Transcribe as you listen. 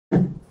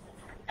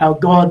how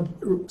God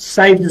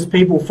saved his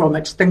people from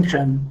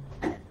extinction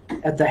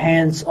at the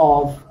hands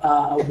of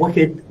a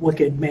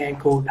wicked man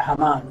called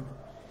Haman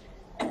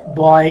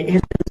by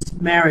Esther's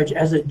marriage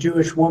as a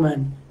Jewish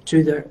woman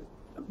to the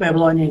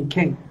Babylonian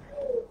king.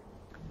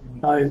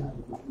 So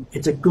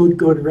it's a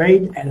good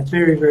read, and it's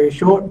very, very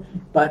short,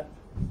 but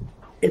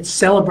it's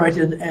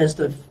celebrated as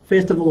the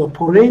festival of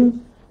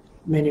Purim,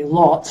 meaning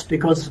lots,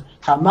 because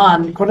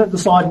Haman couldn't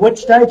decide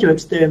which day to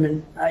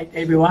exterminate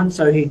everyone,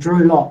 so he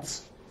drew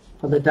lots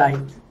for the date.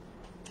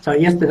 So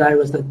yesterday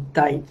was the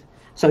date.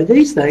 So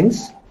these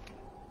things,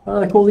 what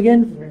are they called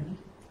again?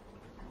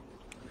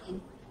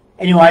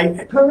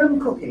 Anyway. Purim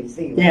cookies.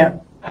 Yeah,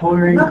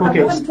 Purim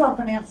cookies. I couldn't try to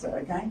pronounce it,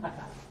 okay?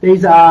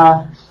 These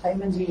are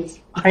Haman's ears.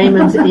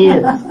 Haman's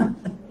ears.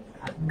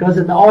 Because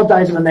in the old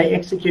days when they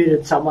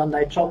executed someone,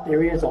 they chopped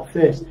their ears off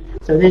first.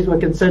 So these were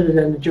considered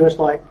in the Jewish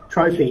like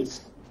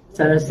trophies.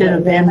 So instead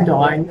of them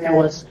dying, it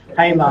was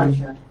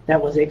Haman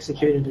that was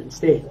executed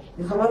instead.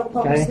 There's a lot of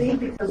poppy seed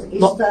because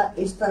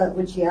Esther,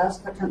 when she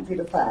asked her country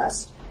to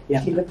fast,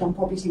 she lived on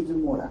poppy seeds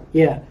and water.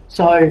 Yeah,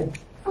 so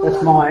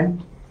that's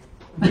mine.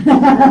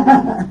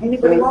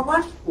 Anybody want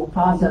one? We'll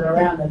pass it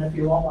around, and if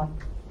you want one.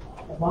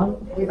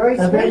 One? They're very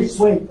sweet. Very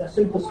sweet. They're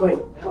super sweet.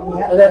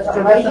 So that's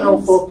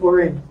traditional for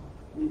Purim.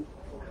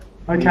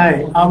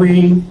 Okay, are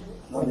we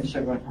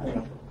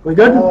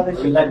good?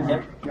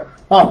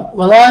 Oh,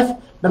 well,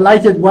 I've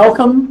belated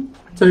welcome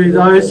to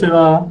those who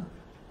are...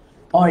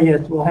 Oh, yeah,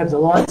 we'll have the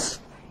lights.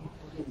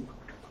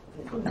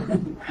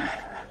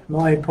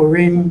 My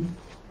Purim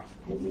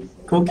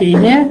cookie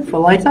here for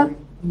later.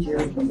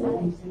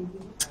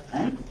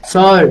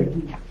 So,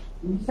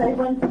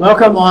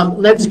 welcome.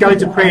 Let's go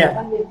to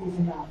prayer.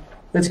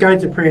 Let's go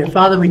to prayer.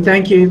 Father, we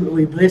thank you.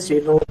 We bless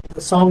you, Lord.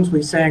 The songs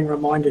we sang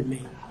reminded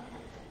me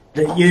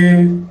that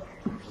you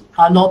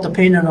are not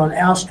dependent on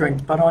our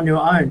strength, but on your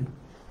own.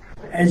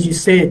 As you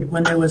said,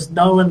 when there was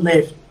no one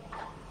left,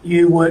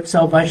 you worked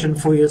salvation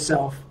for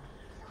yourself.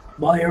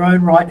 By your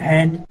own right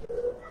hand,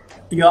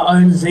 your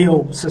own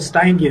zeal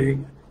sustained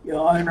you.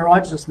 Your own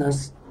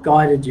righteousness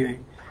guided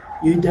you.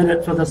 You did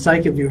it for the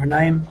sake of your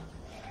name,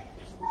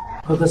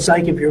 for the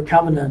sake of your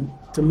covenant,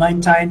 to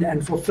maintain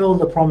and fulfill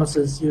the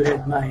promises you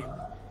had made.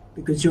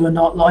 Because you are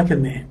not like a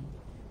man,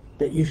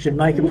 that you should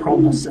make a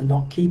promise and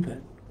not keep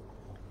it.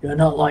 You are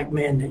not like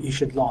men, that you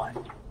should lie.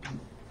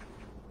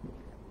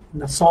 In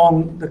the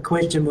song, the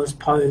question was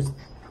posed,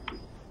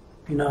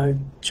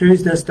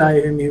 choose this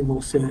day whom you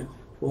will serve.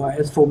 For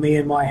as for me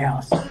and my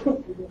house,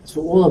 as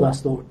for all of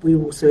us, Lord, we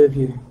will serve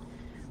you.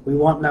 We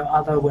want no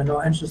other. We're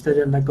not interested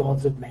in the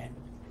gods of man.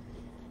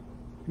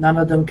 None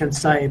of them can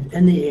save.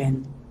 In the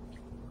end,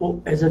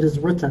 as it is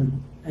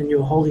written in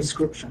your holy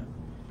scripture,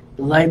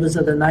 the labours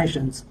of the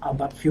nations are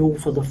but fuel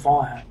for the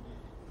fire.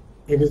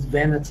 It is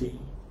vanity,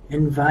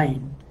 in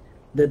vain,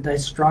 that they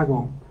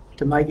struggle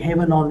to make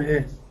heaven on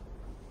earth.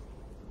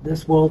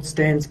 This world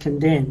stands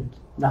condemned.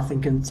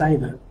 Nothing can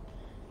save it.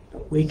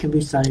 But we can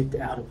be saved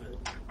out of it.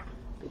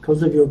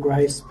 Because of your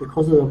grace,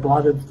 because of the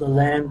blood of the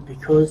Lamb,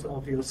 because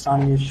of your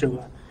Son,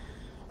 Yeshua.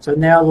 So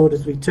now, Lord,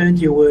 as we turn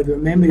to your word,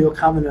 remember your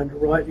covenant,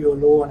 write your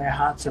law in our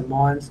hearts and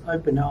minds,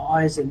 open our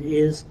eyes and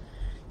ears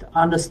to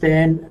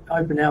understand,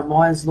 open our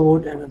minds,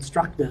 Lord, and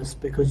instruct us,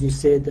 because you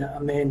said that a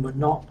man would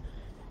not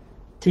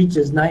teach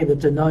his neighbour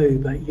to know you,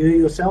 but you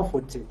yourself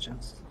would teach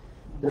us,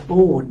 that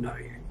all would know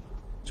you.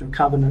 It's your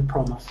covenant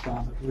promise,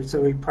 Father. So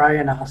we pray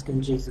and ask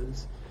in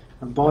Jesus,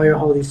 and by your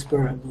Holy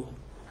Spirit, Lord,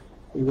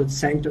 you would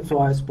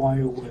sanctify us by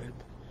your word.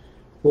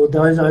 Lord,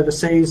 those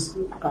overseas,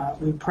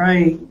 we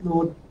pray,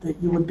 Lord,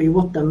 that you would be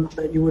with them,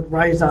 that you would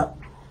raise up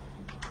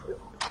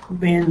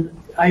men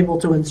able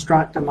to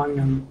instruct among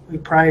them. We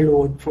pray,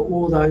 Lord, for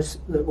all those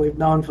that we've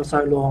known for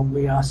so long.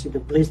 We ask you to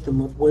bless them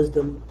with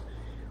wisdom,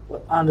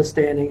 with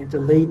understanding, and to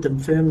lead them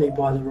firmly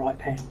by the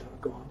right hand,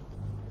 O God.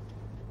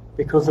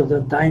 Because of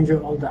the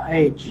danger of the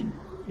age,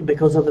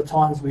 because of the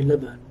times we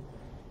live in,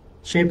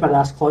 shepherd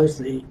us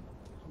closely.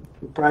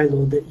 We pray,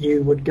 Lord, that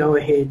you would go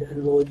ahead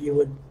and, Lord, you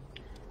would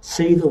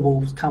see the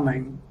wolves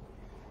coming,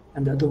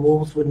 and that the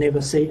wolves would never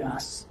see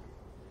us.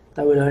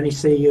 They would only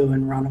see you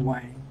and run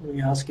away.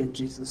 We ask in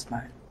Jesus'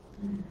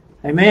 name.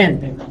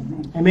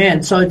 Amen.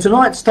 Amen. So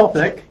tonight's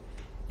topic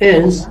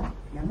is,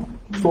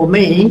 for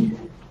me,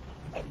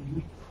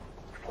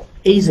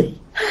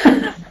 easy.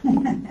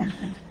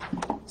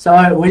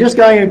 So we're just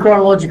going in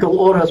chronological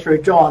order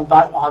through John,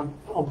 but I'm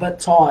a bit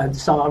tired,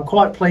 so I'm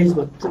quite pleased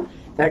with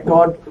that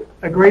God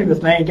agreed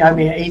with me and gave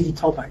me an easy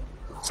topic.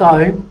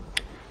 So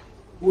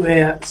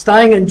we're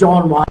staying in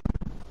John 1,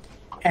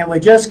 and we're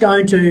just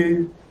going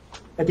to,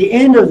 at the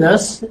end of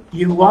this,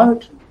 you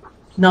won't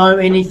know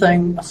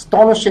anything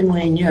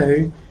astonishingly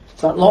new,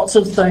 but lots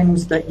of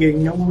things that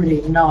you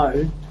already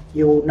know,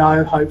 you will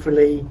know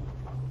hopefully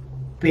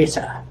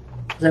better.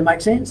 Does that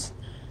make sense?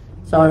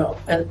 So,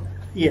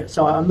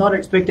 so I'm not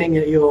expecting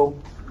that you'll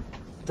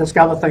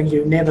discover things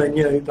you never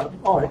knew, but,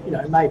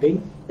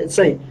 maybe. Let's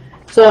see.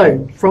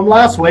 So, from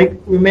last week,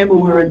 remember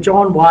we were in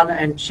John 1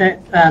 and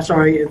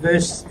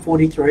verse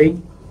 43.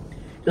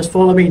 Just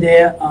follow me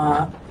there.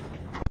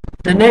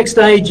 The next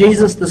day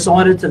Jesus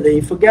decided to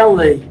leave for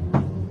Galilee.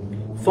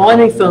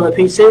 Finding Philip,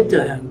 he said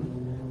to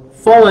him,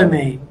 "Follow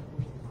me."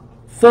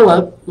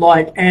 Philip,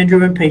 like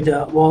Andrew and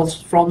Peter,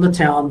 was from the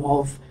town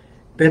of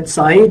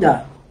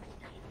Bethsaida.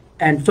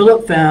 And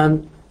Philip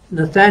found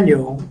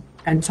Nathanael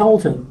and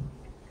told him,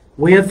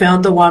 "We have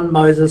found the one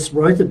Moses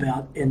wrote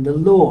about in the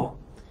law,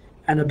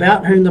 and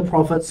about whom the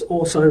prophets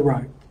also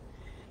wrote,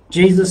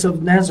 Jesus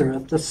of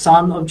Nazareth, the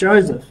son of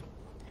Joseph."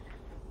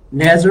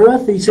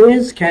 "Nazareth," he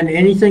says, "can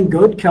anything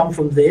good come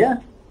from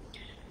there?"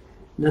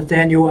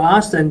 Nathanael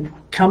asked, and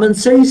 "Come and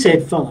see,"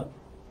 said Philip.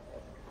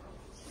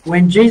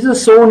 When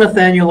Jesus saw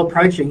Nathanael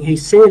approaching, he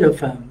said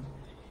of him,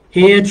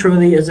 "Here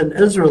truly is an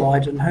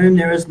Israelite in whom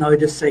there is no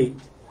deceit."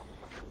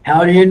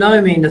 "How do you know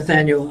me?"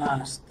 Nathanael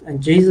asked. And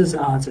Jesus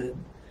answered,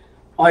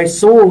 "I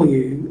saw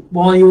you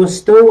while you were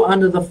still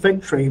under the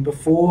fig tree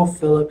before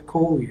Philip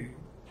called you."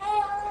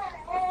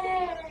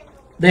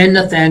 Then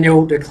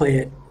Nathanael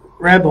declared,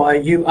 "Rabbi,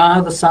 you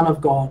are the Son of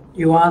God.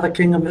 You are the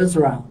King of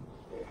Israel."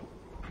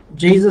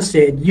 Jesus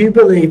said, "You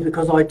believe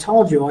because I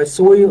told you I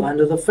saw you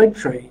under the fig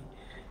tree.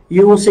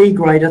 You will see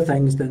greater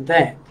things than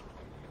that."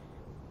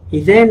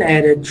 He then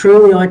added,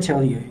 "Truly I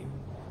tell you,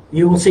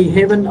 you will see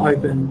heaven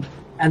open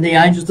and the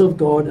angels of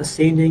God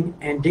ascending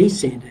and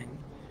descending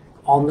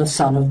on the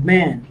Son of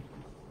Man."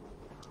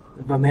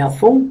 A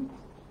mouthful.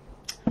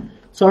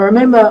 So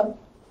remember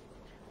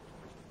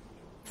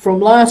from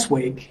last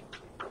week,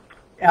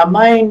 our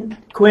main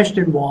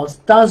question was,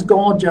 does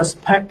God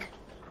just pick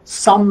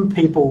some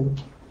people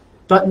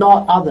but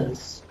not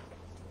others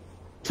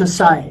to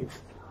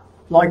save?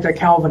 Like the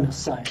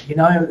Calvinists say, you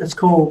know, it's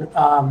called,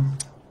 got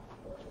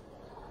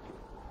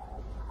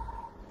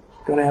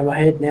to have a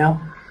head now,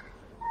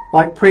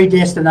 like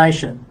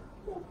predestination.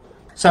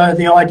 So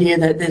the idea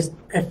that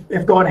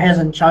if God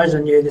hasn't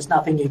chosen you, there's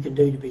nothing you can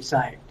do to be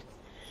saved.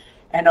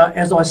 And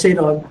as I said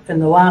in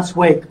the last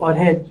week, I'd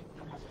had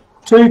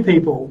 2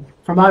 people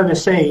from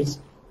overseas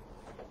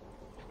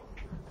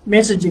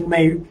messaging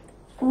me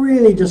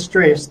really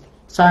distressed,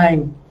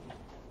 saying,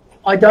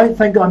 "I don't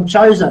think I'm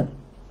chosen."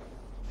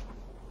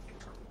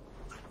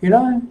 You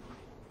know,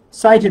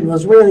 Satan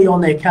was really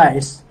on their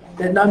case,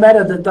 that no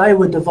matter that they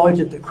were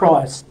devoted to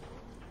Christ,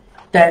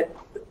 that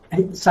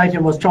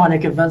Satan was trying to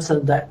convince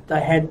them that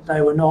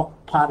they were not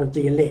part of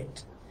the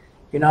elect,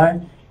 you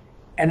know.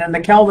 And in the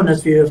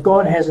Calvinist view, if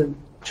God hasn't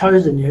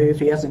chosen you, if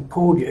he hasn't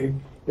called you,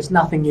 there's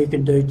nothing you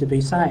can do to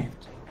be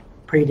saved.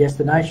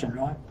 Predestination,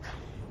 right?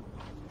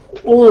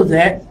 All of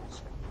that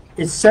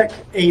is sick,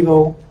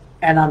 evil,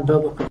 and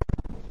unbiblical.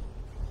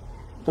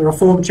 The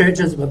Reformed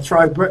churches would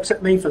throw bricks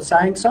at me for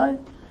saying so.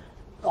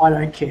 I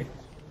don't care.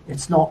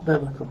 It's not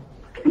biblical.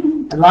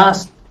 And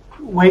last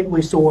week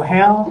we saw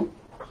how,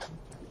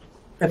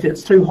 if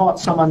it's too hot,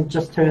 someone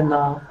just turn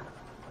the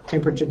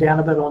temperature down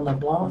a bit on the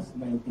blower.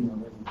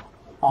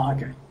 Oh,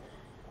 okay.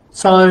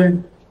 So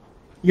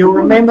you'll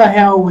remember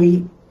how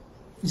we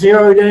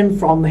zeroed in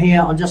from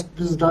here. This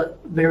is a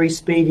very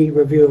speedy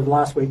review of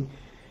last week.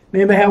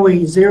 Remember how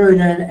we zeroed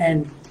in,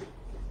 and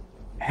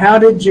how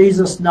did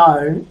Jesus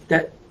know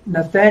that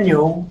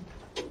Nathanael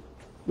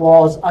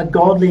was a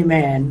godly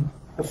man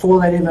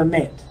before they'd ever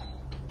met?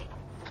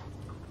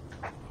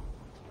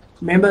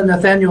 Remember,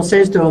 Nathanael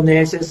says to him there,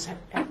 he says,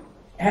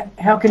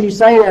 "How can you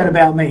say that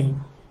about me?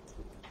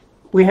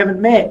 We haven't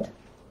met."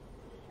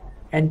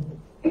 And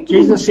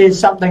Jesus says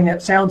something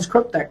that sounds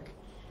cryptic.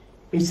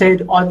 He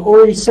said, "I've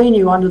already seen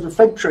you under the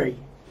fig tree.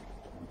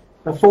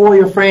 Before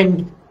your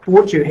friend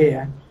brought you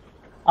here,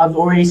 I've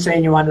already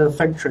seen you under the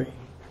fig tree."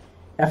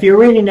 Now, if you're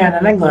reading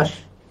that in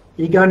English,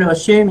 you're going to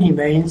assume he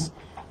means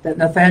that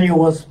Nathanael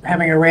was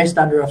having a rest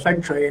under a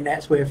fig tree, and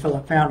that's where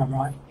Philip found him,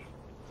 right?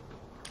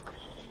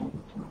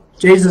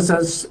 Jesus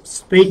is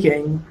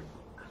speaking.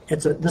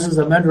 This is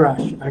a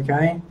midrash,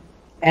 okay?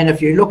 And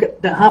if you look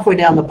at halfway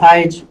down the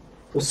page,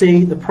 you'll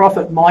see the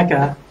prophet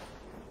Micah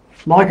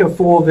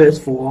 4 verse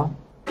 4.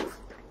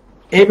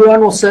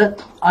 "Everyone will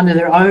sit under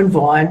their own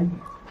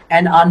vine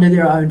and under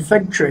their own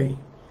fig tree."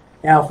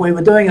 Now, if we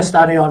were doing a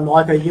study on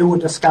Micah, you will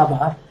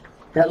discover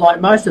that,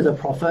 like most of the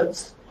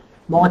prophets,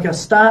 Micah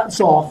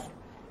starts off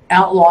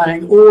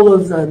outlining all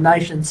of the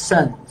nation's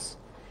sins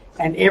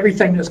and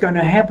everything that's going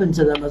to happen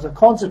to them as a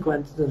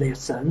consequence of their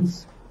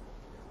sins.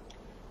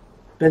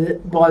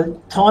 But by the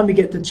time you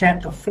get to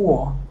chapter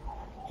 4,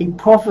 he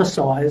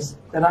prophesies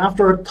that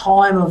after a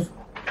time of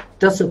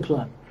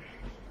discipline,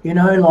 you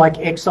know, like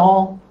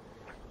exile,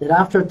 that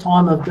after a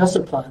time of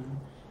discipline,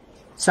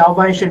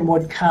 salvation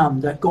would come,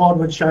 that God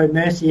would show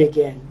mercy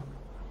again,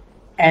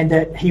 and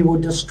that he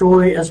would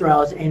destroy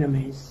Israel's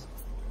enemies,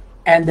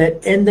 and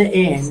that in the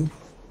end,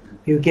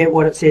 you get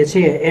what it says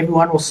here,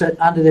 everyone will sit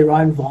under their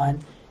own vine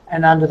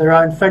and under their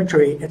own fig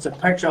tree. It's a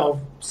picture of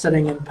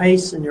sitting in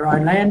peace in your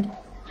own land,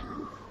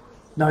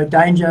 no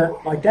danger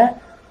like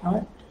that,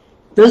 right?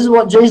 This is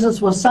what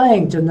Jesus was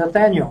saying to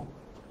Nathanael.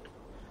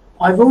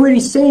 I've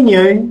already seen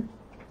you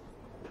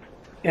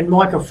in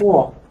Micah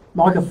 4.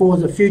 Micah 4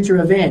 is a future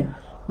event.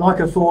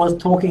 Micah 4 is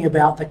talking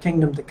about the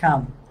kingdom to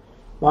come.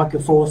 Micah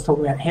 4 is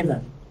talking about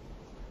heaven,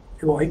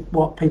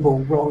 what people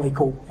wrongly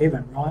call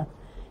heaven, right?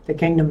 the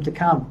kingdom to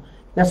come.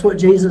 That's what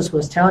Jesus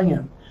was telling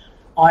him.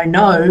 I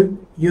know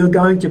you're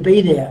going to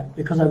be there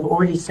because I've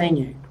already seen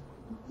you.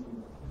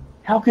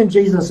 How can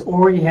Jesus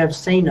already have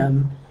seen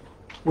him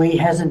where he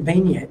hasn't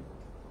been yet?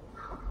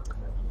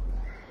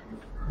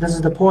 This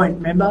is the point,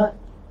 remember?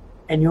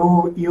 And you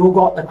all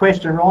got the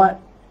question right.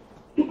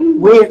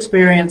 We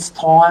experience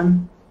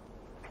time.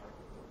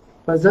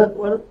 What is it?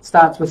 Well, it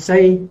starts with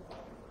C.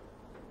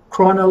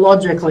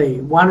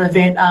 Chronologically, one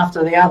event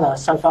after the other.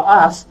 So for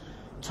us,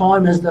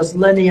 time is this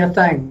linear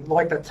thing,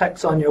 like the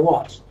ticks on your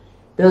watch.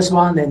 This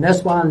one, then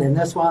this one, then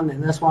this one,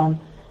 then this one.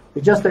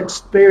 We just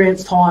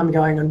experience time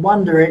going in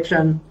one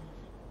direction,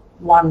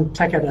 one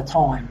tick at a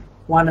time,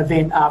 one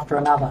event after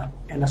another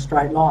in a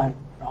straight line,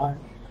 right?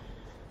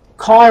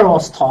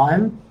 Kairos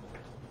time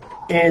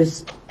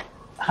is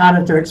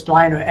harder to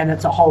explain, and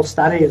it's a whole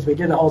study, as we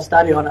did a whole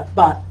study on it,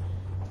 but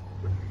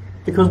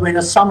because we're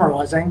just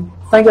summarising,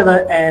 think of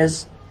it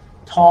as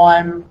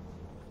time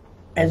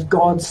as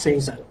God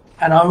sees it.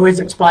 And I always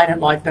explain it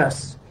like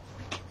this.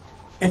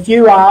 If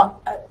you are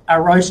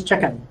a roast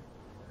chicken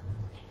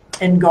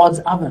in God's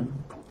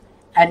oven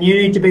and you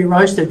need to be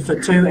roasted for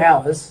 2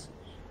 hours,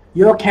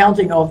 you're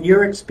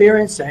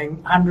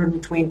experiencing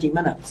 120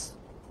 minutes,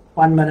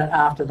 1 minute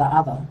after the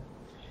other.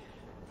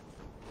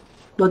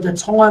 But the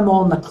time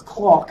on the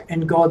clock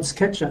in God's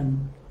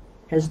kitchen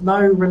has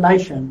no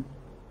relation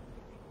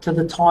to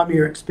the time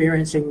you're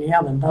experiencing in the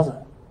oven, does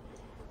it?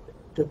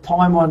 The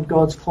time on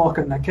God's clock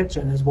in the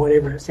kitchen is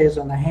whatever it says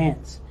on the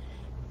hands.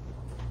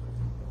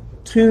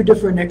 2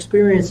 different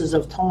experiences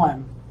of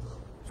time.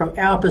 From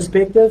our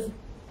perspective,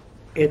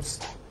 it's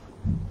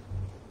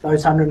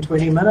those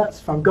 120 minutes.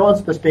 From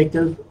God's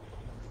perspective,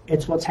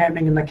 it's what's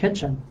happening in the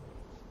kitchen.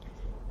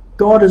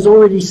 God has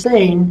already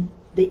seen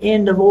the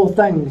end of all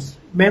things.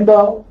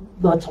 Remember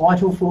the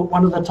title for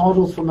one of the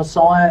titles for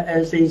Messiah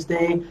is he's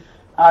the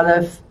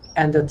Aleph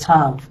and the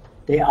Tav,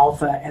 the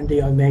Alpha and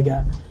the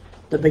Omega,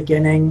 the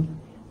beginning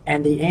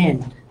and the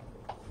end.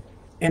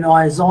 In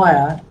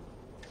Isaiah,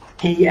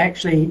 he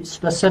actually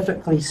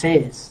specifically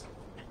says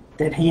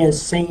that he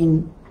has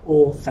seen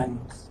all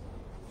things,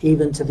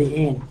 even to the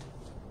end.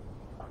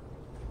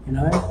 You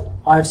know,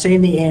 I've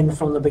seen the end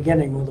from the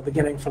beginning, or the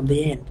beginning from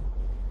the end.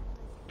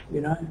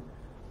 You know,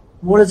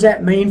 what does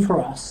that mean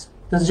for us?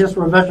 This is just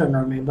revision,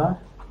 remember.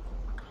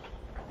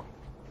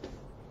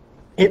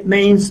 It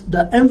means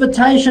the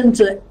invitation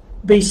to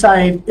be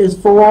saved is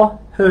for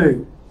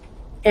who?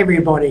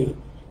 Everybody.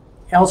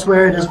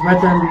 Elsewhere it is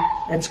written,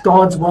 it's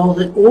God's will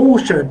that all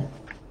should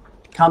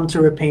come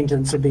to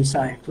repentance and be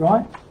saved,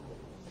 right?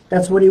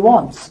 That's what he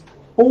wants.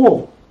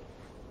 All.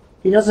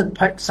 He doesn't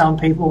pick some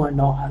people and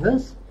not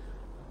others.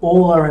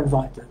 All are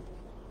invited.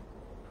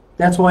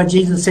 That's why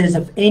Jesus says,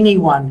 if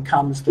anyone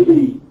comes to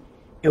me,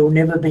 it will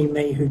never be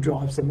me who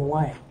drives them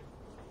away.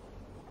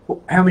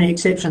 How many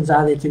exceptions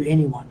are there to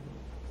anyone?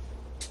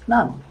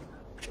 None.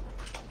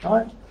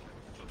 Right?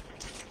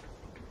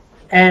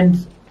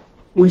 And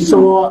we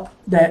saw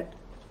that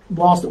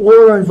whilst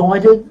all are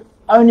invited,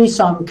 only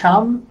some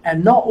come,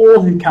 and not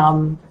all who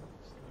come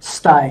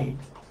stay.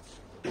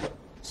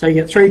 So you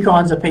get 3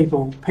 kinds of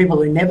people. People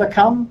who never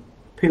come,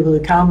 people who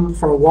come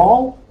for a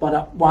while,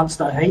 but once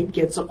the heat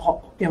gets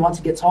hot, once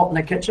it gets hot in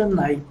the kitchen,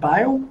 they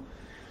bail.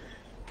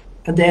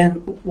 And then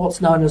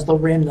what's known as the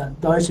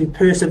remnant, those who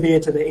persevere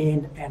to the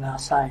end and are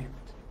saved.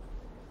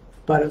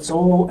 But it's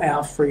all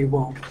our free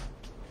will.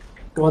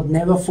 God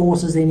never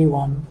forces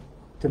anyone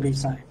to be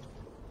saved.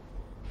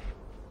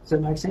 Does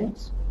that make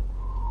sense?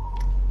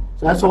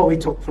 So that's what we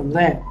took from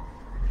that.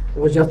 It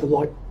was just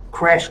a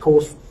crash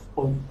course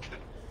of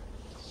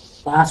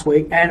last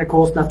week, and of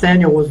course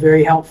Nathaniel was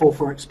very helpful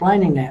for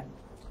explaining that.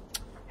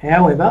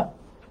 However,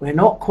 we're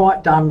not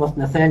quite done with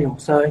Nathaniel.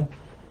 So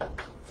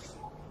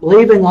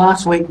leaving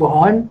last week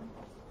behind,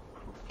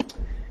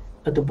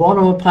 at the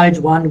bottom of page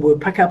 1, we'll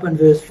pick up in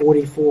verse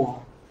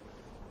 44.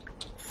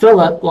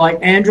 Philip, like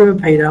Andrew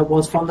and Peter,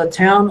 was from the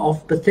town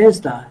of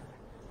Bethsaida,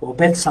 or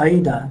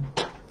Bethsaida.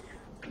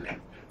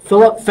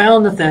 Philip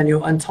found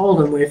Nathanael and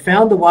told him, we have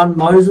found the one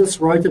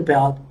Moses wrote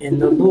about in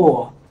the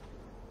law,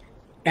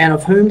 and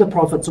of whom the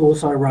prophets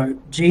also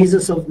wrote,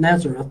 Jesus of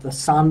Nazareth, the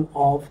son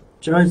of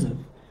Joseph.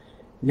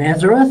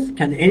 Nazareth?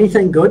 Can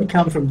anything good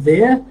come from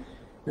there?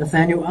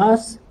 Nathanael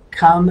asked.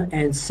 Come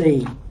and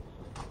see,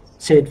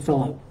 said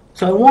Philip.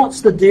 So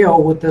what's the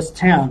deal with this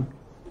town,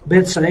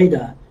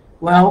 Bethsaida?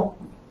 Well,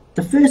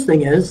 the first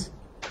thing is,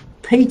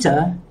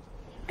 Peter,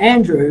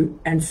 Andrew,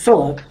 and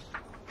Philip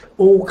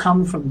all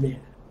come from there.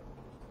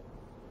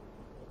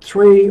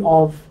 3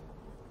 of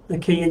the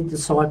key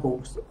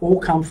disciples all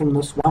come from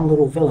this one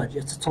little village.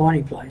 It's a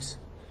tiny place.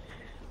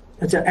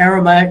 It's an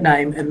Aramaic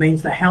name. It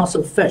means the house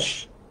of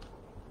fish.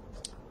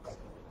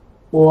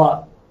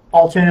 Or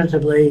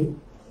alternatively,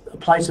 a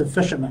place of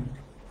fishermen.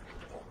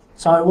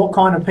 So what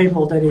kind of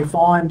people did he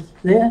find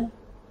there?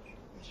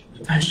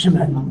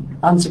 Fishermen,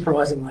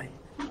 unsurprisingly.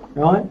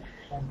 Right?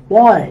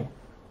 Why?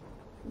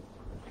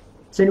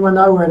 Does anyone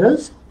know where it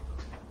is?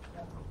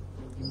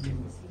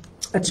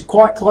 It's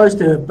quite close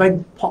to a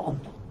big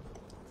pond,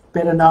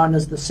 better known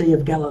as the Sea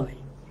of Galilee.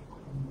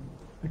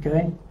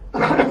 Okay,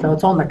 so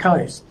it's on the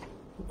coast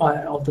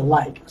of the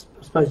lake.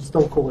 I suppose you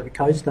still call it a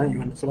coast, don't you,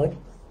 when it's a lake?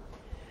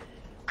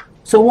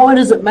 So why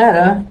does it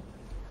matter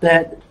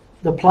that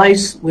the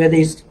place where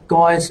these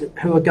guys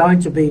who are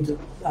going to be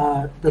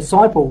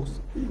disciples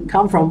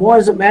come from, why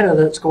does it matter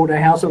that it's called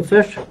a house of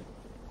fish?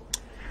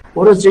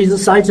 What does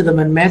Jesus say to them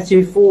in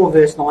Matthew 4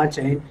 verse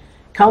 19?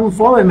 Come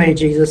follow me,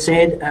 Jesus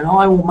said, and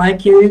I will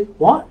make you,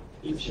 what?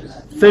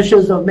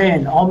 Fishers of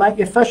men. I'll make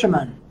you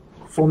fishermen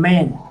for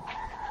men.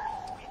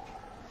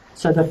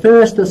 So the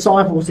first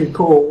disciples he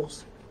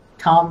calls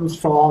comes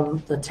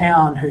from the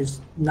town whose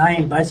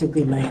name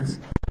basically means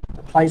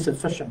the place of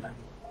fishermen,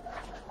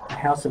 the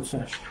house of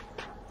fish.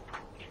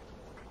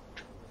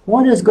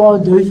 Why does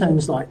God do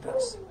things like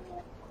this?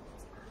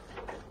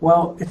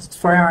 Well, it's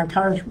for our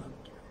encouragement.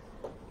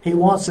 He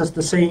wants us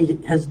to see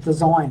his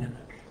design in it.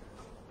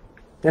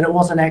 That it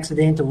wasn't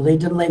accidental. He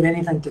didn't leave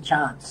anything to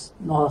chance.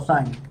 Not a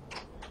thing.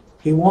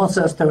 He wants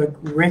us to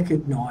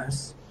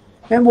recognise.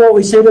 Remember what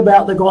we said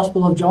about the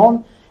Gospel of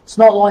John? It's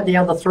not like the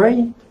other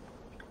three.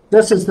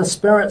 This is the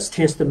Spirit's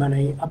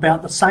testimony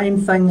about the same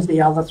things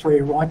the other three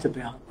write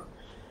about,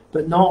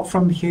 but not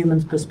from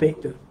human's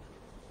perspective.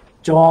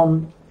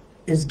 John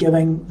is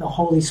giving the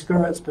Holy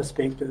Spirit's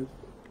perspective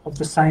of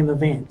the same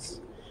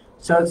events.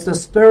 So it's the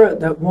Spirit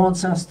that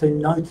wants us to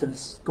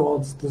notice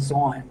God's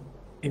design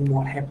in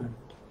what happened.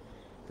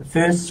 The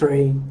first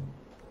three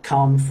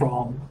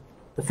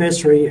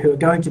who are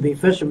going to be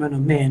fishermen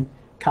of men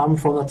come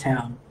from a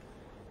town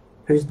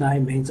whose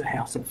name means a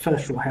house of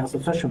fish or house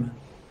of fishermen.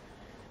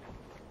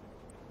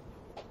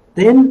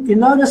 Then you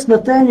notice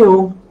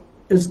Nathanael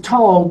is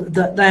told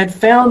that they had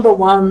found the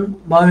one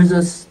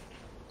Moses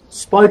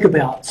spoke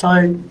about.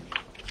 So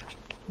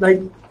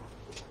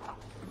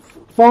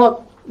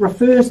Philip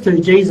refers to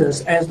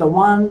Jesus as the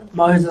one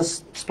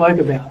Moses spoke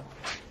about.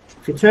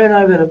 If you turn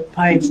over to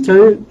page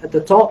 2 at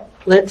the top,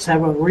 let's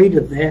have a read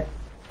of that.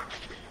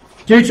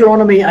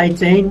 Deuteronomy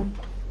 18,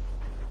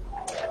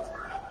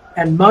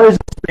 and Moses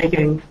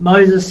speaking,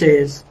 Moses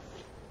says,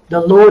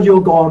 the Lord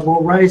your God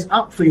will raise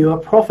up for you a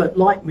prophet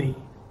like me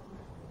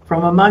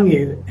from among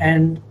you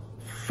and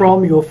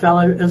from your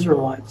fellow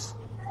Israelites.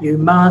 You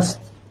must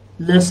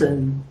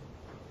listen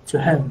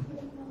to him.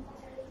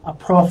 A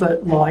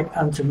prophet like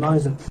unto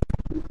Moses.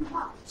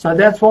 So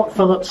that's what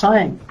Philip's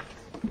saying.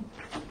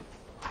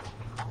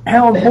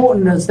 How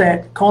important is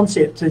that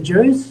concept to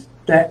Jews,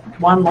 that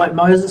one like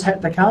Moses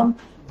had to come?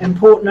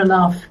 Important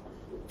enough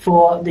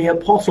for the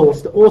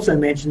apostles to also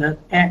mention it.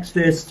 Acts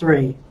verse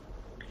 3.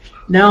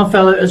 Now,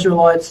 fellow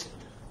Israelites,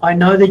 I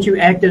know that you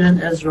acted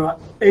in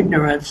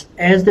ignorance,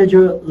 as did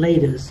your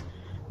leaders,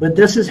 but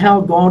this is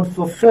how God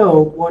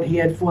fulfilled what he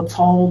had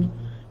foretold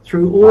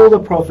through all the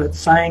prophets,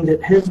 saying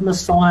that his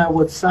Messiah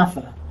would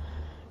suffer.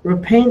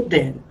 Repent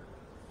then,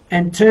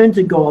 and turn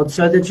to God,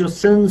 so that your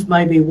sins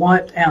may be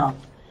wiped out,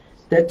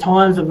 that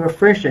times of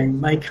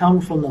refreshing may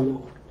come from the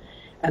Lord,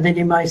 and that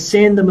he may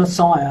send the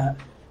Messiah,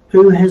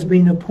 who has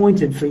been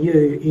appointed for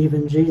you,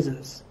 even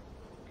Jesus.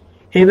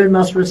 Heaven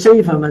must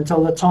receive him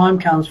until the time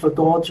comes for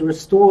God to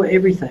restore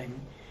everything,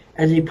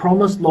 as he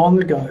promised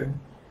long ago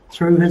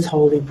through his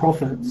holy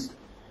prophets.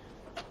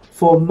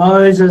 For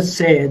Moses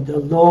said, the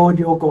Lord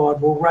your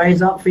God will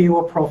raise up for you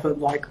a prophet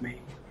like me.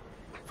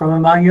 From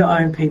among your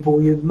own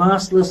people, you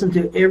must listen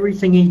to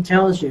everything he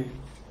tells you.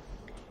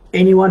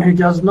 Anyone who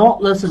does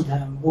not listen to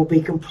him will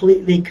be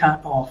completely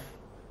cut off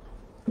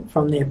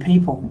from their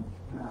people.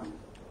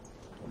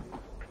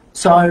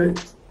 So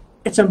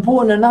it's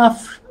important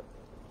enough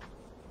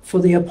for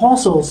the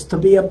apostles to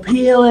be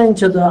appealing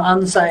to the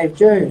unsaved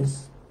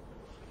Jews.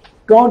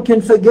 God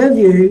can forgive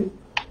you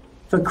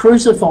for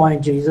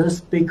crucifying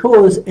Jesus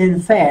because, in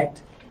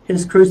fact,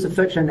 his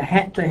crucifixion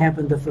had to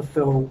happen to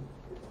fulfill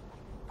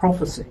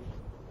prophecy.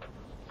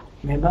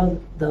 Remember,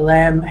 the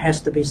lamb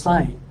has to be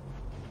slain.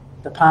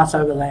 The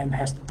Passover lamb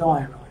has to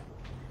die, right?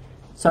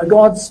 So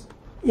God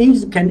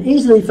can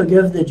easily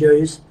forgive the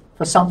Jews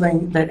for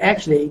something that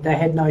actually they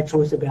had no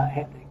choice about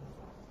happening.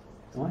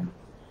 Right?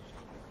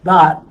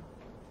 But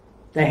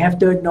they have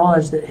to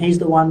acknowledge that he's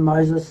the one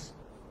Moses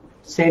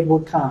said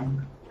would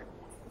come.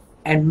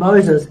 And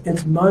Moses,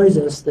 it's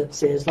Moses that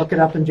says, look it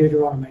up in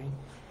Deuteronomy,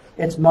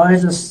 it's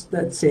Moses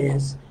that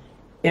says,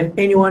 if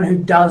anyone who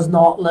does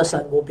not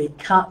listen will be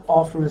cut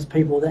off from his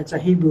people. That's a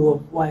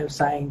Hebrew way of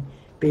saying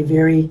be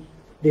very,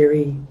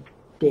 very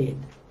dead.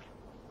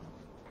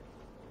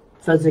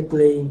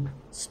 Physically,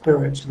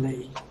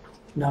 spiritually,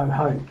 no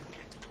hope.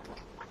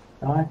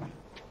 Right?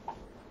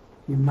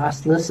 You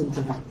must listen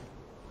to them.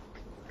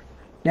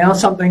 Now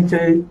something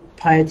to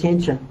pay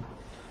attention.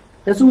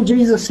 That's all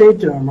Jesus said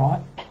to him,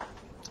 right?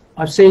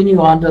 I've seen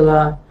you under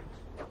the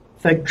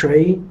fig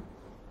tree.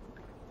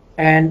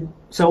 And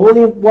so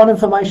what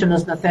information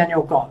has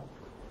Nathanael got?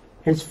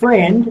 His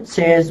friend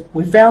says,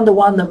 we found the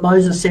one that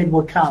Moses said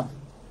would come.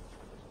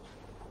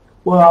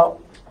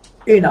 Well,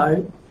 you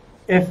know,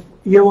 if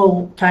you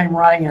all came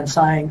running and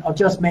saying, I've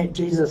just met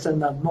Jesus in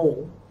the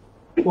mall,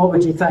 what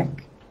would you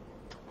think?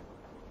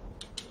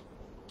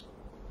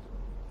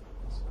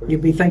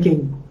 You'd be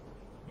thinking,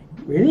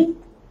 really?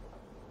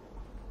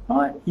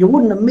 Right? You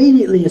wouldn't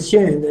immediately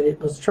assume that it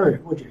was true,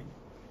 would you?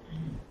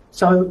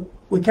 So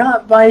we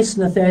can't base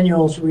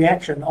Nathanael's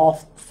reaction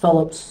off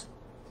Philip's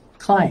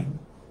claim.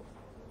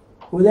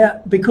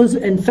 Because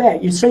in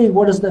fact, you see,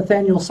 what does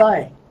Nathanael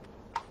say?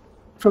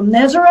 From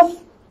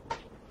Nazareth?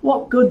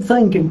 What good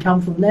thing can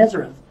come from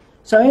Nazareth?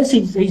 So as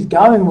he's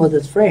going with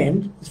his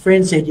friend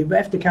said, you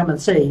have to come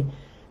and see.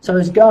 So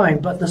he's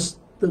going, but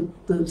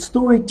the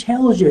story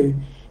tells you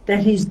that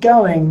he's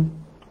going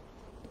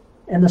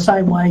in the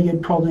same way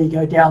you'd probably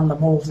go down the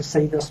mall to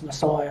see this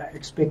Messiah,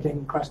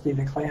 expecting Krusty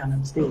the Clown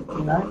instead,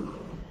 you know?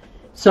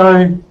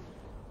 So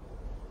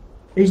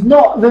he's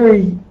not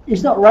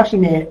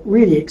rushing there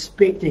really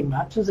expecting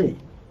much, is he?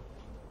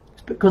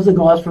 It's because the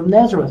guy's from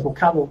Nazareth. We'll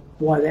cover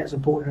why that's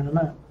important in a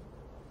minute.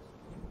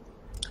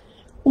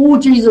 All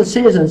Jesus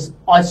says is,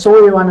 I saw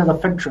you under the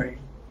fig tree.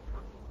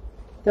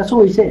 That's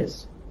all he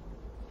says.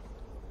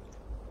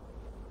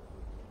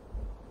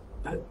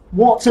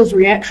 What's his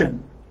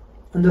reaction?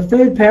 In the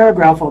third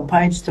paragraph on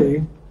page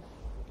 2,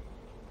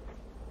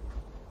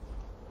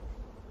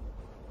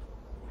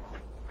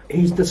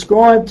 he's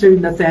described to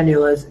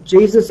Nathanael as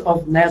Jesus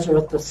of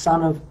Nazareth, the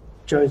son of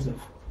Joseph.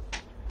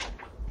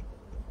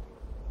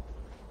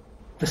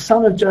 The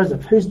son of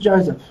Joseph. Who's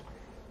Joseph?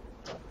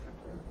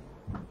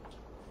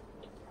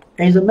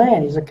 He's a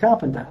man, he's a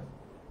carpenter,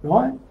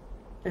 right?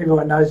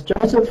 Everyone knows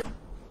Joseph,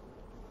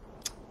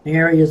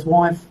 Mary his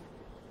wife,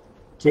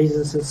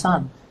 Jesus his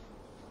son.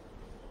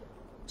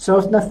 So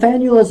if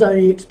Nathanael is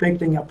only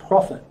expecting a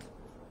prophet,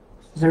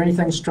 is there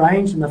anything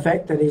strange in the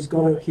fact that he's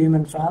got a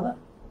human father?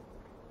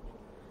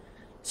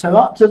 So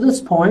up to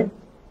this point,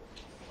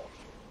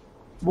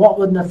 what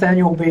would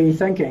Nathanael be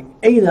thinking?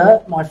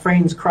 Either my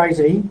friend's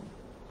crazy,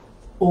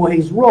 or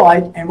he's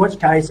right, in which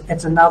case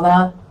it's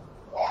another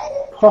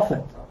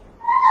prophet.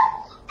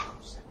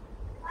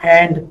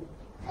 And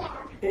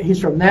he's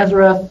from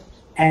Nazareth,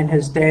 and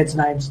his dad's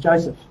name's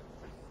Joseph.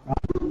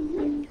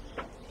 Right?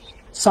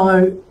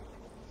 So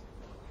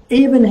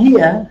even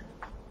here,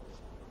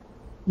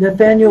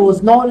 Nathanael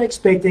was not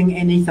expecting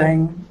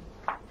anything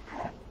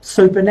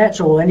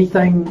supernatural,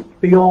 anything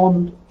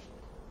beyond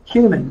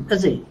human,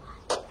 is he?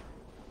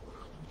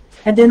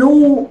 And then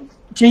all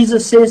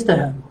Jesus says to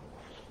him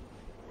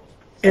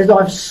is,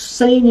 I've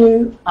seen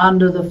you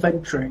under the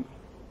fig tree.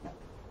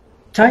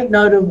 Take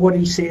note of what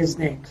he says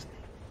next.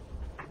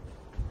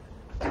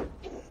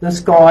 This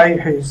guy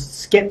who's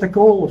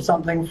skeptical of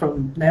something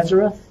from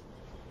Nazareth,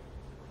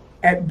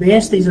 at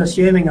best he's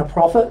assuming a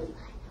prophet,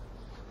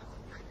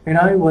 you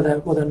know, with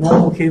a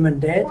normal human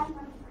dad.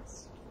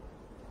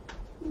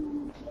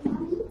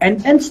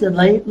 And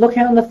instantly, look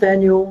how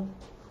Nathanael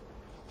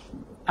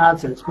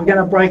answers. We're going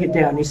to break it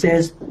down. He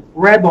says,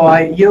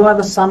 Rabbi, you are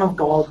the Son of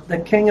God, the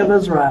King of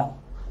Israel.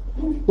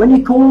 When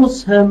he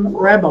calls him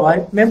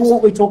Rabbi, remember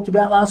what we talked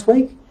about last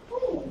week?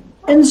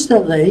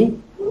 Instantly,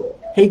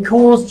 he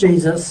calls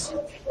Jesus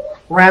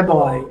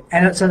Rabbi,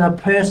 and it's in a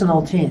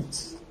personal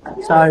tense.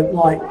 So,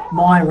 like,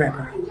 my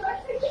rabbi.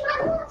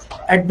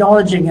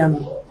 Acknowledging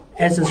him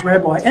as his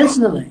rabbi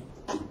instantly.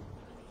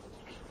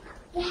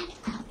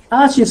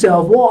 Ask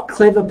yourself, what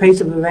clever piece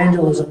of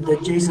evangelism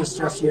did Jesus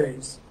just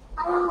use?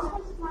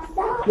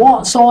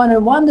 What sign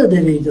and wonder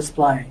did he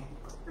display?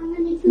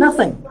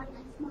 Nothing.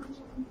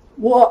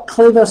 What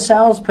clever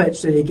sales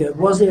pitch did he give?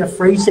 Was there a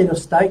free set of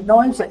steak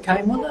knives that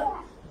came with it?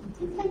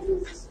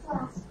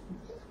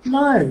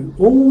 No.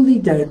 All he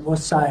did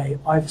was say,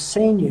 I've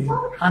seen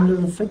you under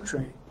the fig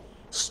tree.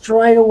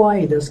 Straight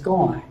away, this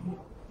guy,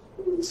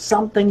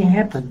 something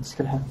happens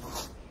to him.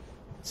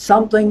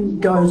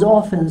 Something goes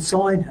off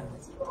inside him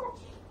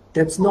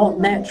that's not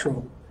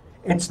natural.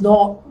 It's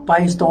not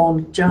based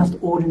on just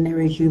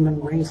ordinary human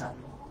reason.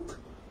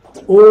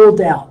 All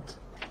doubt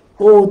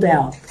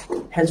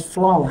has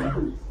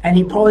flown, and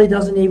he probably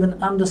doesn't even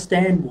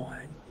understand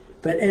why.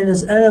 But in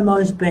his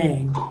innermost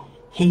being,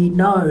 he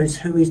knows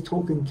who he's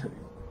talking to.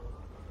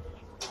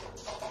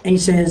 He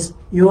says,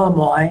 you are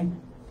my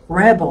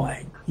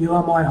rabbi. You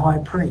are my high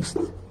priest.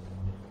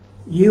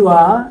 You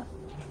are,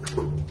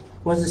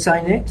 what does it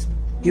say next?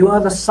 You are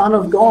the Son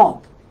of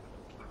God.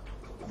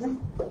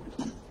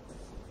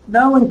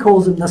 No one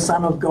calls him the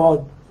Son of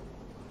God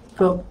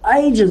for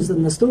ages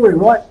in the story,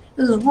 right?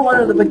 This is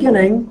right at the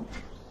beginning.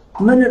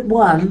 Minute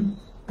 1,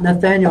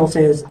 Nathanael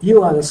says,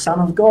 you are the Son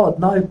of God.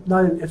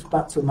 No ifs,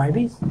 buts, or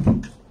maybes.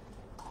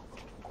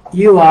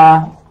 You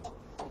are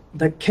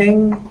the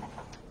King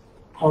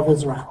of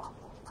Israel.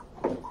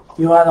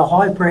 You are the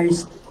high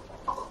priest.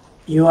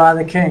 You are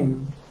the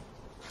King.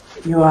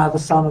 You are the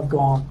Son of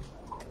God.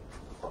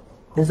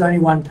 There's only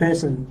one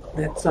person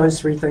that's those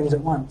three things at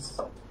once,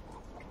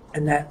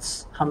 and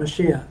that's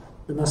HaMashiach,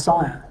 the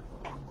Messiah.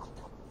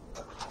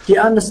 Do you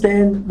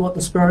understand what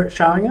the Spirit's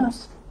showing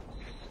us?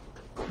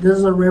 This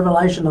is a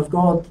revelation of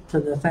God to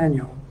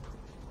Nathanael.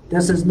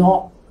 This is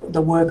not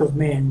the work of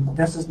men.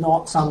 This is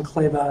not some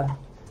clever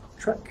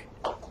trick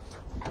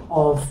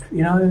of,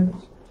 you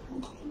know,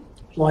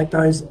 like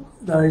those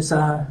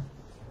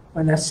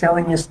when they're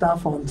selling your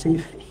stuff on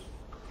TV.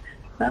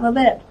 None of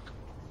that.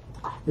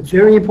 It's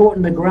very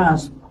important to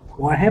grasp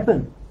what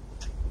happened.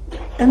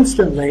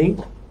 instantly,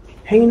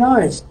 he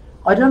knows.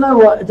 I don't know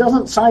what, it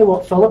doesn't say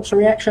what Philip's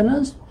reaction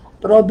is,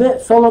 but I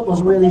bet Philip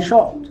was really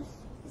shocked.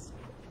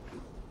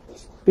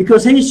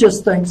 Because he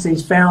just thinks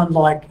he's found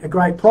like a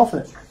great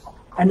prophet.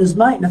 And his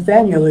mate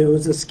Nathaniel, who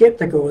was as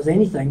skeptical as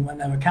anything when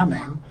they were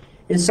coming,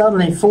 is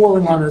suddenly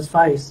falling on his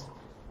face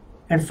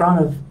in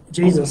front of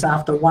Jesus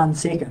after 1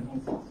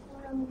 second,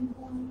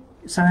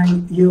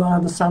 saying, "You are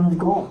the Son of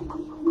God."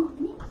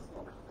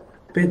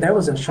 Bet that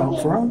was a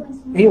shock for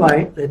him.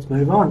 Anyway, let's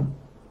move on.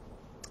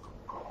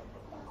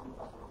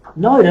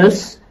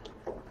 Notice,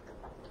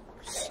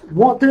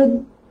 what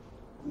did...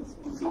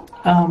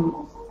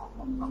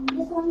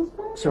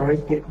 sorry,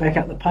 get back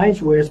up the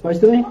page where it's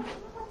supposed to be.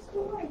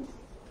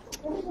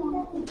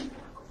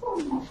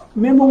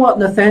 Remember what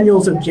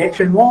Nathaniel's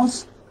objection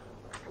was?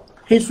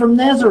 He's from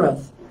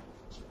Nazareth.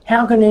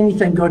 How can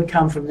anything good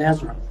come from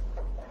Nazareth?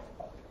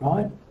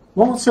 Right?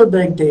 What's the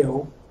big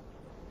deal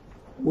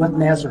with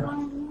Nazareth?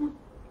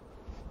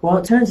 Well,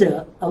 it turns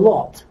out a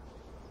lot.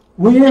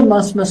 Where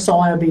must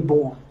Messiah be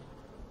born?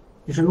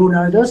 You should all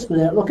know this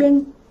without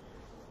looking.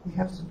 We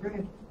have some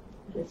bread.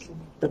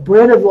 The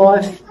bread of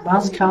life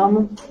must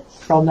come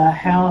from the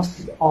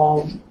house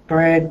of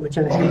bread, which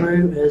in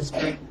Hebrew is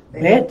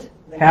Bet,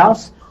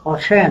 house,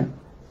 Lechem,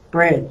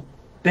 bread,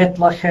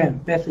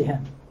 Bethlehem.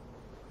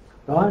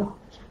 Right?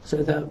 So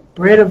the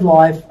bread of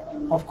life,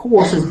 of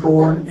course, is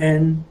born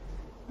in,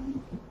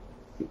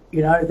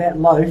 you know, that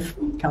loaf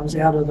comes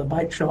out of the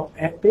bake shop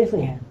at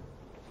Bethlehem.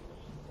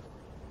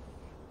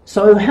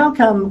 So how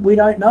come we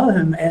don't know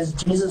him as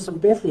Jesus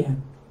of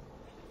Bethlehem?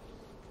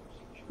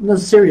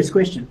 That's a serious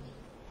question.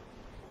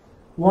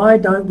 Why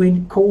don't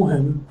we call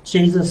him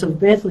Jesus of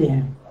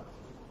Bethlehem?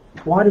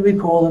 Why do we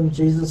call him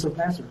Jesus of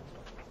Nazareth?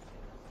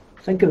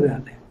 Think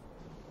about that.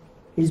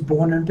 He's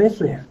born in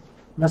Bethlehem.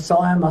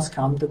 Messiah must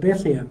come to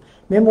Bethlehem.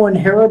 Remember when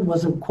Herod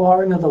was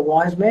inquiring of the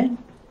wise men?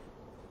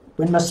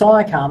 When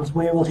Messiah comes,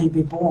 where will he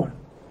be born?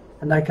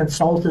 And they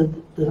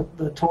consulted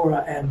the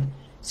Torah and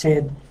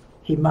said,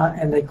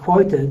 and they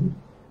quoted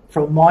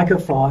from Micah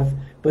 5,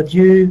 "But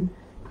you,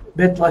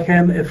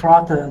 Bethlehem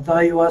Ephratah, though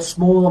you are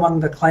small among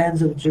the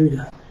clans of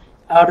Judah,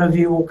 out of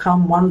you will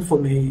come one for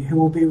me, who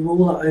will be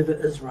ruler over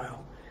Israel,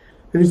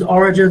 whose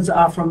origins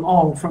are from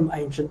old, from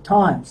ancient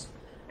times."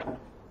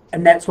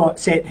 And that's what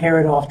set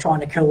Herod off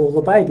trying to kill all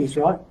the babies,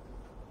 right?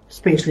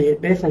 Especially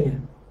at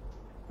Bethlehem,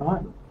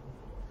 right?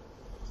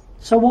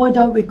 So why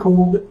don't we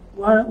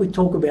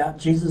talk about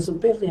Jesus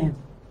of Bethlehem?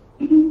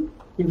 You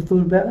ever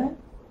thought about that?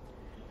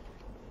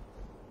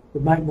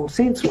 Would make more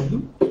sense,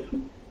 wouldn't it?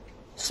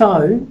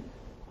 So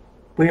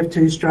we have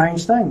two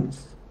strange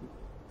things.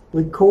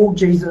 We call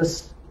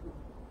Jesus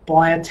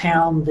by a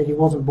town that he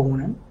wasn't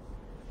born in,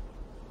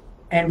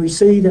 and we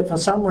see that for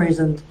some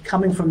reason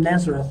coming from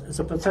Nazareth is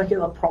a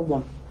particular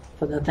problem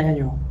for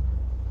Nathaniel.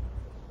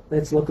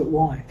 Let's look at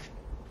why.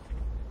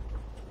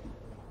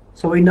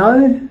 So we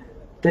know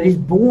that he's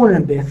born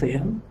in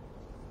Bethlehem,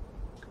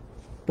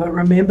 but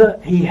remember,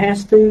 he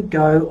has to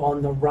go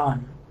on the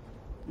run.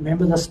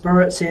 Remember, the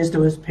Spirit says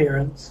to his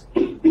parents,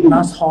 "You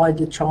must hide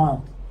the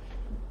child."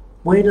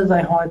 Where do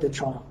they hide the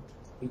child?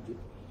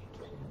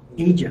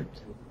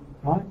 Egypt.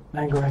 Right?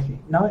 Mangaraki.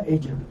 No,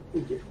 Egypt.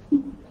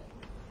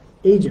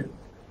 Egypt.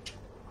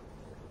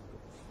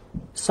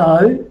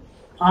 So,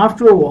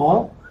 after a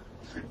while,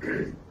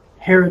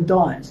 Herod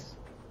dies,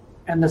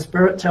 and the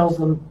Spirit tells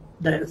them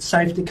that it's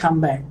safe to come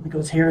back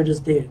because Herod is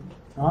dead,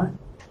 right?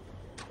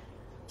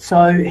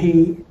 So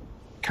he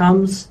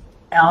comes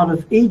out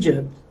of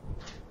Egypt.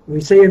 We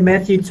see in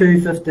Matthew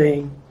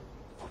 2:15,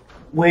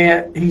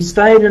 where he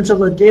stayed until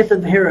the death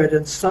of Herod,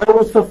 and so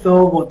was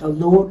fulfilled what the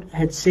Lord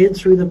had said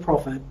through the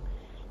prophet,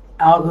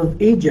 "Out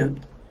of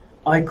Egypt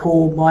I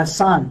called my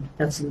son."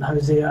 That's in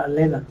Hosea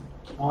 11,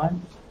 right?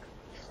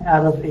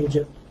 Out of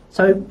Egypt.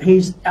 So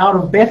he's out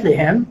of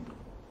Bethlehem,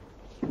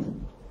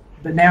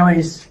 but now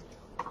he's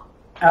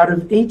out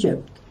of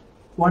Egypt.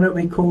 Why don't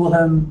we call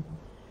him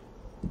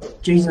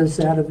Jesus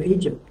out of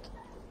Egypt?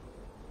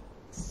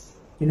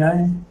 You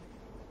know?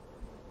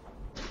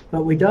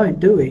 But we don't,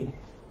 do we?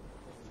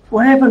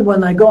 What happened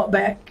when they got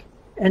back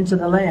into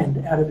the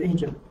land out of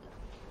Egypt?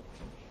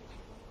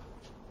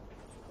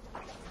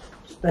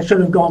 They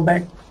should have gone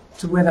back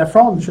to where they're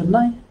from, shouldn't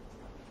they?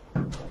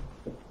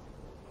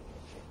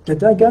 Did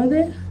they go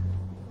there?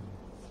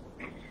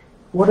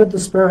 What did the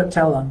Spirit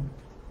tell them?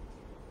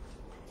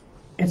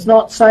 It's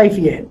not safe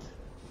yet,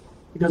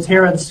 because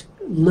Herod's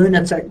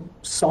lunatic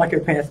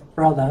psychopath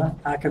brother,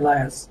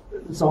 Archelaus,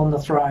 is on the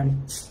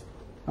throne.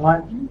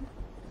 Right?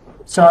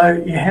 So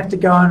you have to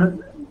go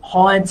and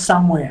hide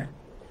somewhere.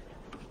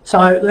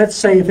 So let's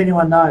see if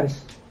anyone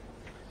knows.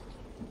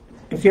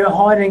 If you're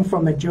hiding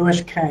from a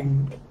Jewish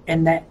king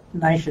in that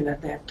nation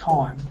at that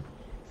time,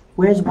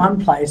 where's one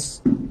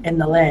place in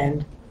the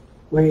land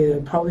where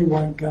you probably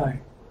won't go?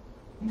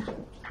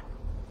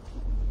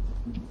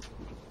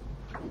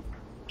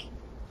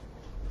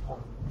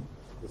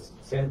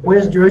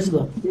 Where's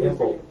Jerusalem? Yeah,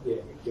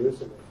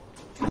 Jerusalem.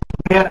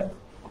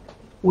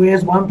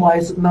 Where's one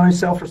place no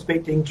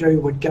self-respecting Jew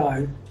would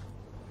go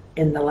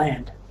in the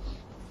land?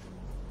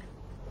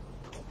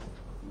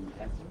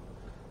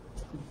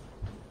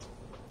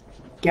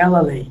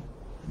 Galilee.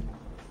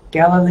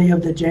 Galilee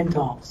of the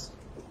Gentiles,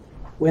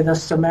 where the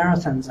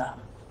Samaritans are.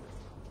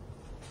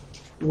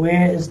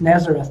 Where is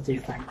Nazareth, do you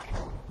think?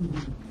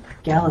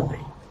 Galilee.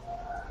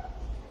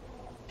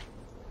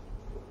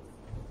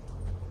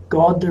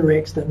 God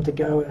directs them to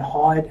go and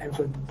hide and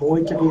for the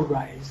boy to be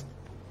raised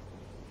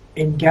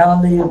in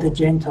Galilee of the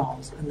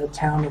Gentiles, in the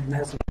town of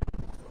Nazareth.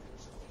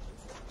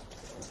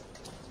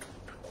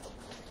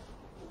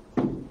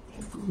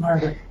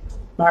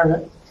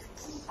 Margaret,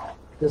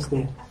 just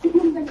there.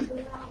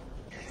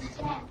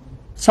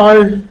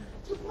 So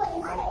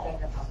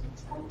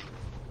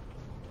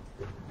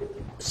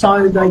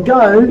they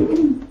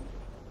go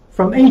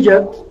from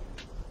Egypt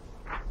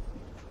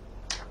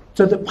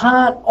to the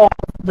part of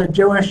the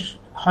Jewish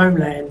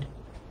homeland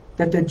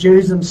that the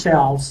Jews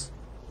themselves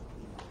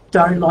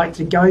don't like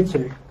to go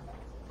to.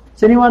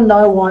 Does anyone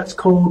know why it's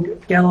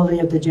called Galilee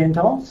of the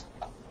Gentiles?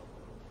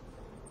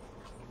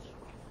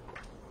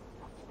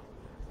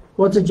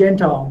 What's a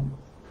Gentile?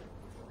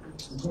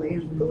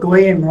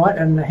 Goyim, right,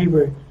 in the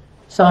Hebrew.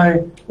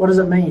 So what does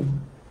it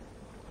mean?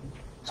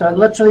 So it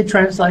literally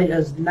translates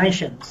as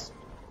nations,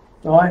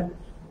 right?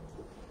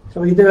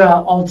 So we do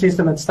our Old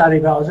Testament study,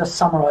 but I'll just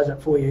summarize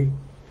it for you.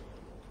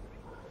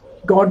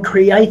 God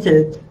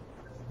created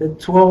the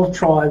 12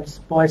 tribes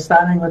by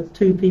starting with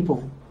two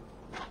people,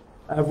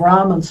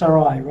 Abraham and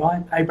Sarai,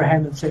 right?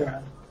 Abraham and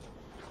Sarah.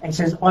 And he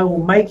says, I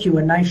will make you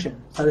a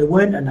nation. So they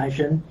weren't a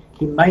nation,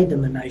 he made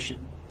them a nation.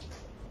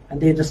 And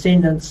their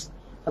descendants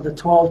are the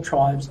 12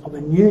 tribes of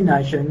a new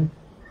nation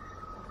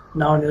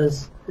known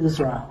as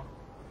Israel.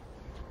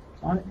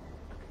 Right?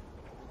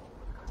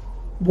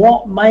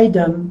 What made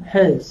them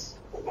his?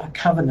 A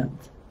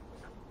covenant.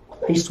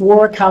 He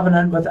swore a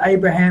covenant with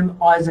Abraham,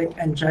 Isaac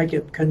and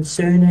Jacob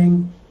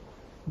concerning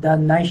the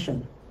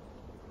nation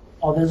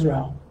of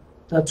Israel,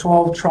 the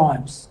 12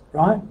 tribes,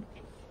 right?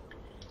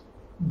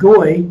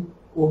 Goy,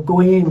 or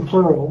Goyim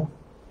plural,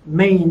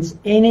 means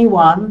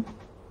anyone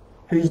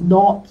who's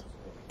not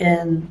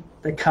in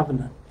the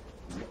covenant.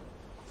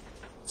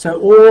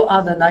 So all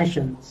other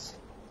nations,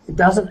 it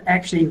doesn't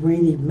actually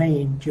really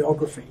mean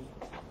geography.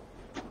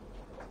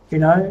 You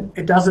know,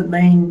 it doesn't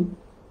mean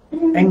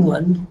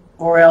England,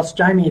 or else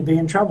Jamie would be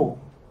in trouble,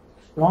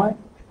 right?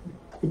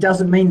 It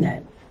doesn't mean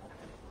that.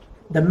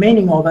 The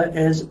meaning of it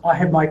is I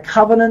have my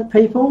covenant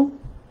people,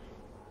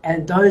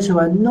 and those who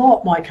are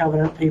not my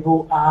covenant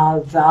people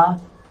are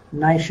the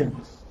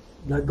nations,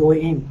 the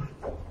Goyim.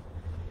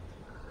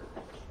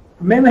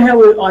 Remember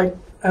how I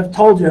have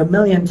told you a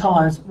million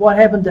times what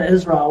happened to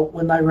Israel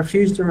when they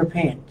refused to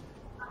repent?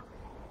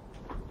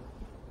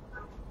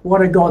 What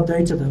did God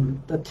do to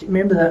them?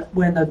 Remember that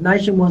when the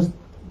nation was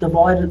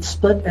divided,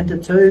 split into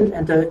two,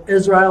 into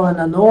Israel in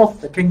the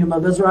north, the kingdom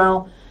of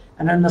Israel,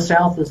 and in the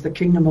south is the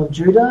kingdom of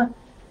Judah.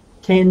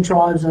 10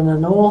 tribes in the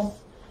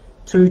north,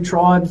 2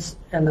 tribes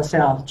in the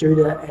south,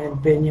 Judah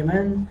and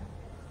Benjamin.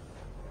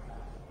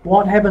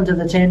 What happened to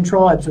the 10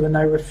 tribes when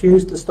they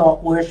refused to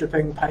stop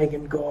worshipping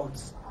pagan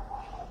gods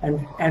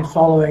and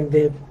following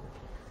their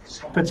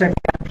particular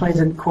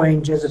pleasant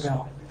queen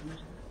Jezebel?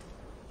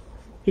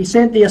 He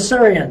sent the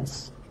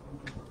Assyrians.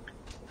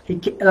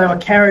 They were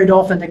carried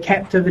off into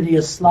captivity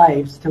as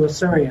slaves to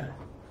Assyria,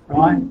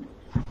 right?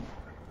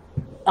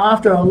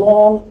 After a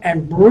long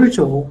and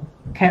brutal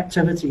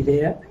captivity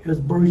there, it was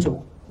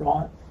brutal,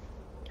 right?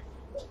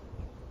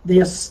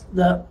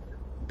 The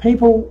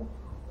people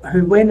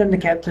who went into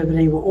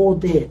captivity were all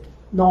dead,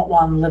 not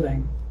one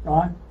living,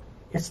 right?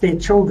 It's their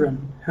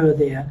children who are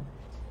there.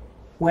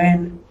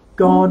 When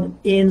God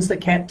ends the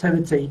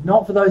captivity,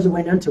 not for those who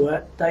went into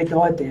it, they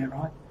died there,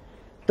 right?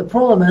 The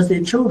problem is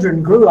their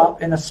children grew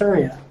up in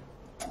Assyria.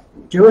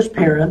 Jewish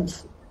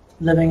parents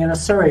living in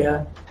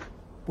Assyria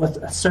with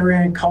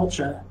Assyrian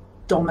culture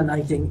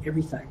dominating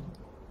everything.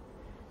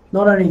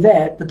 Not only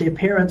that, but their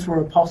parents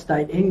were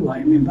apostate anyway,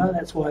 remember?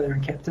 That's why they're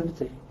in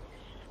captivity.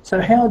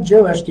 So how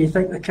Jewish do you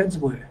think the kids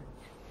were?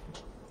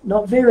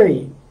 Not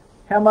very.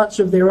 How much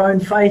of their own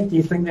faith do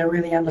you think they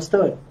really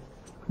understood?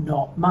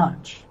 Not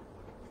much.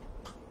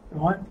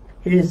 Right?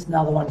 Here's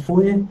another one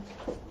for you.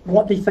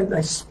 What do you think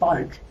they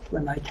spoke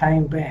when they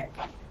came back?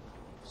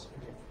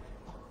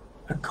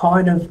 A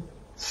kind of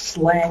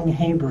slang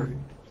Hebrew,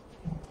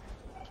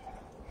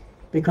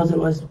 because it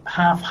was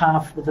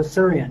half-half with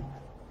Assyrian.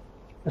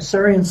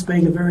 Assyrians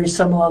speak a very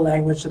similar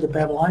language to the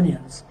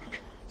Babylonians.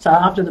 So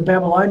after the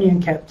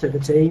Babylonian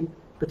captivity,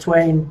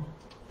 between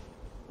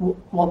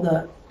what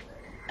the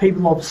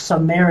people of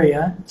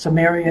Samaria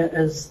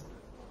is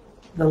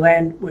the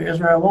land where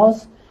Israel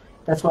was,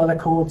 that's why they're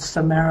called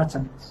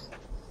Samaritans,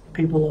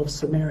 people of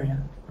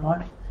Samaria,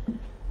 right?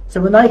 So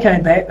when they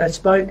came back, they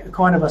spoke a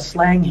kind of a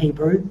slang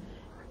Hebrew.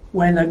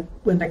 When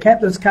the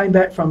captives came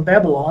back from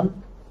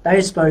Babylon,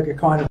 they spoke a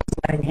kind of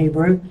slang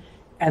Hebrew,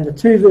 and the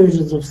two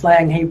versions of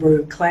slang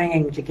Hebrew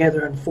clanging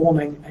together and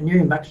forming a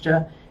new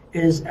mixture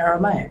is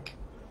Aramaic,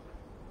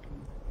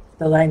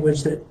 the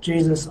language that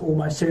Jesus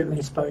almost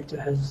certainly spoke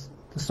to his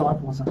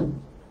disciples in.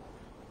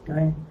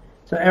 Okay?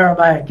 So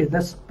Aramaic,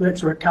 that's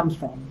where it comes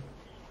from.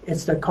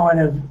 It's the kind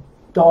of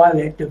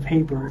dialect of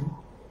Hebrew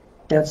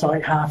That's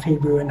like half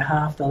Hebrew and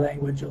half the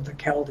language of the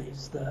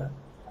Chaldees, the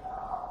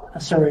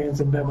Assyrians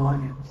and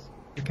Babylonians.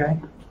 Okay?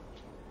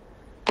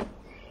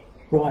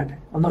 Right.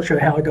 I'm not sure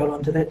how I got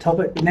onto that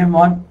topic, but never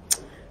mind.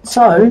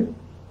 So,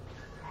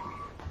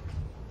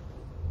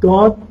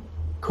 God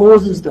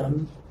causes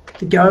them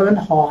to go and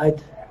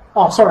hide.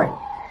 Oh, sorry.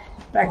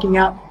 Backing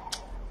up.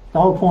 The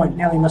whole point.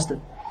 Nearly missed it.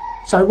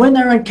 So when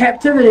they're in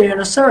captivity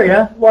in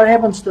Assyria, what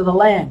happens to the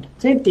land?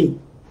 It's empty.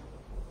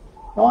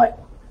 Right?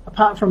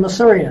 Apart from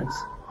Assyrians.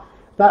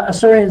 But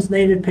Assyrians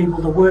needed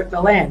people to work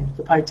the land,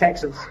 to pay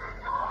taxes.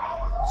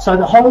 So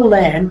the whole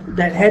land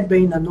that had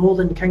been the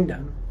northern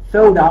kingdom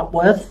filled up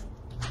with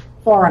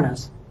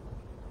foreigners.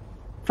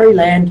 Free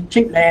land,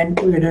 cheap land,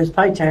 all you do is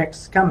pay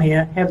tax, come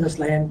here, have this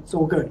land, it's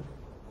all good.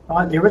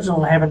 Right? The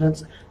original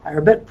inhabitants are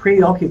a bit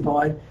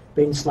preoccupied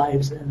being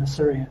slaves in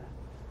Assyria.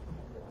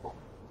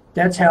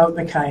 That's how it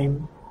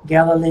became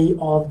Galilee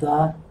of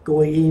the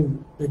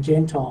Goyim, the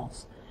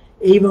Gentiles.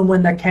 Even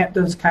when the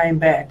captives came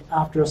back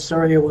after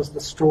Assyria was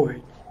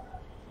destroyed,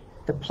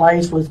 the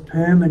place was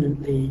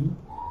permanently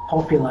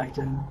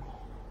populated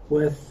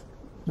with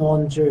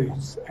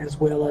non-Jews as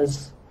well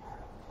as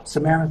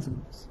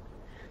Samaritans.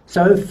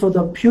 So for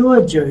the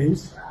pure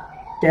Jews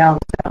down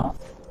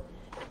south,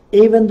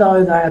 even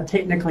though they are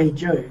technically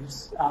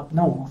Jews up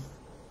north,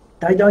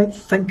 they don't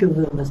think of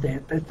them as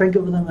that. They think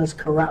of them as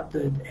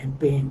corrupted and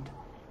bent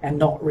and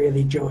not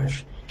really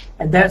Jewish.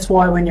 And that's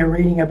why when you're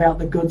reading about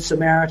the Good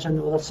Samaritan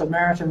or the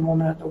Samaritan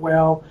woman at the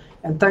well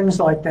and things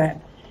like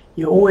that,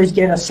 you always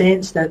get a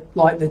sense that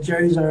like the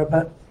Jews are a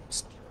bit,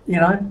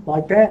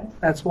 like that.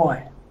 That's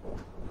why.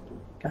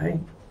 Okay?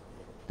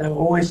 They were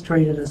always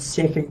treated as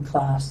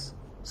second-class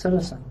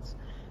citizens.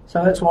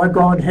 So that's why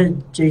God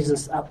hid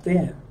Jesus up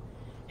there.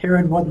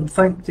 Herod wouldn't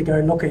think to go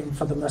looking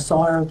for the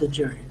Messiah of the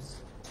Jews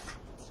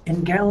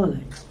in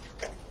Galilee.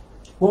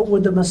 What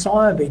would the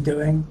Messiah be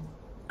doing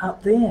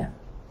up there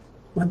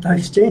with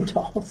those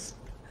Gentiles?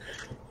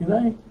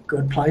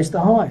 Good place to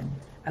hide.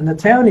 And the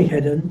town he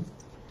hid in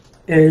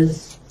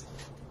is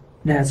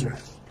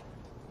Nazareth.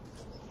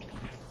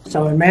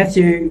 So in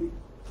Matthew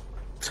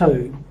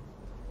 2,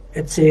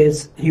 it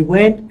says, he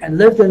went and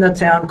lived in a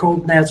town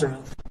called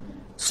Nazareth.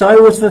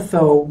 So was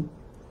fulfilled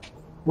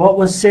what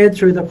was said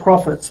through the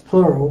prophets,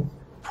 plural,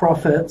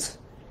 prophets,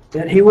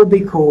 that he would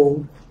be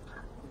called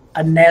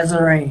a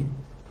Nazarene.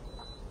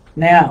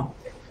 Now,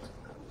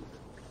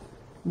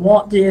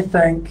 what do you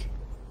think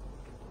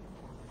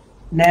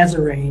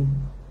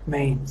Nazarene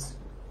means?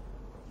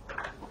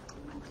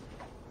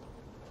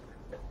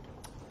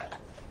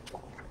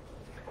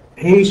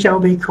 He shall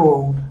be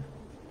called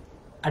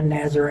a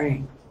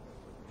Nazarene.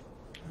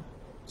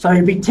 So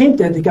you'd be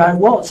tempted to go,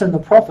 well, it's in the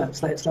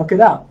prophets, let's look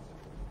it up.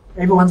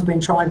 Everyone's been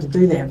trying to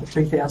do that for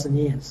 2,000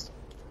 years.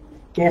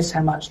 Guess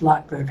how much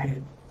luck they've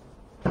had?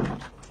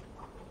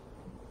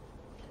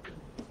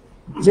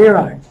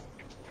 0.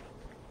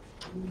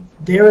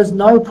 There is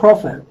no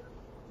prophet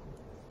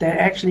that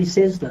actually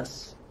says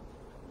this.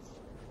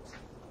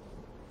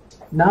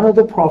 None of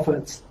the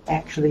prophets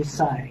actually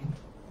say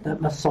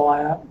that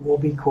Messiah will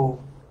be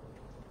called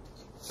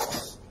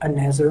a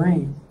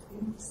Nazarene.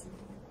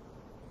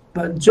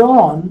 But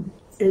John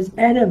is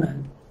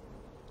adamant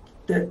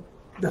that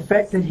the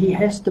fact that he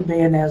has to be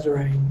a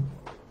Nazarene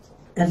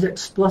is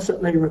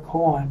explicitly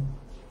required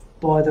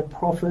by the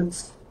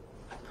prophets,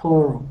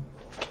 plural.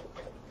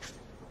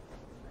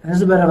 This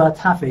is a bit of a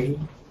toughie,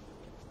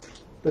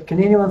 but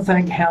can anyone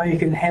think how you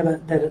can have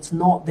it that it's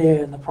not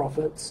there in the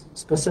prophets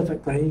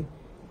specifically,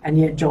 and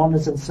yet John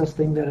is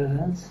insisting that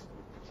it is?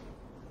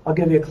 I'll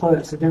give you a clue.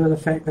 It's to do with the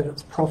fact that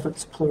it's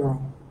prophets,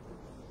 plural.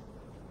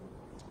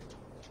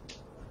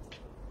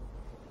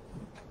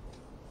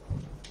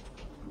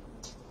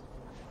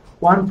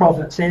 One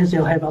prophet says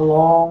he'll have a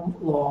long,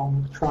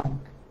 long trunk.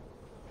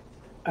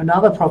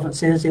 Another prophet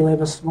says he'll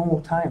have a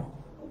small tail.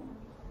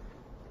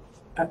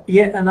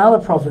 Yet another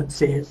prophet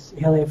says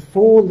he'll have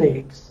 4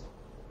 legs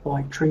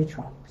like tree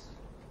trunks.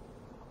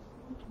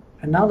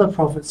 Another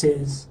prophet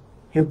says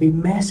he'll be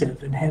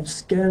massive and have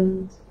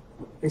skin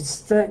as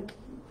thick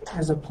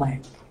as a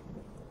plank.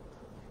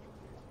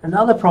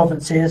 Another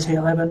prophet says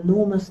he'll have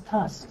enormous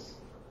tusks.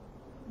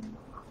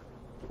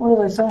 What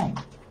are they saying?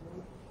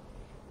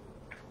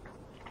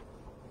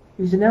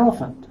 He's an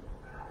elephant.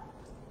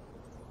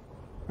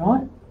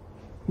 Right?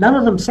 None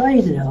of them say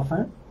he's an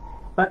elephant,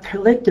 but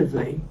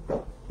collectively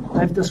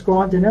they've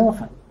described an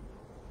elephant.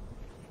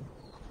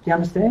 Do you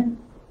understand?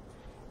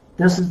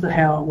 This is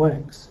how it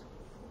works.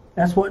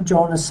 That's what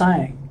John is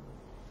saying.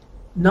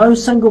 No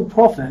single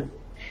prophet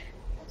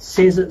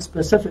says it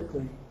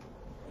specifically,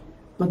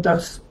 but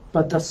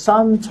the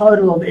sum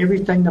total of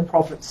everything the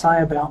prophets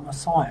say about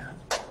Messiah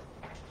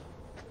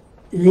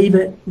leave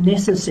it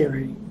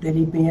necessary that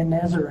he be a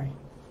Nazarene.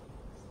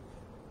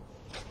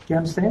 Do you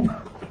understand?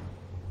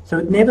 So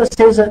it never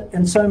says it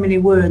in so many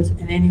words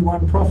in any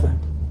one prophet.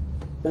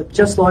 But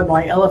just like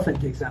my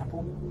elephant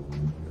example,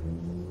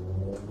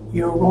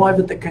 you arrive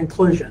at the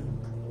conclusion.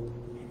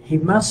 He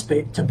must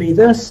be to be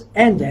this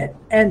and that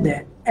and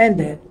that and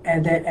that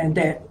and that and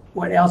that.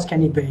 What else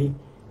can he be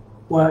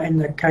well, in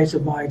the case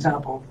of my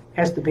example,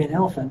 has to be an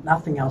elephant.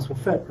 Nothing else will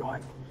fit,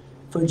 right?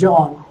 For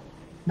John,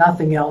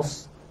 nothing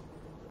else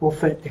will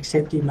fit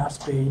except he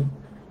must be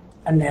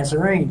a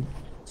Nazarene.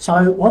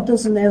 So what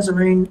does a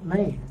Nazarene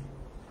mean?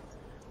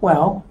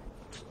 Well,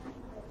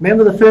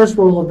 remember the first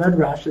rule of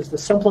Midrash is the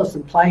simplest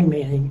and plain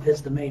meaning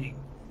is the meaning,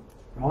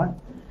 right?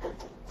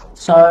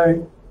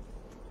 So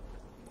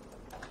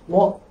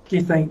what do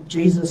you think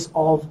Jesus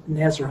of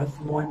Nazareth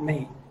might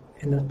mean?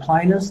 In the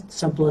plainest,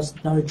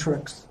 simplest, no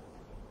tricks.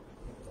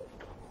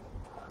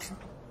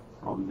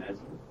 From Nazareth.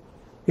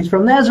 He's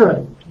from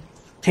Nazareth.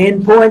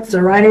 10 points,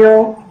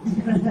 Iraniel.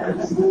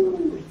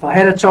 If I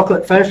had a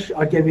chocolate fish,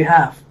 I'd give you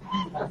half.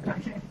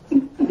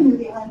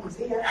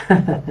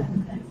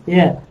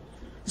 Yeah.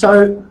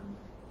 So,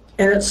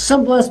 in its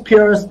simplest,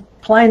 purest,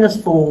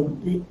 plainest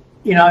form,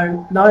 you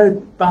know, no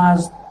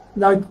bars,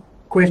 no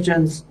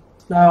questions,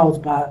 no holds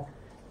barred.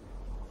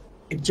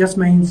 It just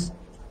means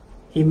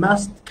he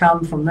must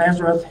come from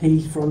Nazareth,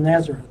 he's from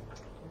Nazareth,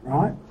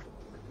 right?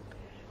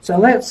 So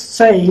let's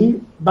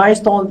see,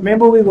 based on,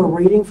 remember we were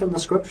reading from the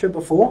scripture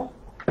before?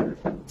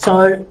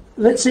 So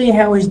let's see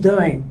how he's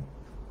doing.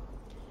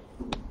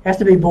 Has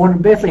to be born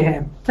in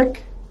Bethlehem,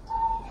 tick.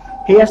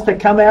 He has to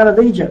come out of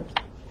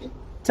Egypt,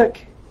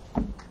 tick.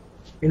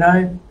 You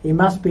know, he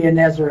must be a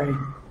Nazarene,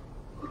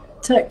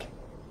 tick.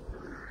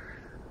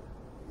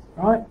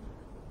 Right?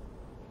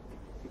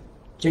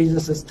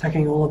 Jesus is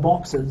ticking all the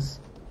boxes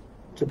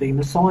to be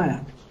Messiah.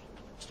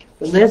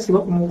 But let's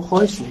look more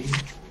closely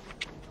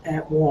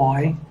at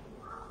why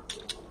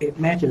it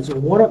matters or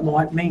what it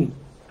might mean.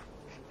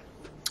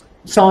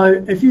 So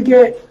if you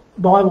get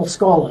Bible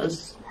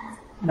scholars,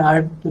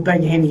 no, the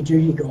big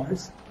heavy-duty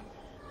guys,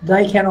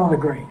 they cannot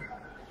agree.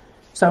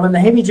 So when the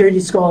heavy-duty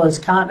scholars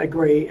can't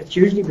agree, it's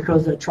usually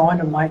because they're trying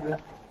to make the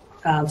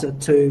answer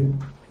to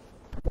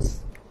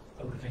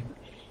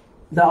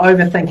they're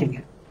overthinking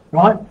it,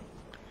 right?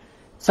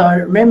 So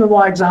remember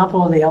my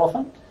example of the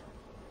elephant?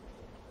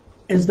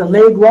 Is the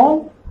leg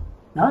wrong?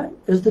 No.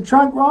 Is the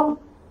trunk wrong?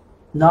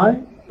 No.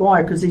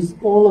 Why? Because he's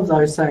all of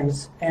those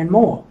things and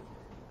more.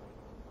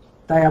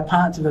 They are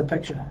parts of a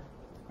picture,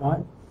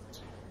 right?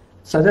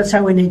 So that's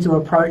how we need to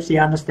approach the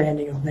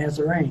understanding of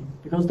Nazarene.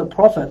 Because the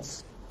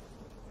prophets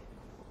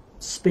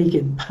speak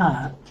in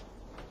part,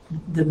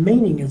 the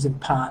meaning is in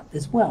part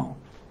as well.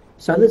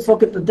 So let's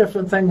look at the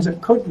different things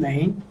it could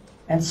mean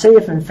and see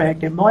if in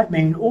fact it might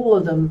mean all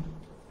of them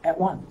at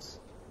once.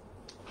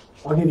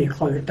 I'll give you a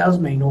clue. It does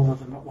mean all of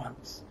them at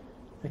once.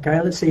 Okay,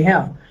 let's see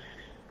how.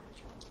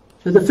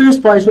 So the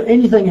first place with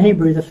anything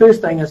Hebrew, the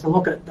first thing is to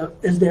look at,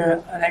 is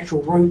there an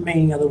actual root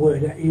meaning of the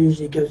word? It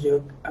usually gives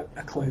you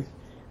a clue.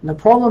 And the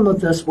problem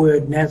with this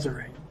word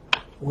Nazarene,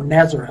 or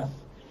Nazareth,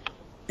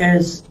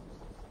 is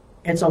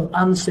it's of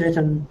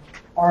uncertain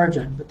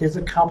origin, but there's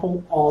a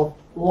couple of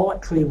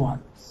likely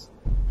ones.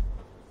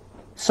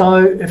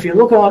 So if you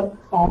look at,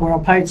 we're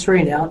on page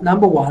 3 now,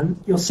 number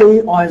 1, you'll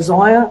see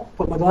Isaiah,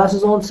 put my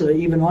glasses on so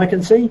even I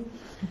can see.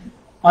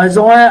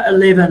 Isaiah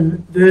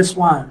 11 verse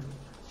 1.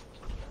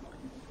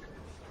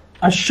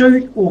 A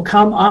shoot will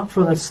come up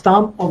from the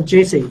stump of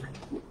Jesse.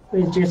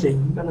 Where's Jesse?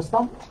 You got a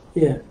stump?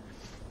 Yeah.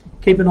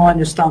 Keep an eye on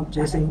your stump,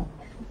 Jesse.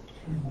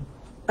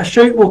 A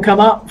shoot will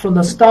come up from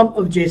the stump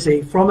of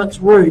Jesse. From its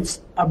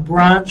roots, a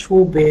branch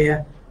will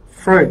bear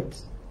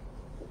fruit.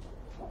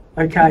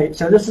 Okay,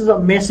 so this is a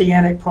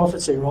messianic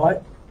prophecy, right?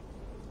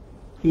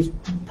 He's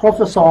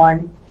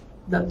prophesying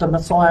that the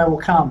Messiah will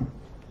come.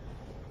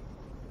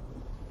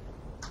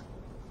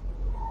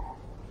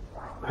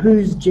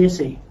 Who's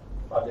Jesse?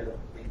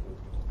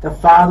 The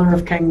father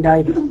of King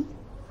David,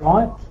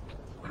 right?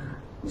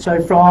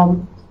 So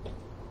from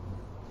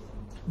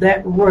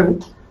that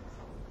root,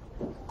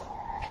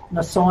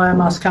 Messiah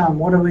must come.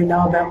 What do we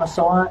know about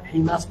Messiah? He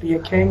must be a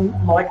king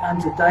like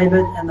unto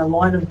David, and the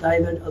line of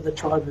David of the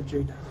tribe of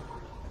Judah.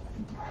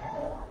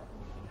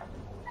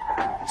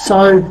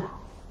 So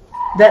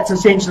that's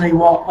essentially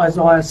what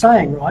Isaiah is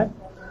saying, right?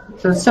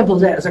 So it's simple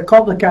as that. It's a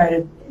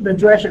complicated,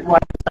 midrashic way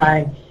of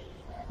saying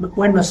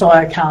when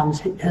Messiah comes,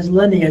 his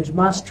lineage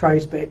must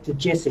trace back to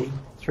Jesse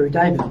through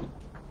David.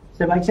 Does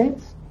that make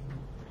sense?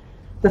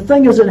 The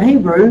thing is, in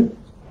Hebrew,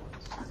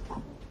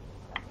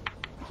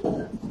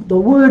 the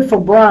word for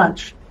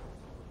branch,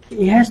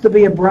 he has to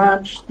be a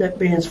branch that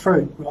bears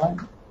fruit, right?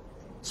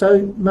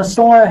 So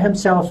Messiah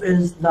himself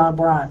is the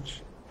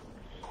branch.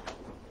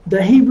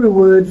 The Hebrew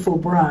word for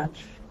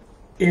branch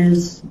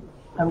is,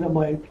 I've got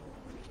my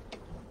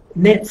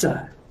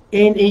netzer,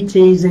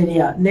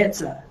 N-E-T-Z-E-R,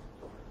 netzer,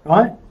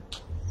 right?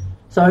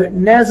 So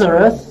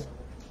Nazareth,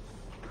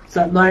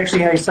 so not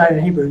actually how you say it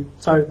in Hebrew.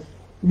 So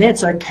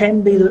netzer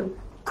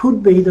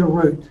could be the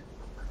root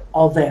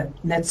of that,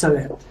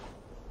 netzeret,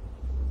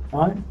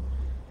 right?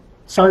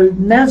 So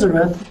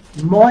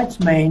Nazareth might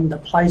mean the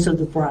place of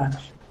the branch.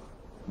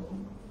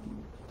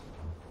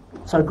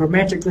 So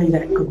grammatically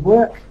that could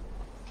work.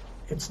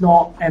 It's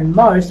not, and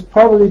most,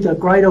 probably the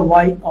greater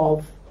weight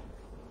of,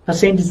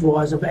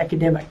 percentage-wise, of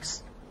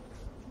academics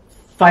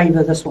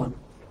favour this one.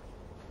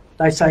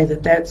 They say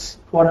that that's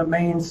what it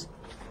means,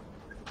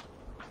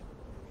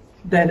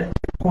 that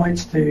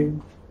points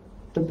to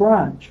the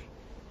branch.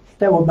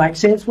 That would make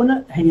sense,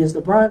 wouldn't it? He is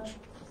the branch.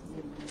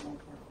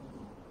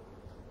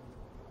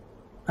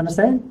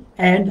 Understand?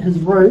 And his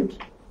root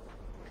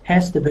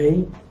has to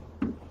be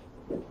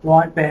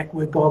right back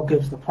where God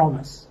gives the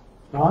promise,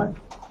 right?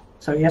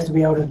 So he has to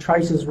be able to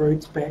trace his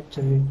roots back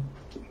to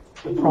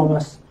the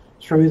promise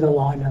through the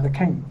line of the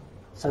king.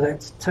 So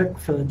that's tick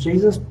for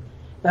Jesus.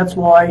 That's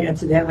why,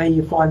 incidentally,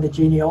 you find the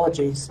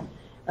genealogies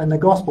in the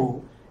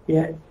gospel.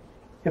 Yeah,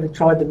 have you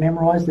tried to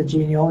memorise the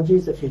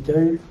genealogies? If you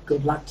do,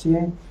 good luck to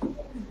you.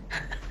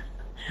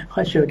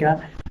 I sure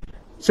can't.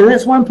 So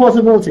that's one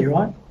possibility,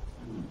 right?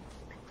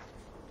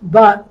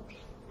 But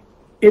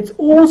it's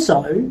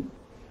also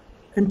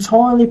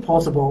entirely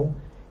possible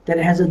that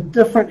it has a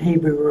different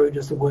Hebrew root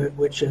as the word,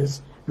 which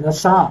is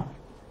nasar.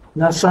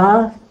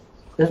 Nasar,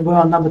 we're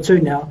on number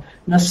 2 now.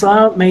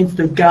 Nasar means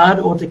to guard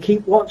or to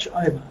keep watch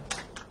over,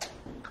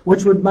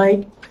 which would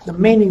make the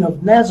meaning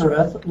of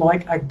Nazareth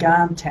like a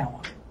guard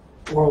tower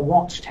or a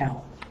watch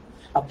tower,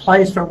 a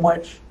place from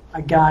which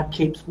a guard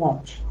keeps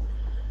watch.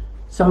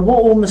 So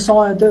what will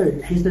Messiah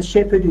do? He's the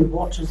shepherd who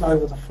watches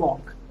over the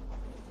flock,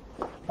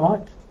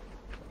 right?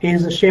 He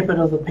is the shepherd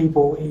of the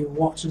people. He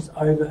watches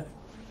over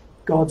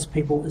God's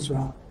people,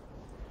 Israel.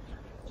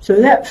 So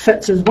that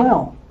fits as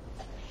well.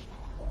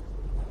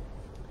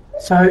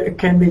 So it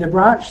can be the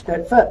branch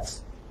that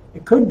fits.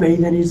 It could be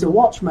that he's the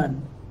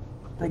watchman,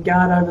 the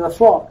guard over the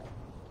flock.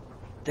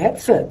 That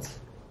fits.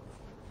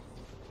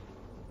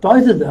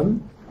 Both of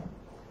them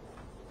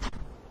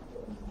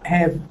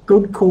have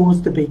good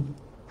cause to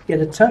get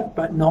a tick,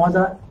 but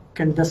neither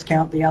can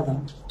discount the other.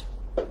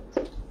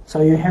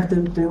 So you have to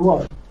do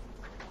what?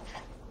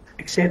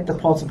 Accept the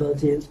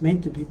possibility it's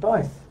meant to be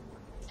both.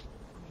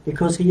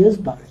 Because he is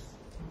both.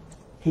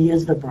 He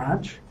is the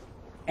branch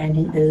and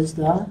he is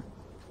the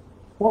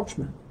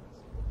watchman.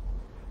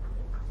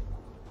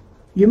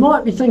 You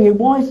might be thinking,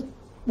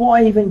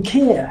 why even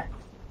care?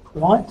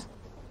 Right?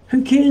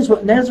 Who cares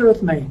what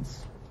Nazareth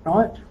means?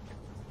 Right?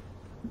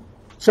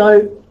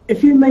 So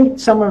if you meet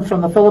someone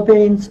from the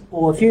Philippines,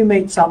 or if you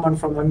meet someone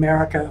from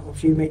America, or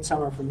if you meet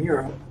someone from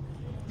Europe,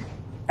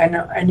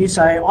 and you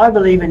say, I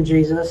believe in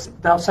Jesus,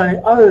 they'll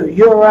say, oh,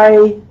 you're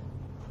a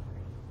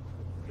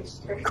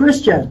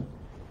Christian.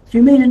 If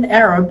you meet an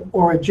Arab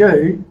or a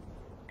Jew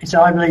and say,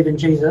 I believe in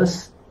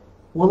Jesus,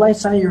 will they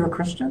say you're a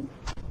Christian?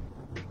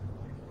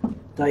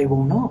 They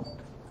will not.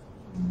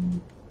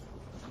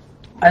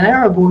 An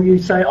Arab will you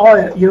say,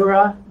 oh, you're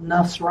a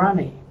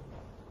Nasrani.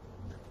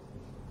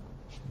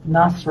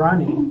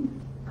 Nasrani.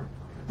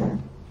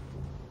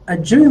 A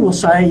Jew will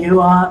say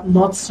you are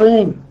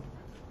Notzrim.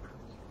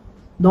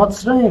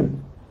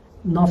 Notzrim.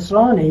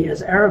 Nasrani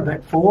is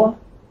Arabic for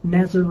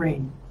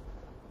Nazarene.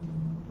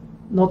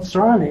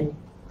 Notzrani,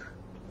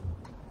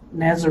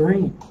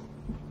 Nazarene.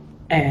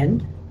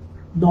 And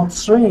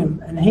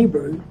Notzrim in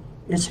Hebrew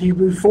is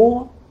Hebrew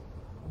for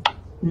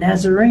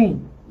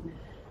Nazarene.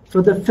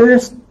 For the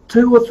first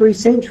 2 or 3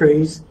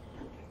 centuries,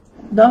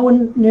 no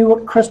one knew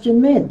what Christian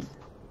meant.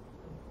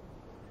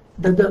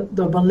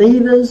 The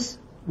believers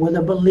were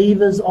the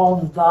believers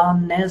of the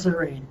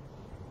Nazarene.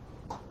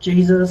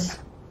 Jesus,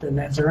 the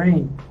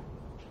Nazarene.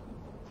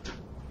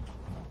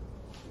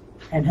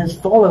 And his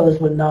followers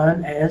were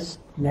known as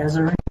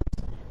Nazarenes.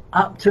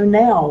 Up to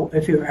now,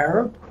 if you're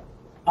Arab,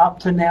 up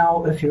to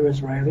now, if you're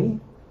Israeli.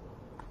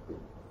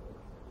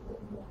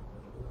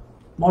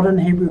 Modern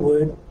Hebrew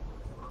word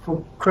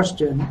for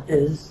Christian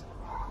is,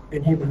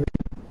 in Hebrew,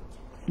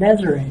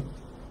 Nazarene.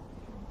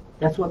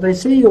 That's what they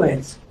see you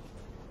as.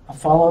 A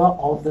follower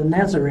of the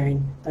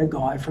Nazarene, the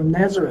guy from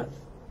Nazareth.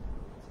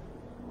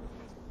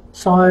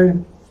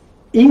 So,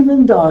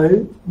 even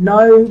though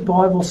no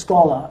Bible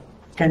scholar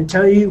can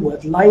tell you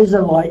with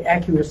laser-like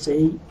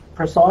accuracy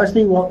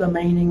precisely what the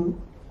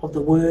meaning of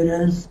the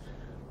word is,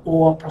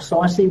 or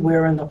precisely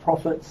where in the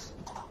prophets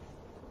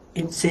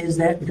it says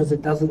that, because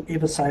it doesn't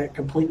ever say it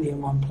completely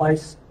in one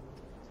place,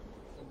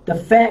 the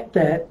fact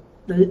that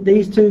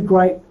these two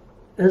great,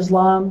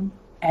 Islam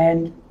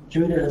and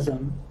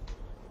Judaism,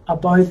 are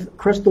both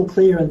crystal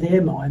clear in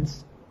their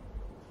minds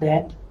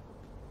that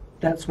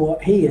that's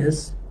what he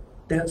is,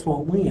 that's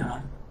what we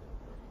are,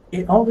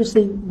 it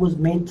obviously was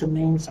meant to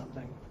mean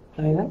something.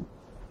 Don't you think?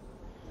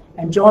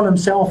 And John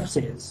himself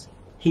says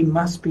he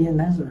must be a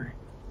Nazarene.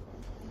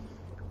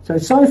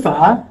 So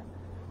far,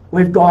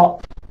 we've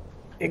got,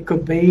 it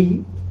could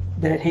be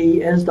that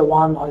he is the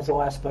one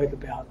Isaiah spoke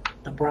about,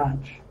 the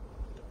branch,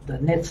 the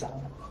Netzah,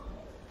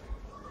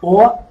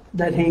 or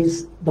that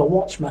he's the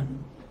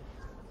watchman.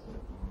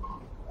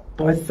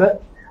 Both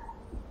fit.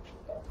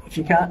 If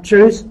you can't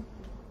choose,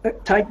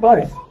 take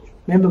both.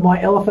 Remember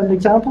my elephant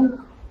example?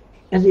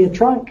 Is he a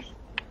trunk?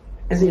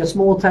 Is he a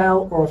small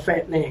tail or a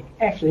fat leg?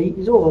 Actually,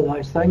 he's all of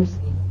those things.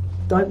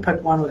 Don't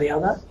pick one or the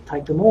other.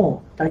 Take them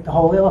all. Take the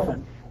whole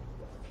elephant.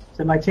 Does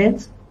that make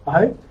sense? I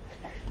hope.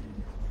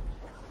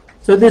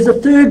 So there's a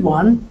third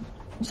one.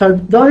 So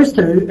those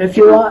two, if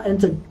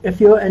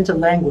you're into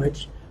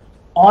language,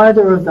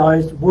 either of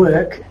those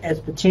work as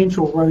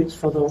potential roots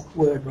for the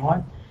word,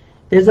 right?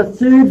 There's a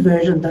third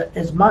version that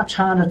is much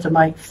harder to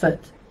make fit,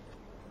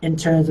 in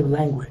terms of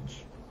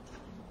language,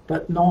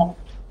 but not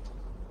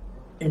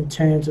in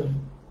terms of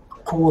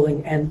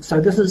calling. And so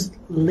this is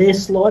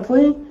less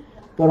likely,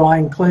 but I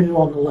included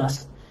on the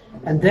list.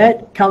 And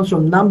that comes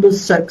from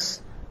Numbers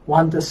 6,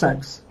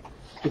 1-6.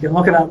 You can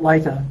look it up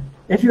later.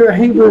 If you're a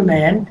Hebrew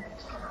man,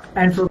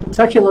 and for a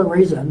particular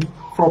reason,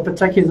 for a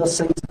particular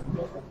season,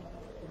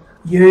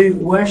 you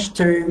wish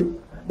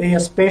to be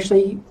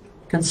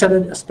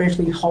considered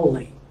especially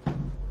holy,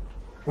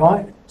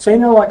 right? So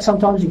like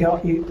sometimes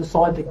you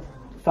decide to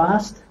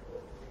fast,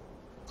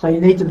 so you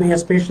need to be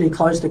especially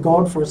close to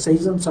God for a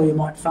season, so you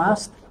might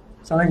fast,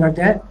 something like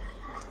that.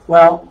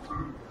 Well,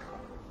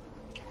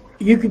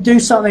 you could do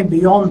something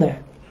beyond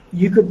that.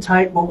 You could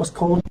take what was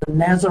called the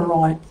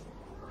Nazarite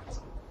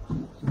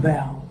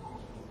vow,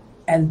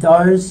 and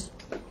those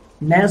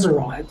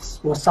Nazarites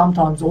were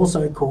sometimes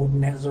also called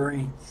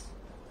Nazarenes,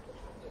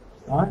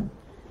 right?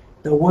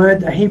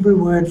 The Hebrew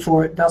word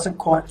for it doesn't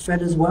quite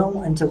fit as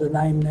well into the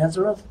name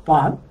Nazareth,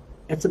 but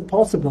it's a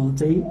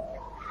possibility.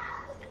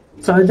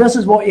 So this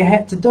is what you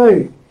had to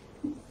do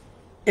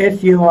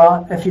if you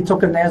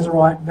took a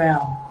Nazarite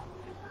vow.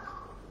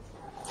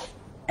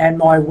 And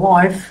my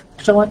wife,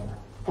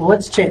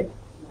 let's check.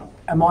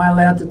 Am I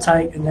allowed to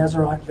take a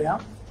Nazarite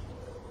vow?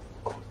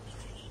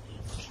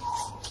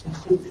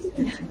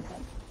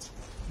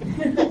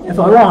 If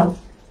I want,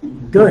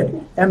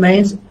 good. That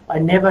means I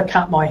never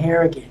cut my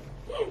hair again.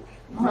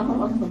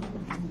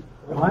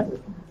 Right?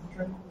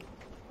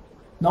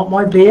 Not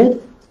my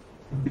beard.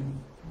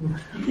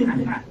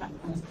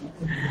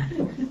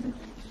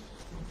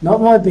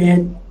 Not my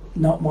beard,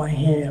 not my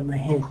hair, my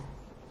head.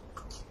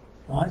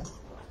 Right?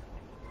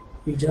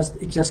 It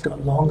just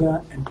got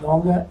longer and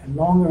longer and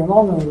longer and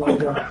longer and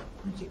longer.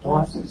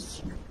 Right?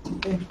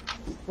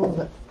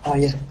 Oh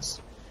yeah.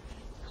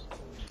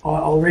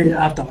 I'll read it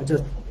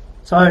after.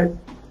 So,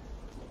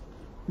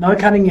 no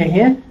cutting your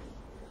hair.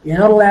 You're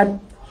not allowed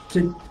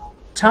to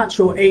touch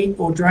or eat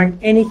or drink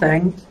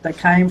anything that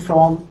came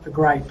from a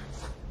grape.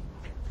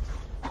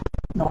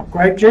 Not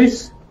grape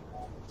juice,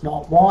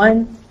 not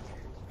wine,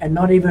 and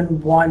not even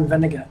wine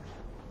vinegar.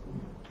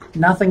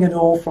 Nothing at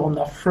all from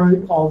the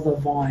fruit of the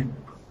vine.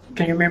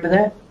 Can you remember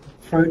that?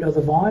 Fruit of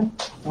the vine,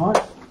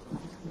 right?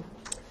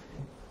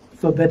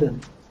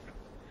 Forbidden.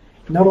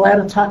 Not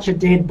allowed to touch a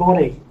dead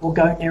body or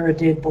go near a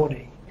dead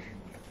body,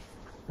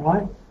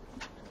 right?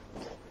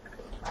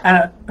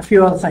 And a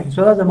few other things.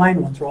 So those are the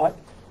main ones, right?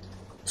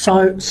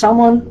 So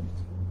someone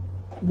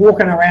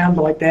walking around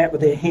like that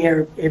with their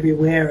hair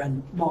everywhere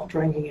and not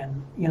drinking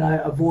and,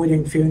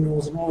 avoiding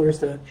funerals and all the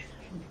rest of it,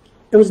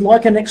 it was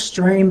like an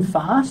extreme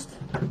fast.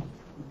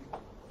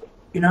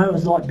 It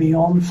was like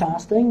beyond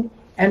fasting.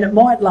 And it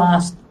might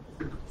last,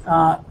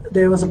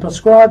 there was a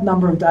prescribed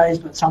number of days,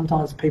 but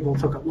sometimes people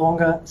took it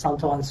longer,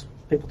 sometimes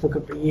people took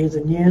it for years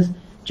and years.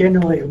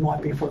 Generally, it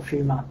might be for a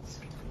few months,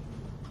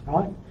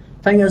 right?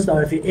 Thing is, though,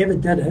 if you ever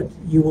did it,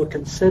 you were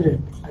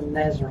considered a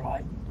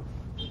Nazarite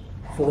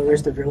for the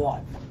rest of your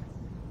life,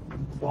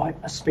 right?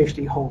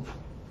 Especially holy,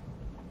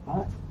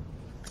 right?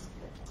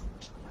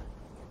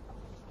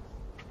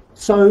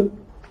 So,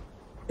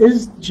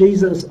 is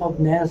Jesus of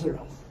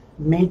Nazareth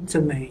meant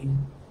to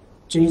mean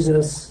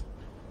Jesus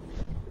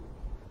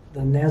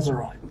the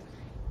Nazarite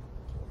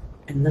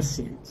in this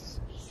sense?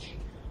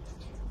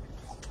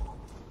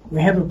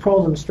 We have a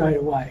problem straight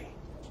away.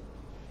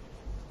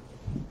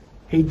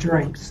 He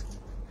drinks.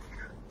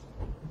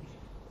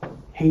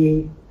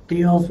 He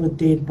deals with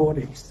dead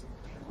bodies,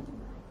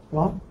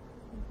 right?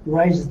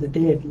 Raises the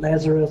dead,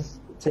 Lazarus,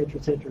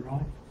 etc.,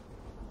 right?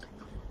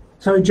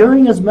 So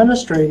during his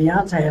ministry, the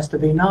answer has to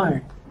be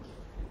no.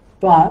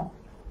 But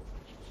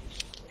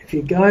if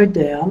you go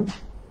down,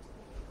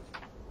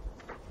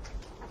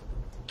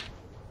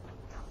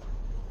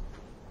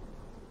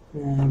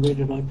 where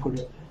did I put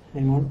it?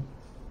 Hang on.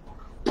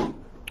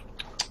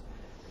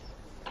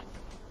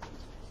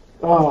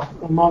 Oh,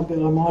 I might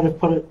have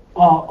put it.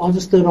 Oh, I'll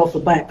just do it off the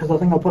back because I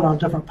think I put it on a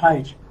different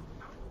page.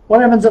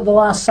 What happens at the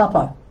Last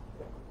Supper?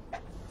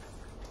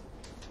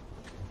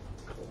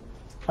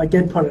 I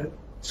did put it.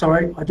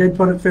 Sorry, I did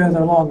put it further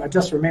along. I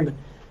just remembered.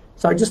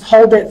 So just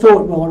hold that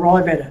thought. We'll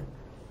arrive at it.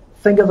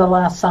 Think of the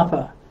Last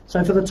Supper.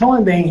 So for the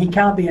time being, he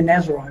can't be a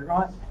Nazarite,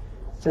 right?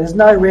 So there's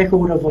no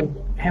record of him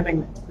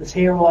having his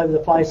hair all over the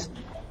place,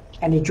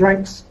 and he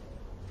drinks,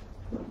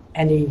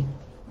 and he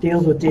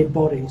deals with dead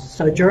bodies.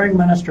 So during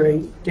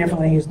ministry,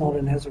 definitely he's not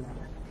a Nazarite.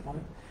 Right?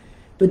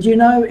 But do you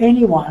know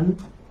anyone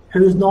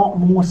who's not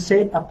more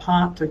set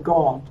apart to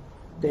God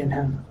than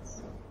him?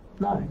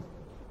 No.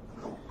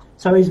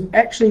 So he's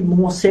actually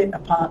more set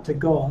apart to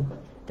God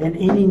than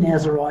any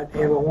Nazarite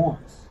ever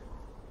was,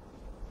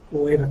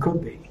 or ever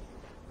could be.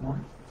 Right?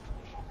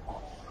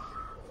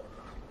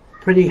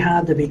 Pretty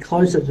hard to be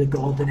closer to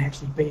God than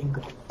actually being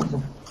God,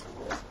 isn't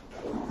it?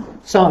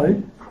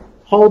 So,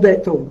 hold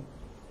that thought.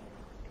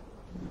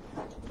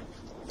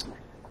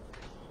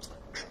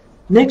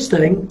 Next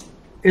thing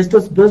is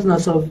this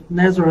business of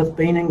Nazareth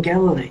being in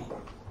Galilee.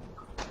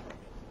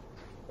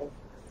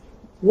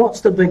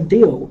 What's the big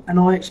deal? And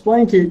I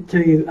explained it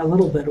to you a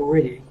little bit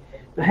already.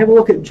 But have a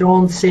look at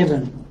John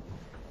 7.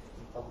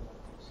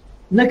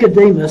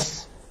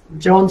 Nicodemus,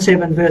 John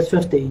 7 verse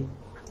 50,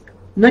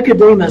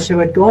 Nicodemus, who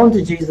had gone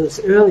to Jesus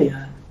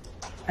earlier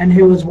and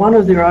who was one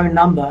of their own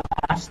number,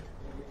 asked,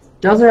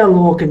 does our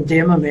law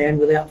condemn a man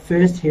without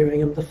first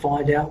hearing him to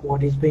find out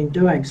what he's been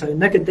doing? So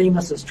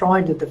Nicodemus is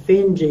trying to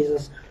defend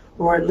Jesus,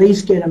 or at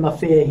least get him a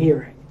fair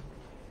hearing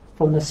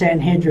from the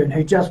Sanhedrin,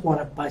 who just want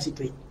to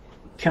basically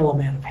kill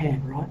him out of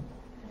hand, right?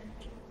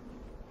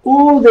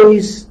 All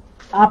these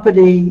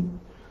uppity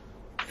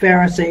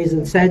Pharisees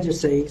and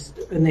Sadducees,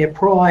 in their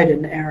pride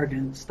and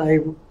arrogance, they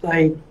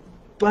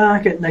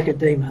bark at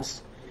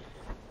Nicodemus.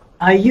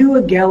 Are you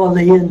a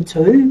Galilean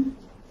too?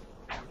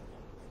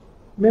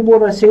 Remember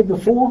what I said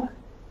before?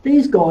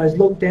 These guys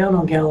look down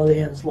on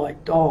Galileans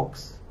like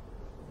dogs.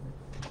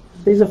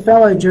 These are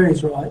fellow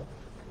Jews, right?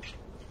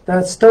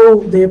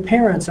 Their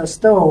parents are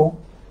still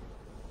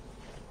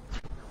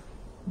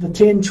the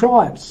 10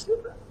 tribes.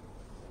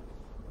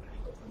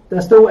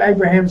 They're still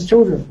Abraham's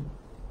children.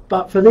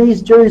 But for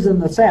these Jews in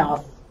the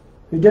south,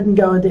 who didn't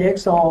go into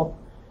exile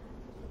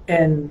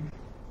in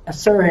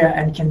Assyria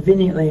and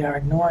conveniently are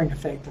ignoring the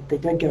fact that they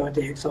did go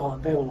into exile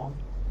in Babylon,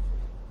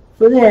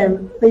 for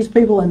them, these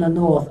people in the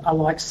north are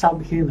like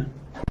subhuman,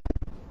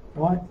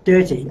 right?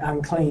 Dirty,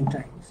 unclean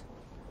things.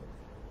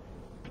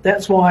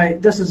 That's why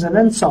this is an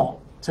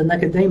insult to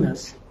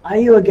Nicodemus. Are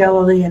you a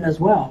Galilean as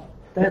well?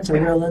 That's a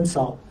real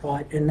insult,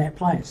 right, in that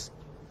place.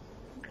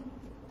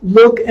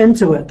 Look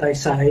into it, they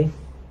say,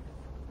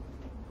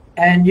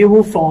 and you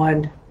will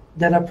find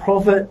that a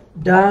prophet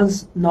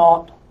does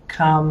not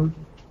come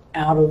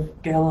out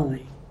of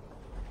Galilee.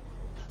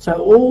 So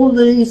all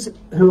these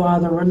who are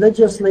the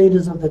religious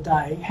leaders of the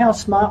day, how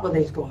smart were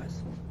these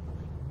guys?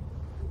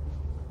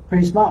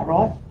 Pretty smart,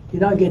 right? You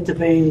don't get to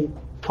be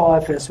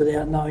Caiaphas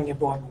without knowing your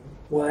Bible,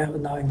 without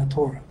knowing the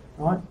Torah,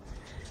 right?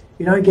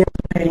 You don't get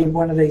to be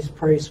one of these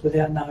priests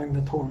without knowing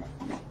the Torah.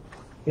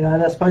 You know,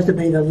 they're supposed to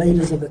be the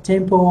leaders of the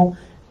temple,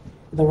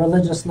 the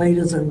religious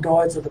leaders and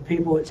guides of the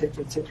people,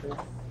 etc., etc.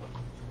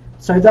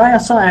 So they are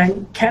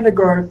saying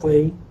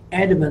categorically,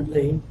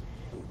 adamantly,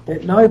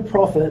 that no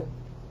prophet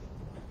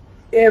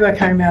ever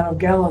came out of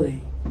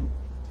Galilee.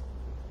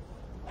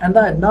 And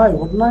they'd know,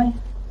 wouldn't they?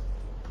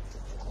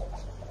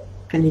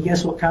 Can you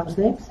guess what comes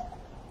next?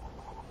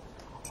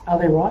 Are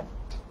they right?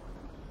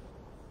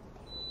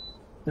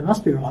 They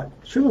must be right,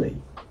 surely.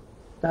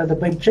 They're the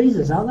big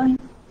cheeses, aren't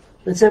they?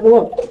 Let's have a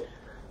look.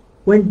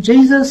 When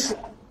Jesus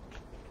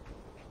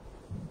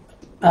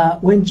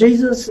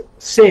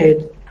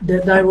said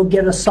that they will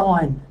get a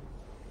sign,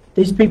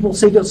 these people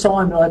seek a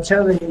sign, but I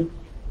tell you,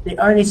 the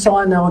only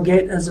sign they will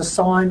get is a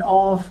sign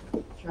of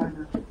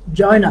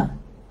Jonah.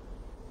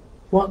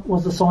 What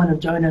was the sign of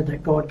Jonah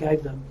that God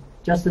gave them?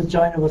 Just as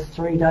Jonah was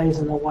 3 days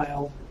in the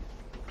whale,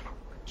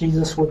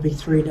 Jesus would be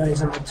 3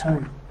 days in the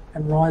tomb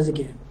and rise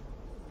again.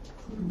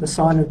 The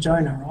sign of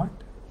Jonah, right?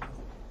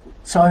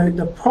 So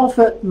the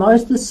prophet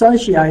most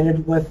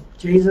associated with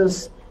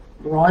Jesus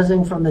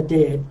rising from the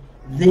dead,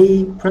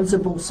 the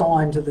principal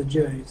sign to the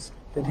Jews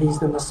that he's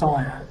the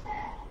Messiah,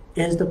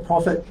 is the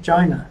prophet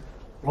Jonah,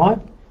 right?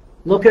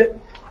 Look at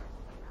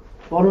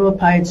bottom of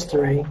page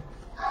 3,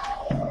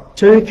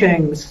 2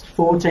 Kings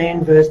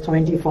 14 verse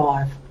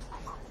 25.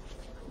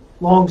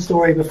 Long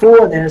story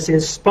before, then it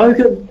says,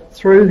 spoken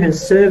through his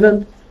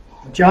servant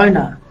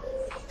Jonah,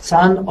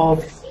 son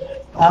of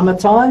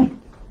Amittai,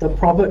 the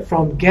prophet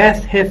from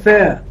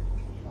Gath-Hepher.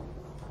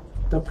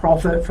 The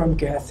prophet from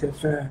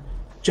Gath-Hepher.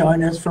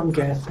 Jonah's from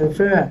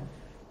Gath-Hepher.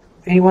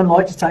 Anyone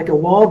like to take a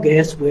wild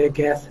guess where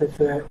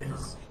Gath-Hepher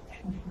is?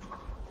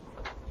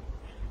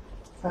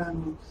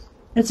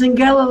 It's in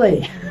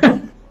Galilee.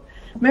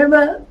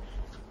 Remember,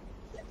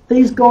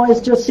 these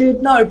guys just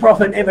said no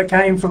prophet ever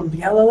came from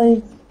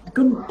Galilee. It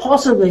couldn't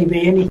possibly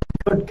be anything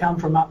good come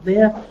from up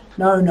there.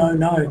 No.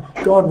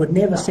 God would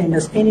never send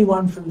us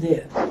anyone from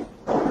there.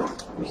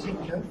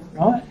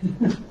 Right?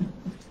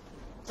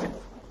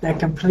 They're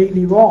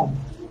completely wrong.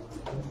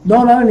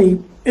 Not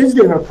only is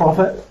there a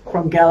prophet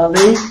from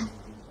Galilee,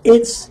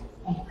 it's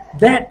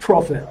that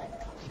prophet.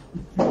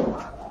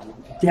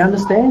 Do you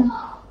understand?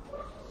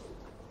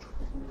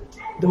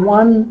 The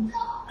one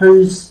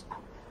whose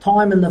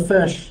time in the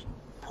fish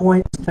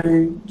points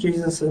to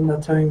Jesus in the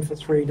tomb for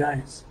 3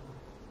 days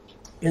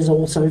is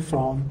also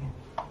from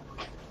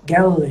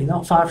Galilee,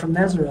 not far from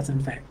Nazareth,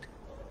 in fact.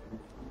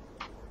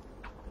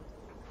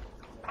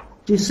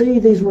 Do you see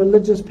these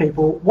religious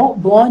people?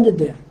 What blinded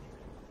them?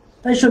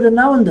 They should have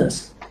known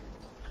this.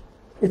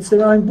 It's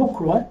their own book,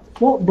 right?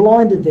 What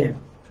blinded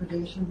them?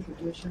 Tradition.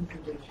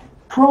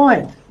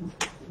 Pride.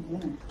 Yeah.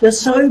 They're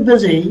so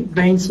busy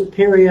being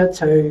superior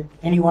to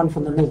anyone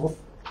from the north.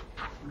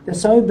 They're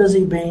so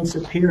busy being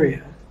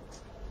superior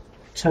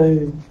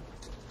to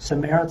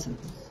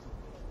Samaritans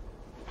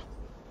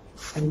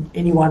and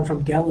anyone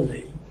from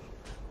Galilee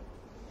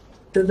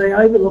that they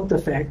overlook the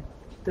fact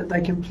that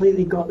they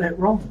completely got that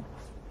wrong.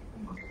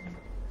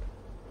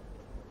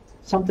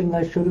 Something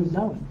they should have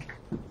known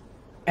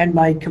and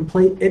made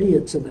complete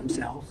idiots of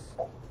themselves.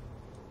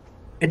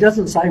 It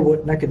doesn't say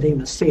what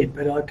Nicodemus said,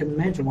 but I can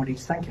imagine what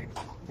he's thinking,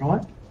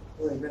 right?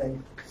 Oy vey.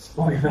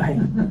 Oy vey.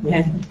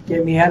 Yeah,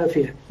 get me out of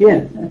here.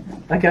 Yeah,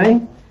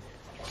 okay.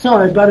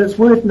 So, but it's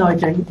worth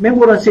noting, remember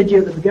what I said to you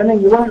at the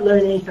beginning, you won't learn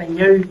anything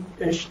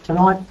new-ish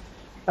tonight,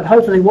 but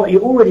hopefully what you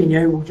already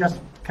knew will just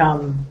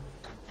become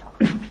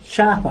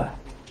sharper.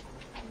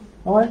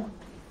 Right?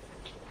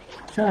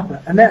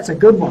 Sharper. And that's a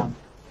good one.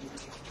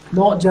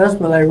 Not just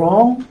were they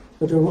wrong,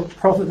 but the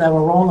prophet they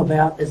were wrong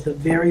about is the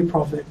very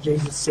prophet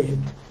Jesus said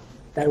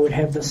they would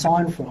have the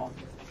sign from.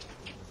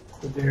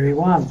 The very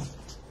one.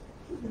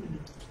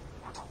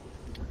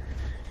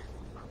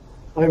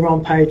 Over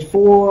on page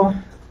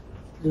 4,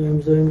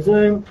 zoom, zoom,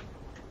 zoom.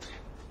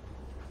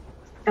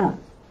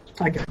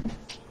 Okay.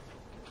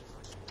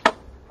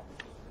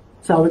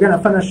 So we're going to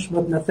finish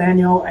with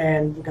Nathaniel,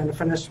 and we're going to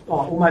finish,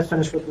 almost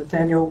finish with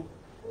Nathaniel,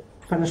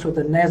 finish with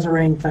the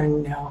Nazarene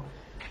thing now,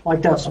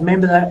 like this.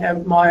 Remember that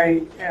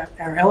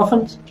our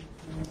elephant?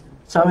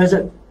 So is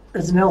an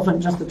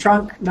elephant just a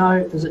trunk? No.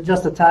 Is it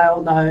just a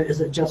tail? No.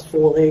 Is it just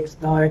 4 legs?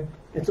 No.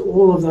 It's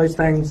all of those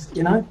things,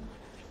 you know.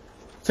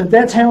 So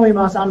that's how we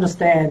must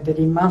understand that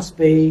he must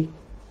be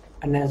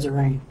a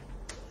Nazarene.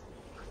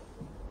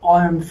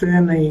 I am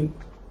firmly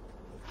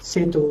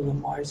settled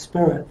in my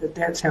spirit that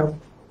that's how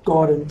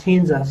God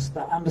intends us to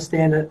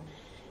understand it,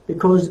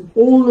 because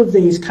all of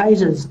these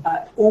cases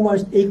are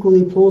almost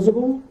equally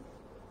plausible.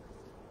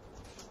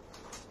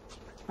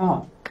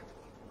 Oh,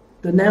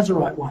 the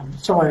Nazarite one.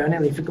 Sorry, I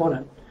nearly forgot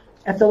it.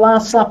 At the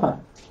Last Supper,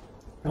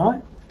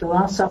 right? The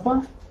Last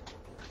Supper.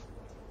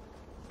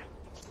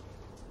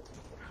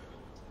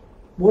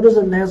 What does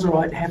a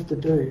Nazarite have to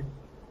do?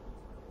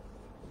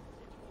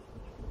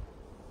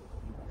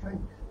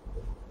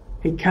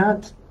 He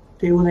can't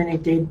deal with any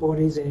dead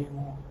bodies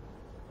anymore.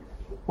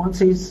 Once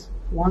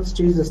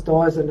Jesus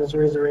dies and is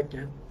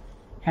resurrected,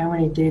 how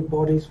many dead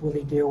bodies will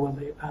he deal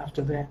with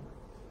after that?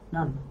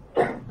 None.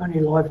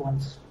 Only live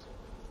ones.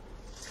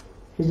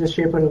 He's a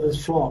shepherd of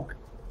his flock,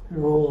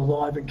 who are all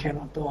alive and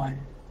cannot die.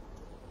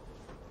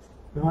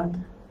 Right?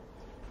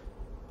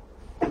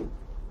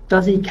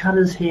 Does he cut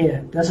his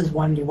hair? This is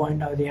one you won't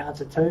know the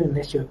answer to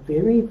unless you're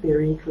very,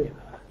 very clever.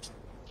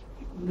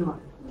 No.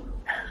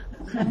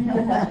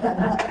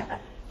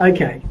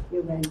 Okay.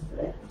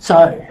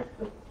 So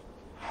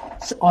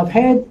I've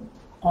had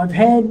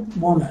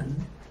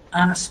women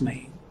ask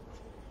me,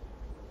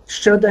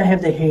 should they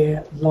have their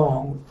hair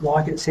long,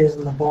 like it says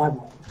in the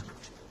Bible,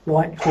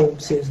 like Paul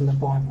says in the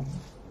Bible,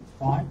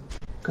 right?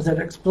 Because it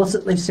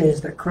explicitly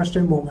says that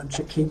Christian women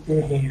should keep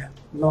their hair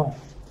long.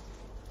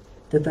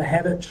 That they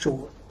have it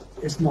short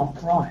is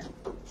not right,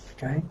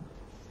 okay?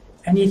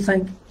 And you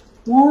think,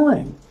 why?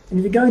 And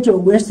if you go to a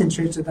Western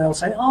church, they'll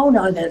say, oh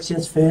no, that's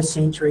just first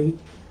century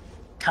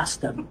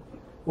custom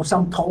or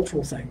some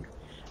cultural thing.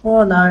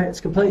 Oh no,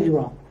 it's completely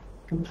wrong.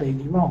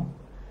 Completely wrong.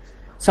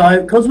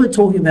 So, because we're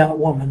talking about a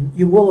woman,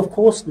 you will of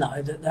course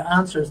know that the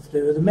answer is to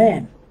do with a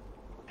man.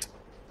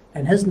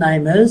 And his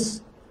name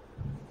is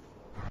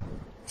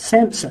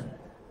Samson.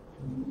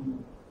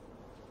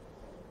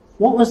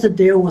 What was the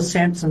deal with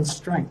Samson's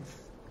strength?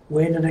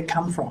 Where did it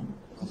come from?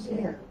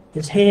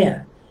 His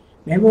hair.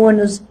 Remember when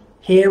his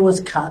hair was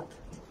cut?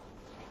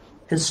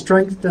 His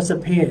strength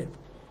disappeared.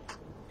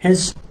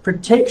 His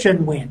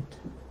protection went.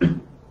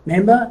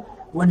 Remember?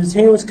 When his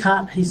hair was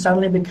cut, he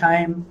suddenly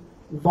became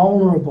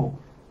vulnerable.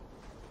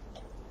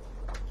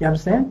 You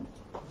understand?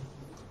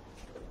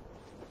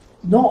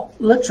 Not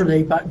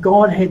literally, but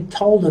God had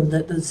told him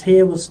that his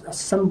hair was a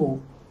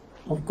symbol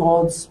of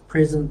God's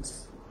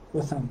presence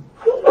with him.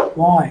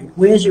 Why?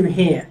 Where's your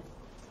hair?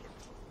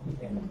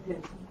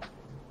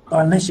 Oh,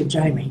 unless you're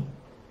Jamie.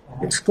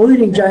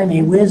 Excluding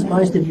Jamie, where's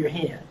most of your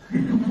hair?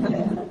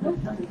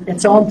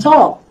 It's on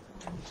top.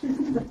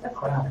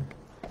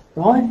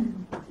 Right?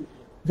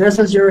 This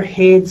is your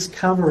head's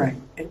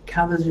covering. It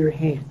covers your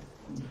head.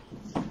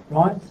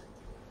 Right?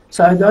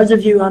 So those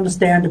of you who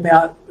understand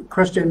about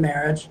Christian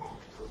marriage,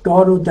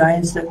 God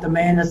ordains that the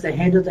man is the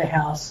head of the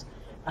house,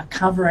 a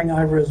covering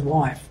over his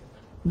wife.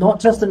 Not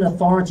just in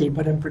authority,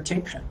 but in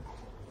protection.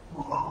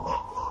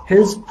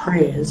 His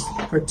prayers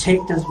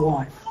protect his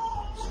wife.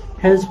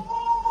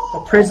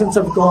 The presence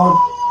of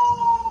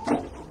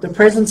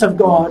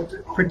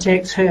God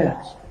protects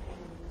her.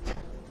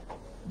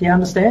 Do you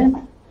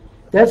understand?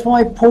 That's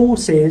why Paul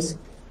says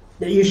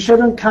that you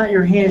shouldn't cut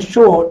your hair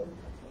short,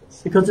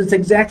 because it's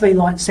exactly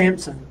like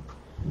Samson.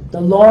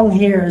 The long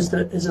hair is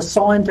a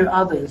sign to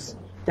others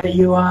that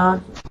you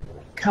are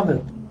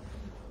covered,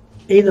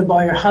 either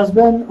by your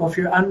husband, or if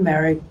you're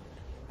unmarried,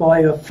 by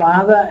your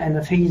father, and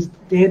if he's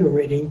dead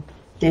already,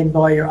 then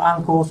by your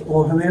uncles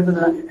or whoever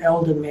the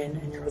elder men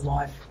in your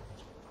life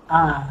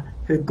are,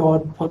 who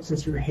God puts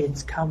as your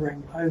head's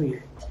covering over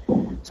you.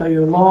 So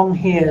your long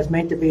hair is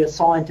meant to be a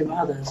sign to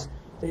others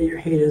that your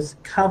head is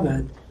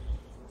covered.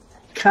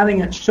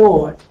 Cutting it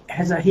short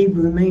has a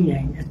Hebrew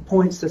meaning. It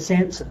points to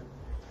Samson.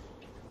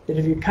 That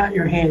if you cut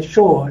your hair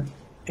short,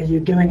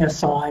 you're giving a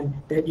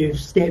sign that you've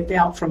stepped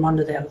out from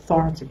under that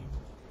authority,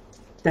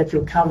 that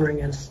your covering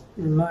is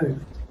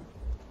removed.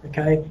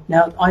 Okay?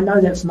 Now, I know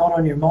that's not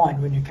on your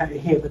mind when you cut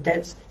your hair,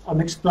 but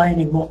I'm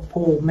explaining what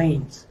Paul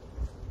means.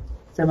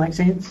 Does that make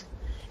sense?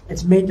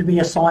 It's meant to be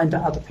a sign to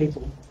other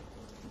people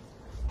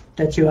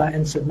that you are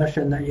in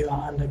submission, that you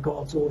are under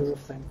God's order of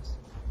things.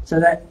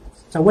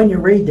 So when you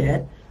read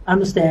that,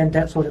 understand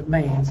that's what it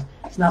means.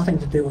 It's nothing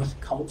to do with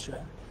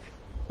culture,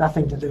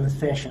 nothing to do with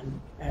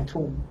fashion at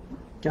all.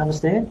 Do you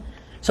understand?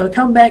 So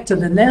come back to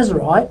the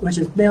Nazarite, which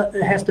it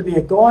has to be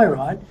a guy,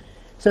 right?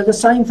 So the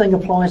same thing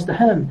applies to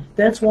him.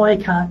 That's why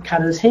he can't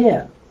cut his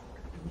hair,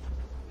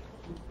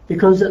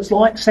 because it's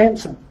like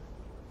Samson.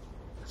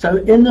 So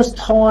in this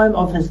time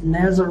of his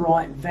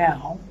Nazarite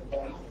vow,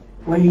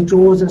 where he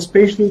draws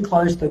especially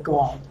close to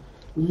God,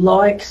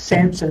 like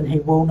Samson, he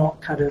will not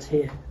cut his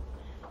hair,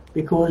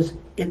 because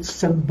it's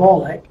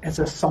symbolic, it's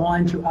a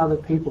sign to other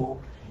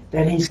people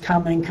that he's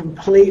coming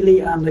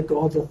completely under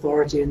God's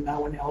authority and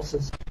no one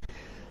else's,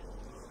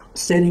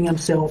 setting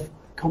himself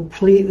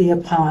completely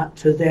apart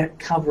to that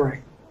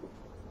covering,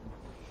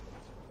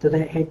 to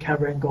that head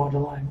covering God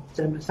alone. Does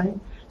that make sense?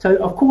 So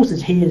of course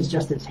his hair is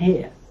just his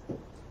hair,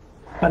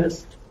 but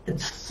it's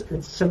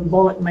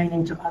symbolic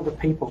meaning to other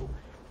people.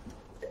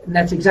 And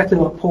that's exactly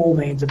what Paul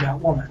means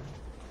about women.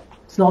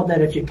 It's not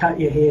that if you cut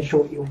your hair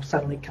short, you'll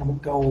suddenly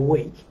go all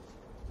weak.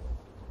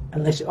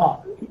 Unless,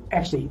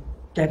 actually,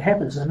 that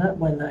happens, isn't it?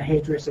 When the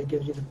hairdresser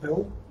gives you the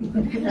bill.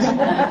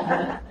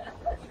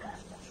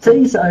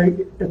 See, so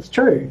it's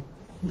true.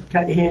 You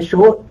cut your hair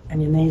short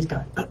and your knees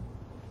go,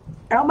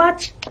 how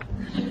much?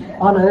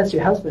 Oh no, that's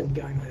your husband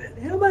going with it.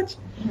 How much?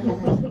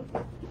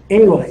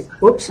 Anyway,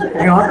 whoops,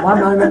 hang on, one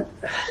moment.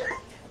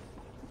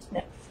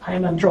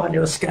 Haman trying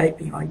to escape,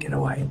 he won't get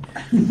away.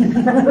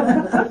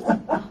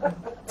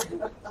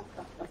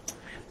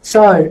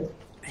 So,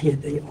 here,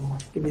 I'll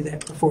give you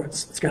that before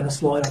it's going to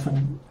slide off.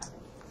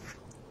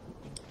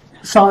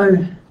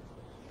 So,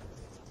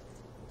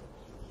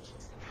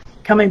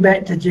 coming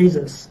back to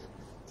Jesus,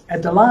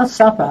 at the Last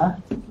Supper,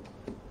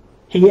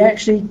 he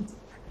actually,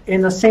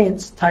 in a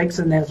sense, takes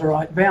a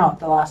Nazarite vow at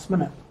the last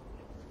minute.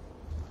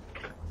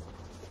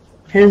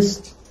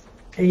 He's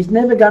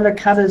never going to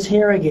cut his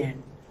hair again.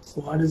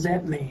 What does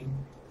that mean?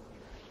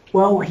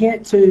 Well, he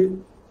had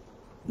to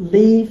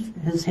leave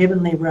his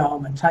heavenly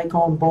realm and take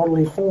on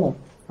bodily form,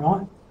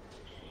 right?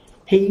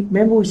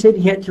 Remember we said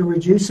he had to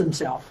reduce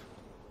himself.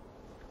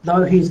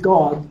 Though he's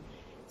God,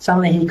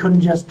 suddenly he couldn't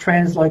just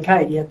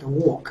translocate, he had to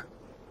walk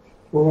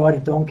or ride a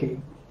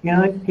donkey. You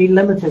know, he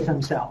limited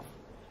himself.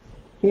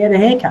 He had a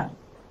haircut.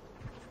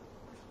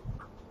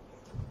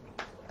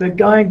 But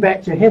going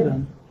back to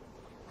heaven,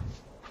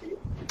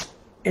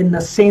 in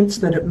the sense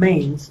that it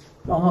means,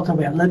 I'm not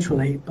talking about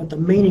literally, but the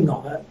meaning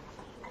of it,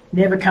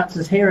 never cuts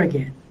his hair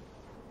again.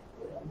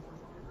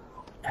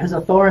 His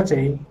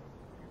authority,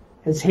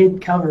 his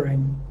head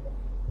covering,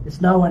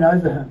 there's no one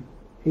over him.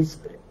 He's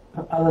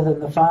other than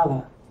the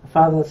Father,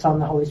 the Son,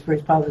 the Holy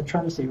Spirit, part of the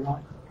Trinity,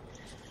 right?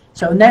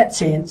 So in that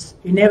sense,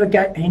 he never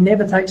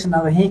takes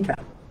another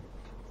haircut,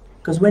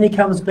 because when he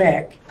comes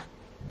back,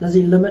 does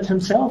he limit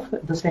himself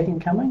at the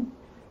second coming?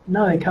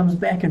 No, he comes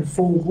back in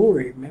full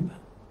glory. Remember,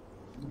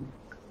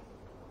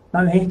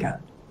 no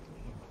haircut.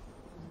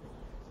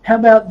 How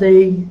about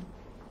the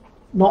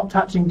not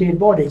touching dead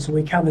bodies? So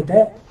we covered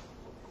that,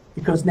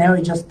 because now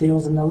he just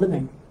deals in the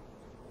living,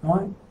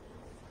 right?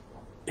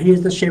 He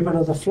is the shepherd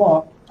of the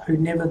flock who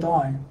never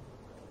die.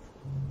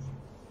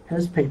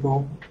 His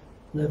people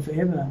live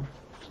forever.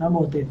 No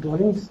more dead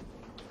bodies,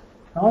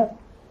 right?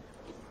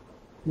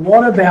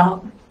 What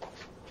about,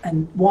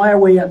 and why are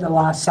we at the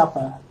Last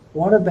Supper?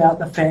 What about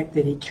the fact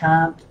that he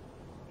can't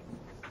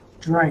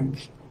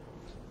drink?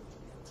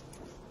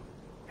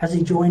 Has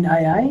he joined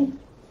AA?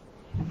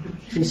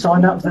 Has he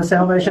signed up for the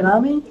Salvation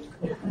Army?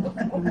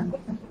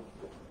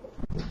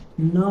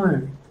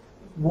 No.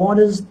 What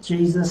does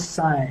Jesus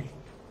say?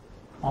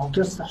 I'll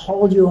just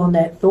hold you on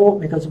that thought,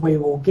 because we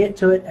will get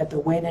to it at the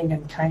wedding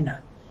in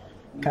Cana.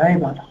 Okay,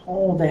 but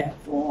hold that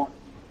thought,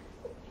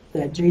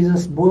 that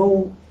Jesus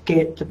will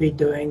get to be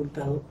doing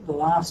the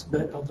last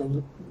bit of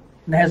the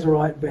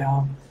Nazarite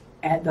vow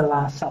at the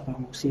Last Supper.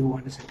 We'll see why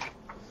in a second.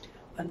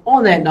 And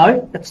on that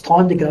note, it's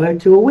time to go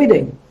to a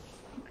wedding.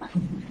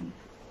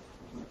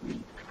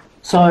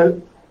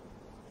 So,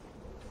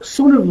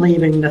 sort of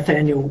leaving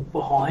Nathaniel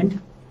behind,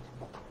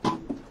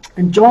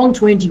 in John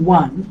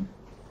 21,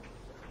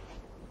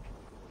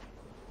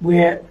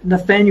 where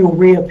Nathaniel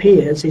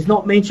reappears, he's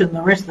not mentioned in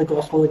the rest of the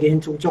Gospel again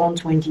until John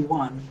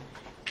 21.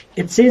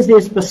 It says there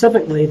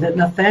specifically that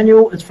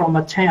Nathaniel is from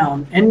a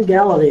town in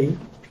Galilee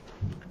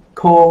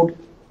called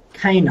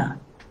Cana.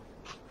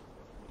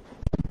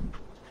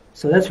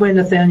 So that's where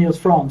Nathaniel's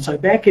from. So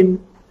back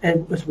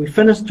as we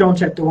finished John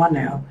chapter 1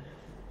 now,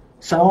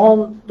 so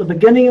on the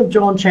beginning of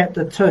John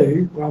chapter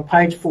 2, we're on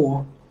page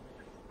 4,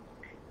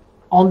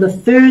 on the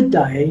third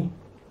day,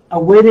 a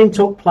wedding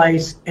took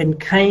place in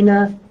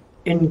Cana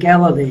in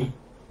Galilee.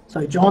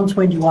 So John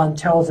 21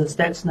 tells us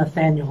that's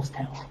Nathaniel's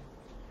town.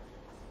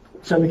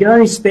 So we can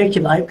only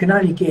speculate, we can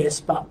only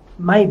guess, but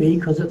maybe,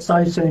 because it's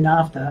so soon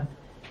after,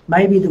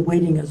 maybe the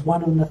wedding is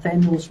one of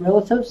Nathaniel's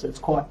relatives. It's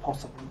quite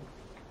possible.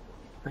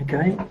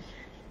 Okay?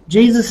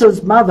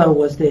 Jesus' mother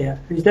was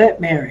there. Who's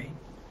that? Mary.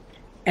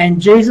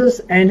 And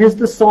Jesus and his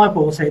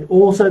disciples had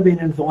also been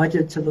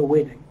invited to the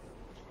wedding.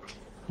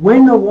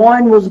 When the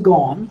wine was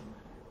gone,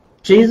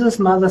 Jesus'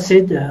 mother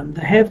said to him,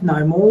 "They have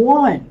no more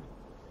wine."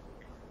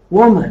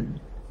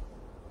 "Woman,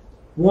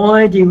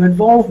 why do you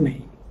involve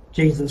me?"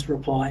 Jesus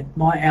replied,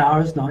 "My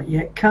hour is not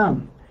yet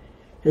come."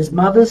 His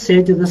mother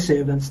said to the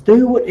servants,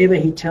 "Do whatever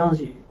he tells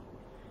you."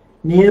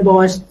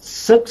 Nearby stood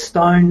 6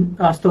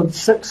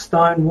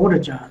 stone water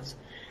jars,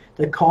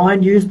 the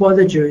kind used by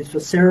the Jews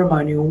for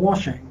ceremonial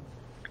washing,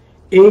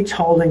 each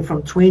holding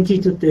from 20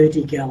 to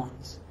 30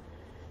 gallons.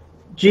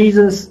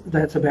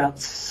 That's about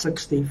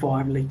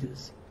 65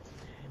 litres.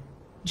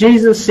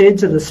 Jesus said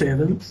to the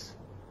servants,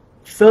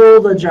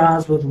 "Fill the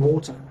jars with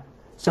water."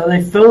 So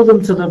they filled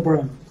them to the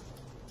brim.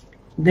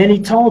 Then he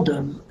told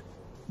them,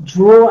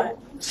 "Draw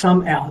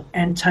some out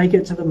and take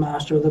it to the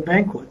master of the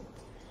banquet."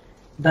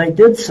 They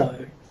did so,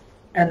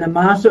 and the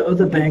master of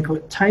the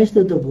banquet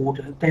tasted the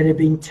water that had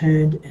been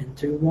turned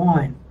into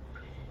wine.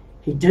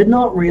 He did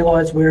not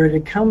realize where it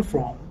had come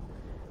from,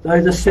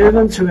 though the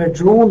servants who had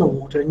drawn the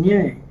water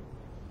knew.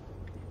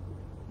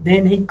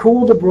 Then he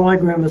called the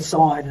bridegroom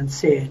aside and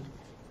said,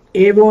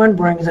 "Everyone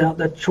brings out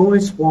the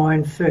choice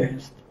wine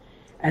first,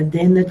 and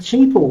then the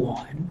cheaper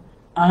wine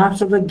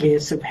after the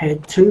guests have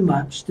had too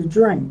much to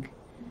drink.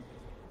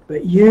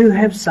 But you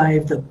have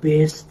saved the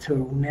best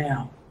till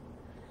now."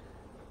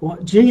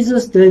 What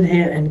Jesus did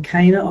here in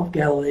Cana of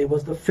Galilee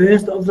was the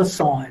first of the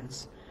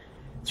signs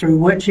through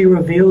which he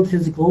revealed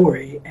his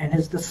glory, and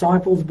his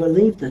disciples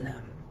believed in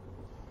him.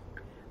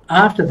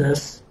 After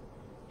this,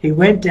 he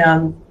went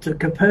down to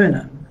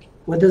Capernaum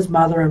with his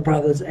mother and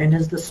brothers and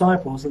his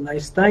disciples, and they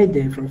stayed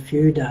there for a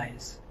few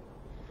days.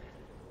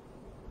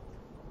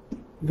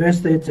 Verse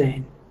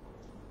 13.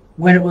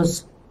 When it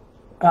was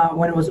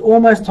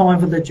almost time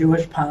for the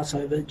Jewish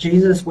Passover,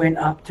 Jesus went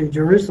up to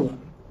Jerusalem.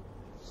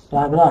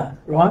 Blah, blah,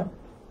 right?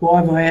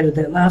 Why have I added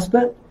that last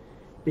bit?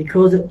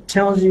 Because it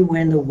tells you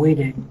when the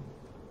wedding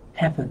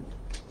happened.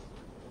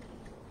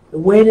 The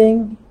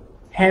wedding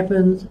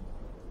happened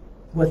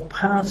with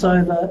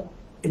Passover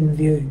in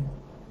view.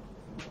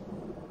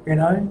 You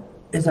know,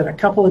 is it a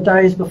couple of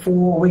days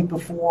before, a week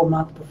before, a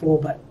month before?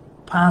 But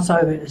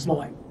Passover is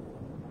like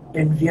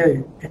in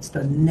view. It's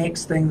the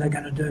next thing they're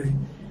going to do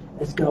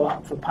is go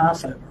up for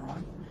Passover,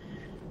 right?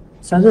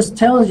 So this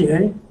tells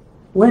you,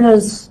 when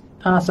is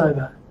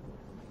Passover?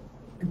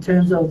 In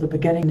terms of the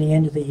beginning and the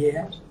end of the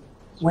year.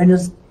 When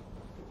is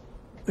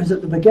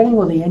it the beginning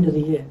or the end of the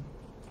year?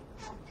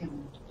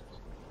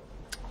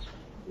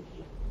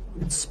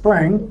 It's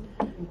spring.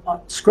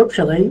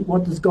 Scripturally,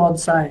 what does God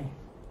say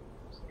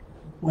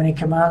when he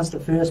commands the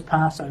first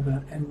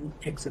Passover in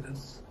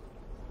Exodus?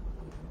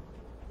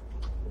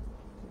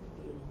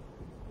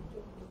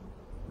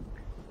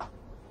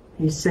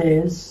 He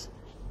says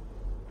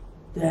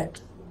that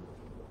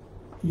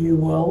you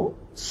will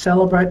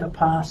celebrate the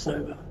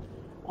Passover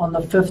on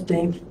the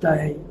 15th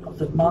day of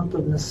the month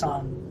of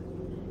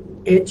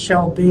Nisan. It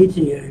shall be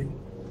to you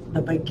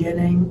the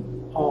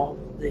beginning of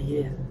the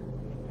year.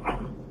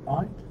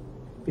 Right?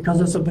 Because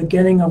it's the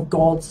beginning of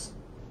God's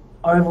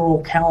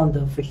overall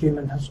calendar for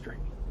human history.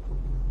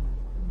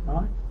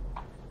 Right?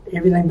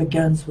 Everything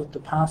begins with the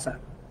Passover.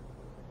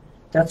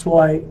 That's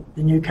why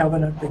the New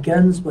Covenant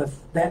begins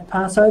with that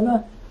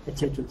Passover,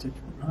 etc., etc.,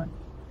 right?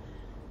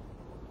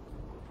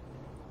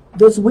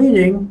 This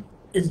wedding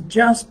is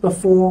just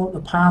before the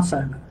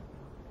Passover.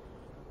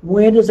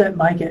 Where does that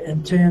make it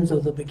in terms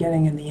of the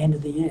beginning and the end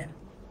of the year?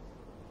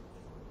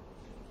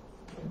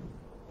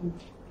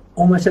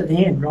 Almost at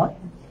the end, right?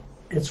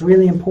 It's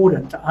really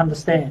important to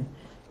understand.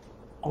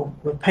 I'll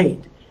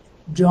repeat.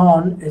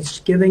 John is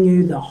giving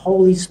you the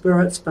Holy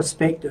Spirit's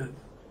perspective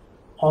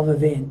of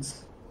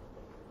events.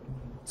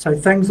 So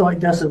things like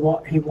this is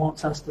what he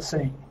wants us to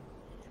see.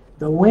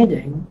 The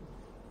wedding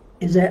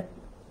is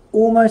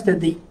almost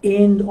at the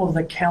end of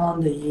the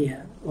calendar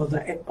year, of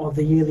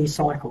the yearly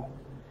cycle.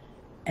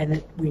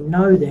 And we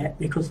know that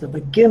because the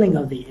beginning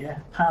of the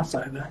year,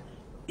 Passover,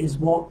 is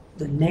what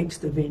the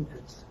next event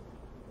is.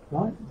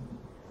 Right?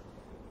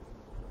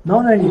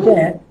 Not only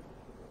that,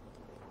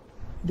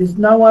 there's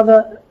no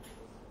other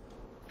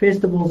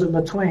festivals in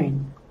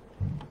between.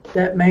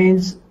 That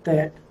means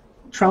that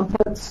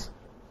trumpets,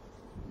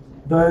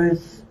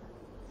 booths,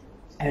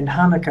 and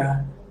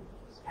Hanukkah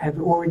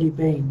have already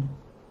been.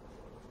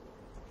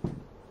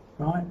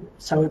 Right?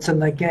 So it's in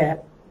the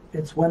gap,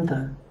 it's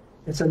winter.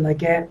 It's in the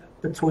gap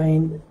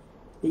between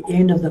the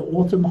end of the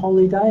autumn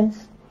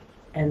holidays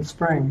and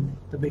spring,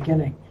 the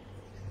beginning.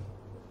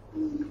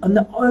 On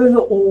the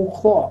overall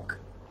clock,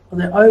 on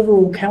the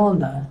overall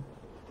calendar,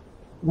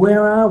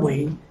 where are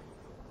we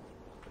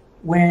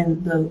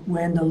when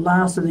the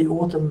last of the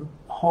autumn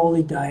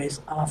holidays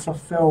are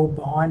fulfilled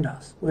behind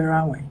us? Where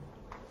are we?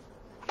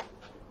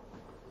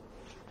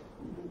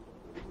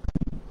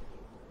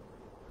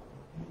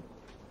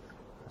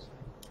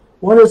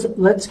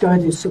 Let's go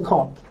to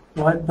Sukkot,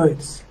 right?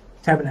 Booths,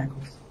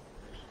 tabernacles.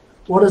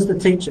 What is the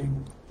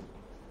teaching?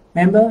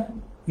 Remember,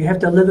 you have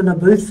to live in a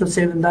booth for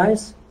 7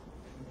 days,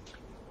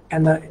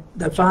 and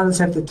the fathers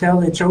have to tell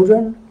their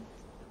children,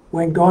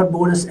 when God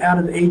brought us out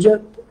of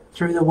Egypt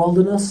through the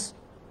wilderness,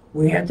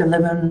 we had to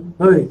live in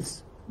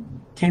booths.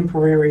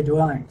 temporary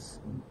dwellings.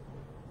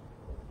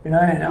 You know,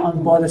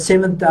 and by the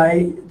seventh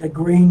day, the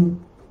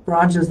green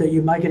branches that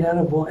you make it out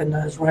of in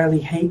the Israeli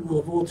heat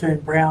will have all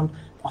turned brown.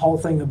 The whole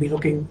thing will be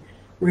looking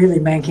really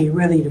manky,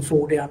 ready to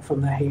fall down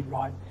from the heat,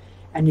 right?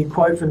 And you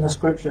quote from the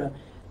scripture,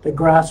 the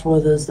grass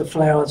withers, the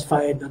flowers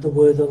fade, but the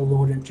word of the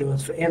Lord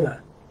endures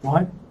forever,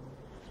 right?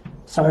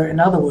 So in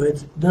other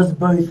words, this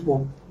booth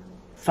will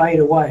fade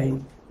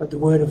away, but the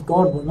word of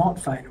God will not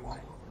fade away,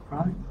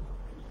 right?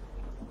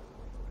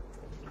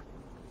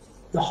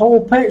 The whole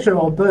picture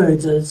of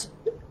booths is,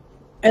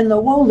 in the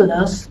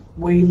wilderness,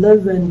 we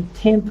live in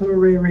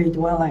temporary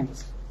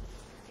dwellings.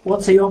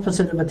 What's the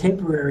opposite of a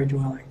temporary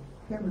dwelling?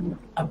 Permanent.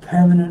 A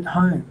permanent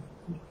home.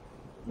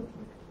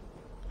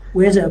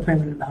 Where's our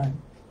permanent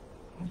home?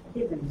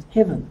 Heaven.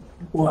 Heaven.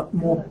 Or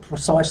more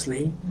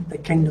precisely, the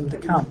kingdom to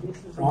come,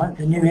 right?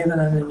 The new heaven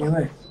and the new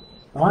earth,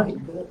 right?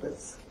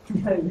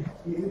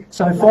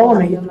 So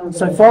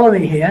follow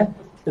me here.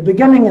 The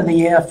beginning of the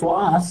year for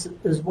us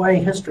is way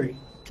history,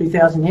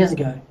 2,000 years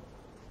ago.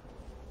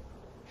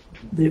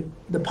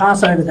 The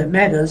Passover that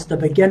matters, the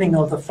beginning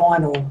of the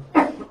final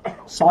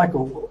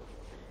cycle,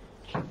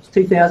 it's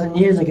 2,000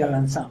 years ago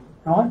and some,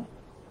 right?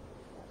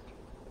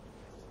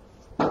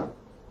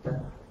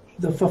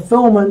 The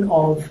fulfillment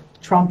of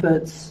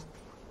trumpets,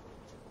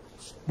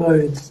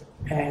 booths,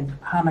 and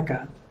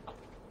Hanukkah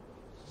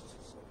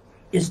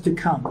is to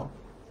come,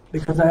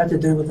 because they have to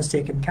do with the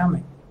second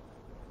coming,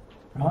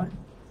 right?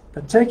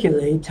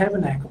 Particularly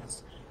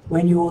tabernacles.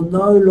 When you will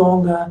no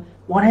longer,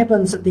 what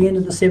happens at the end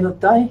of the seventh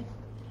day?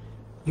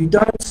 You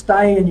don't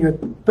stay in your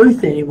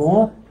booth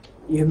anymore,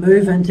 you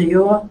move into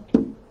your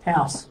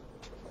house.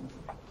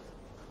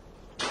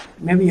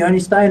 Remember, you only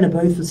stay in a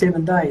booth for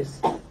 7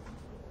 days.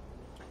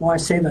 Why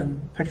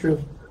 7?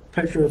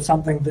 Picture of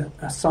something,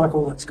 a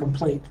cycle that's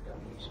complete,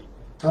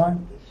 right?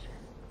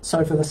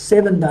 So for the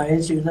 7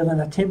 days you live in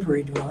a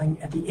temporary dwelling.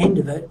 At the end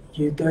of it,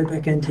 you go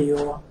back into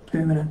your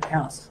permanent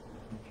house.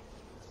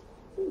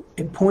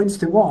 It points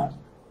to what?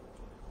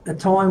 The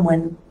time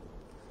when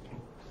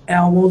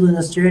our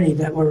wilderness journey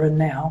that we're in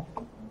now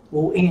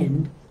will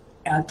end.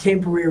 Our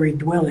temporary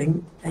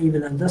dwelling,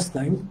 even in this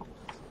thing,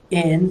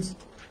 ends,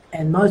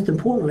 and most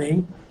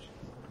importantly,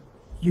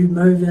 you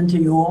move into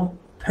your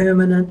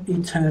permanent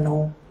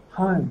eternal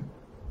home.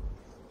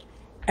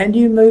 And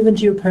you move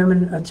into your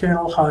permanent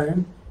eternal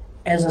home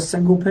as a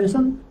single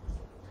person?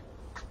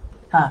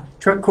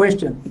 Trick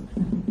question.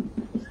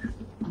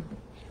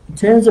 In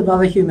terms of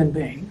other human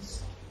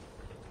beings,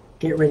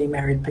 get ready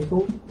married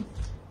people,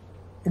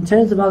 in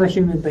terms of other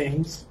human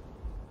beings,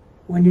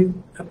 when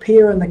you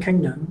appear in the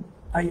kingdom,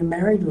 are you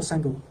married or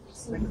single?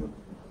 Single.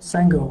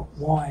 Single.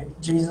 Why?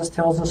 Jesus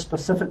tells us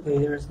specifically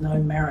there is no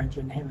marriage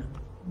in heaven.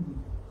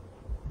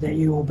 That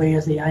you will be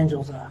as the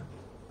angels are.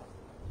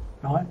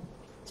 Right?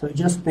 So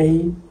just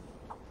be,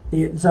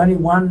 there's only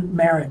one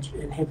marriage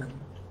in heaven.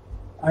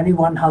 Only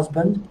one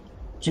husband,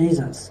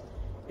 Jesus.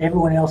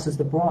 Everyone else is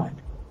the bride.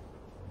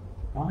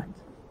 Right?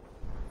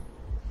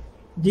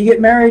 Do you get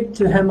married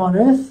to him on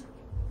earth?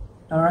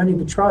 Or only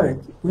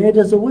betrothed? Where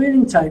does the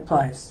wedding take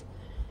place?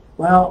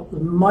 Well, the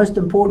most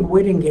important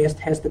wedding guest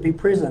has to be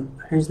present.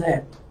 Who's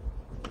that?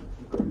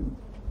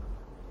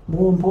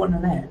 More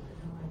important than that.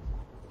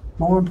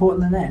 More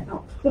important than that.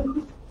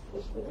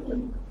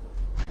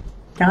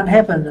 Can't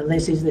happen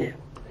unless he's there.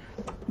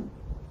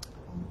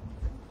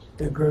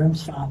 The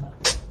groom's father.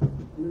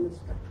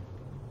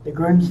 The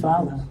groom's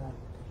father.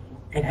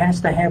 It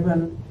has to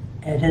happen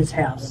at his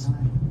house.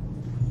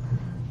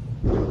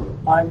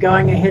 I'm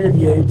going ahead of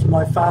you to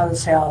my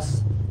Father's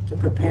house to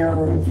prepare a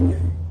room for you.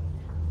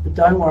 But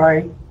don't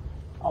worry,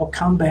 I'll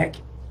come back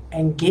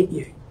and get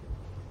you.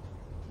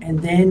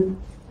 And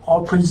then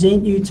I'll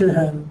present you to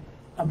him,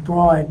 a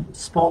bride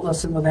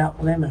spotless and without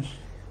blemish.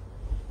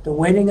 The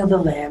wedding of the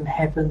Lamb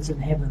happens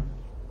in heaven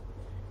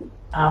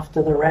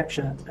after the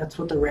rapture. That's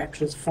what the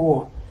rapture's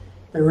for.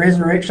 The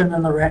resurrection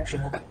and the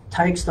rapture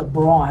takes the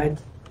bride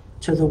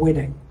to the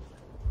wedding.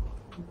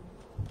 Do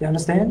you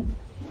understand?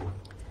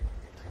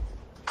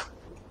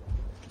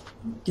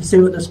 Do you see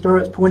what the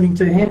Spirit's pointing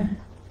to here?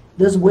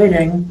 This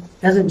wedding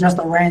isn't just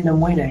a random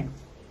wedding.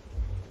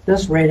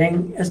 This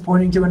wedding is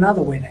pointing to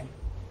another wedding.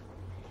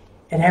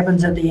 It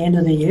happens at the end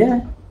of the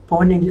year,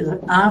 pointing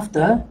to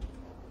after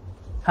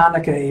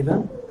Hanukkah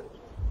even.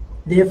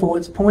 Therefore,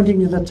 it's pointing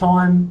to the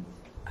time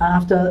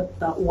after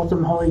the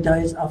autumn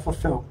holidays are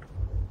fulfilled.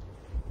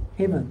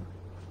 Heaven.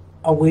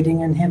 A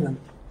wedding in heaven.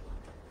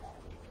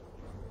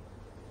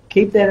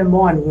 Keep that in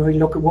mind when we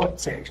look at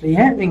what's actually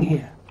happening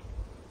here.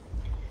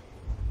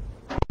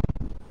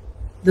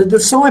 The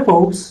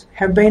disciples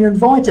have been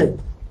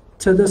invited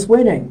to this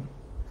wedding.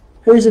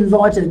 Who's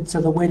invited to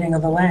the wedding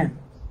of the Lamb?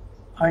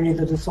 Only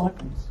the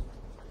disciples.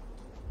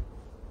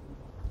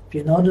 If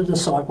you're not a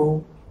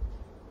disciple,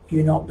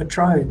 you're not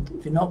betrothed.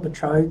 If you're not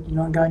betrothed, you're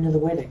not going to the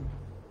wedding.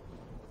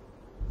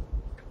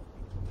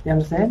 You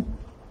understand?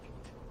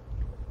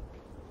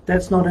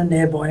 That's not in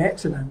there by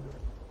accident.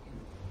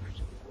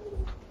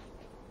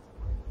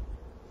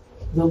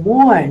 The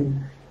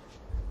wine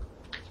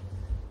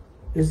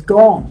is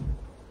gone.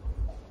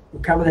 The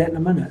We'll cover that in a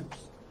minute.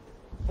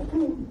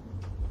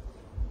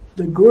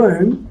 The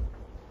groom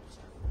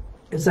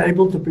is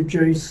able to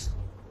produce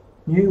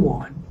new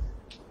wine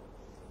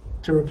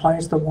to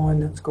replace the wine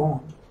that's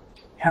gone.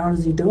 How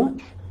does he do it?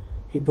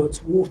 He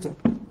puts water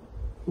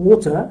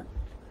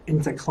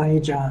into clay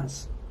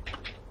jars.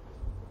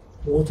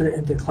 Water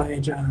into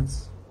clay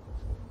jars.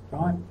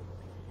 Right?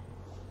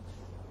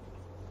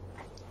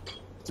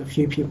 There's a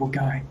few people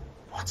going,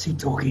 what's he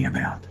talking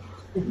about?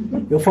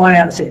 You'll find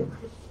out soon.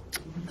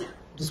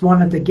 Just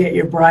wanted to get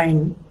your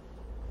brain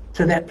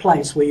to that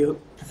place where you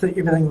think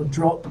everything will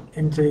drop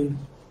into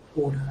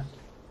water.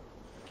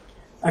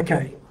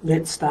 Okay,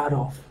 let's start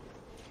off.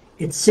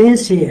 It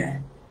says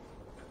here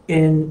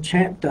in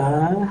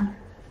chapter...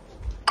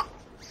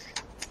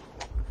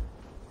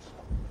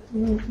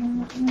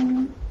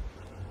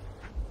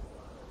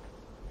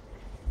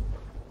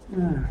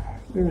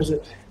 where is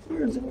it?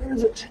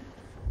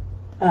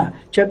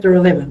 Chapter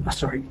 11.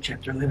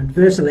 Chapter 11,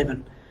 verse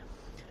 11.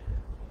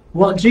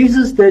 What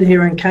Jesus did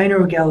here in Cana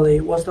of Galilee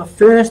was the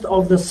first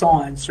of the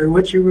signs through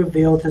which he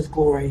revealed his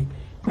glory,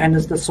 and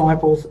his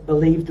disciples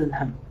believed in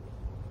him.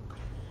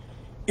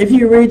 If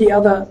you read the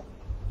other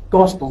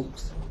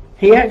Gospels,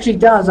 he actually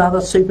does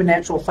other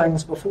supernatural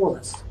things before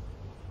this.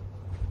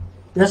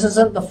 This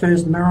isn't the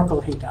first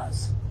miracle he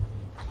does.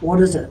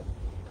 What is it?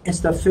 It's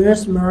the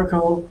first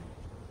miracle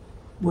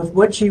with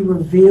which he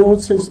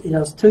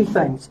does two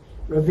things.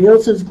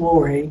 Reveals his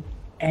glory,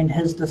 and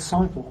his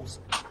disciples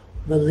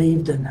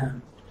believed in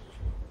him.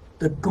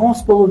 The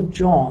Gospel of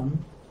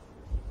John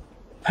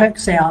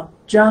picks out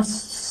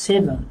just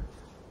 7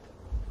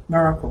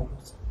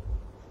 miracles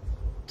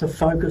to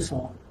focus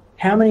on.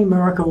 How many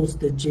miracles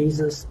did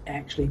Jesus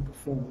actually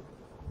perform?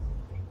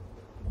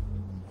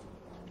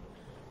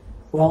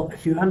 Well,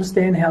 if you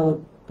understand how the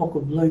book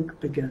of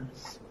Luke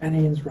begins, and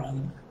ends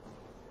rather,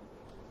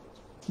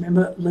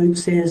 remember Luke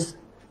says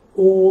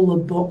all the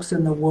books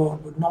in the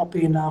world would not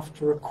be enough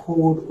to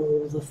record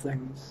all the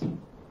things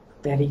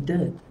that he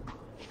did.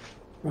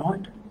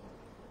 Right?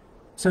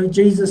 So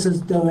Jesus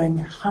is doing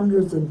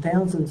hundreds and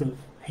thousands of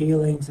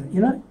healings.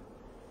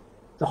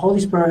 The Holy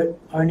Spirit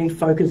only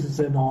focuses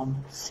in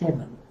on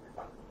 7.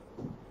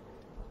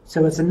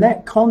 So it's in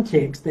that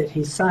context that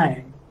he's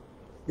saying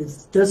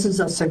this is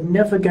a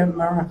significant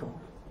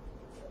miracle.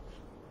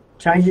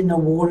 Changing the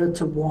water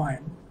to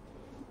wine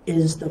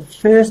is the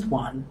first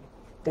one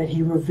that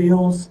he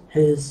reveals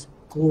his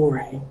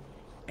glory,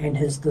 and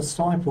his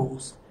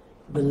disciples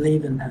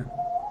believe in him.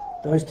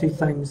 Those two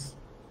things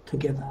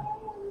together.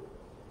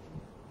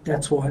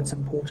 That's why it's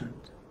important,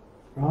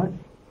 right?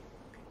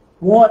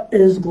 What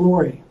is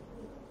glory?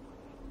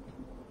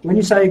 When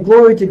you say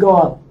glory to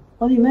God,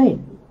 what do you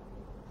mean?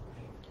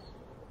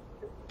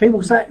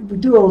 People say, we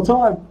do it all the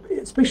time,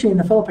 especially in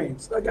the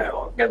Philippines. They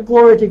go, give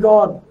glory to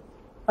God.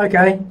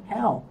 Okay,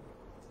 how?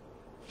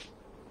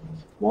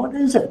 What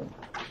is it?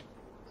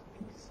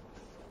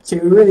 See,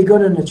 we're really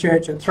good in the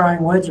church at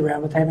throwing words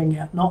around with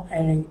not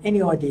having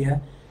any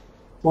idea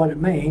what it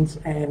means,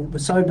 and we're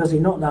so busy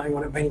not knowing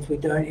what it means we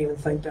don't even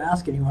think to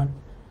ask anyone.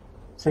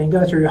 So you can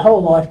go through your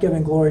whole life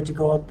giving glory to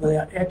God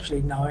without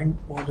actually knowing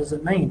what does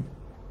it mean.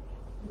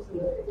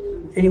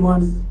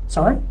 Anyone?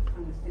 Sorry?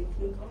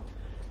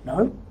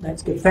 No,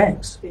 that's good.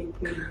 Thanks.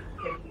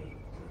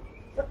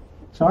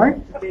 Sorry?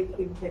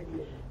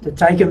 To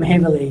take him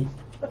heavily.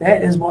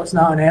 That is what's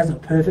known as a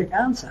perfect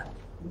answer.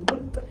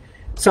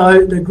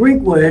 So the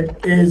Greek word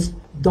is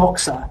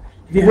doxa.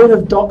 Have you heard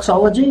of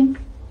doxology?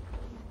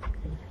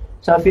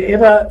 So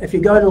if you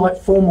go to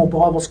formal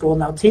Bible school,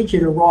 and they'll teach you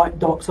to write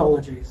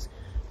doxologies.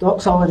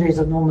 Doxologies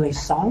are normally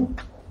sung,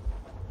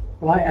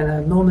 right, and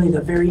are normally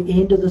the very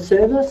end of the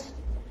service.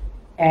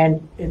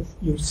 And if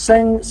you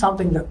sing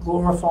something that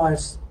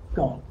glorifies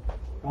God,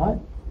 right,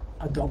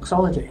 a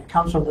doxology. It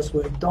comes from this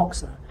word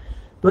doxa.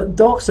 But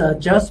doxa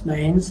just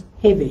means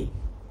heavy.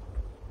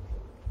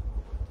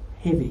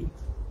 Heavy.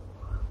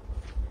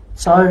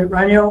 So,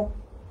 Raniel,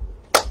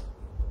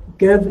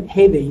 give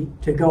heavy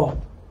to God.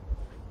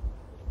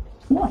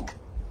 What?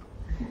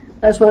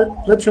 That's what it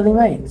literally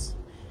means.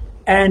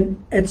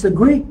 And it's a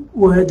Greek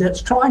word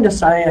that's trying to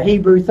say a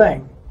Hebrew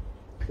thing,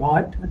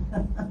 right?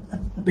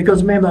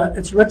 Because remember,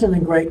 it's written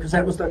in Greek because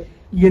that was the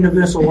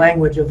universal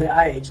language of the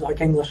age,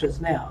 like English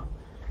is now.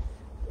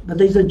 But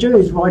these are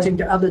Jews writing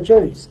to other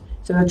Jews.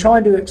 So they're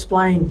trying to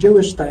explain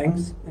Jewish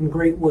things in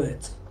Greek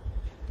words.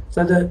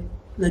 So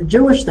the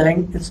Jewish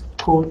thing is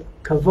called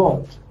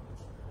kavod.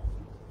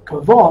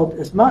 Kavod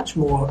is much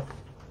more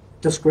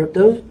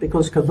descriptive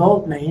because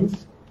kavod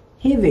means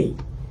heavy.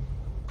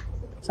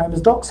 Same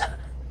as doxa.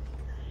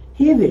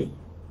 Heavy.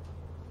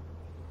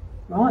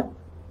 Right?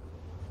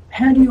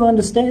 How do you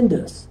understand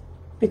this?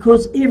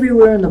 Because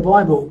everywhere in the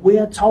Bible we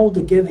are told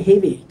to give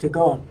heavy to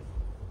God.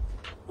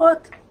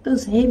 What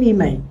does heavy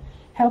mean?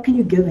 How can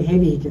you give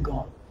heavy to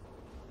God?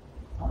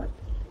 Right?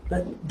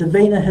 But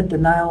Davina hit the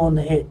nail on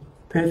the head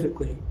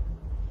perfectly.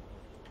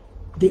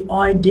 The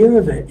idea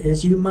of it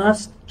is you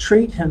must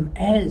treat him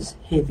as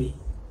heavy.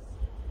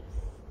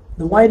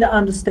 The way to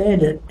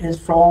understand it is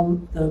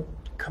from the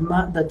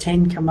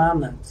 10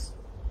 Commandments.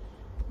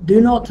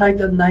 Do not take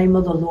the name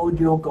of the Lord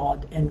your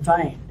God in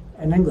vain.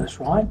 In English,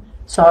 right?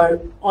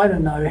 So I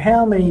don't know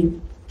how many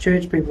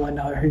church people I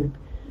know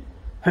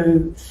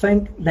who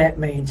think that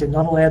means you're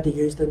not allowed to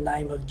use the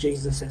name of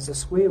Jesus as a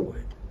swear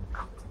word.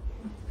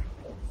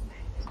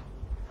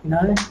 You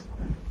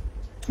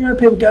know,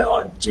 people go,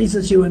 "Oh,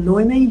 Jesus, you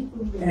annoy me,"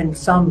 and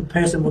some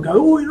person will go,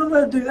 "Oh, you're not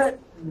allowed to do that."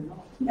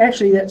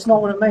 Actually, that's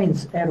not what it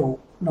means at all.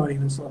 Not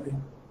even slightly.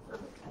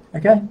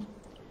 Okay?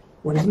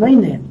 What does it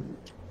mean then?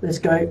 Let's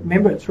go.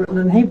 Remember, it's written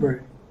in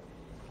Hebrew.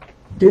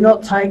 Do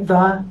not take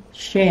the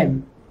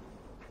Shem.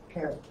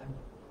 Character.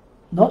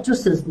 Not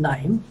just his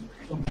name.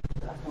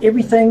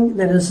 Everything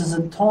that is his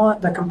entire,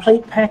 the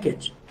complete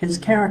package. His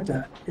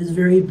character, his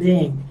very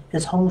being,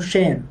 his whole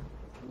Shem.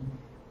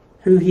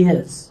 Who he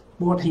is,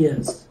 what he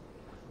is.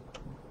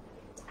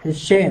 His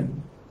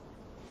Shem.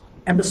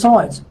 And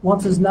besides,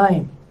 what's his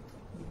name?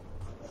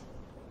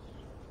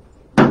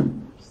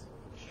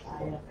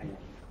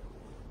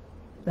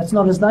 That's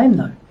not his name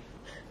though.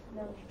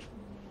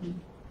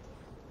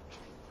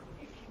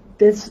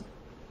 There's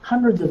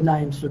hundreds of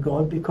names for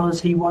God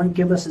because he won't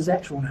give us his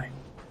actual name.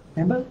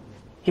 Remember?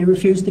 He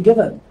refused to give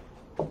it.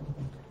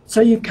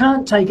 So you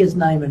can't take his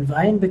name in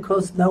vain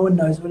because no one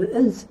knows what it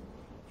is.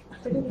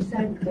 But it was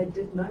saying they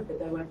did know, but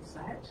they won't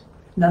say it.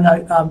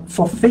 No,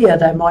 for fear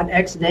they might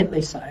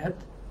accidentally say it,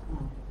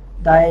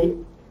 they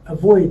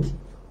avoid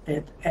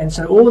it. And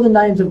so all the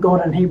names of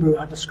God in Hebrew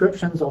are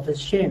descriptions of his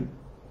Shem.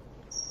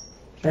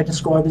 They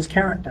describe his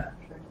character.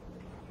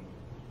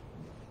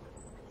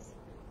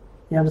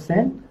 You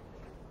understand?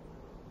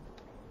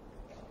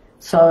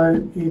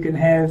 So you can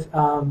have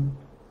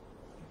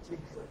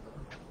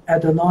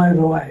Adonai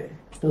Roeh,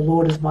 the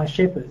Lord is my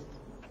shepherd.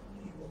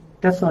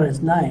 That's not his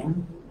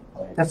name.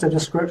 That's a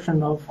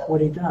description of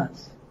what he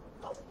does.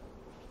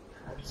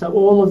 So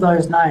all of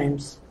those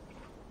names,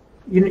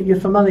 you're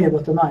familiar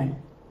with them, eh?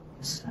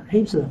 There's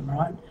heaps of them,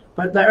 right?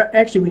 But they're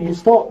actually, when you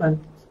stop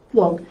and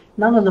look,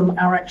 none of them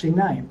are actually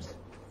names.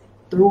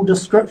 They're all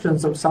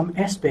descriptions of some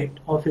aspect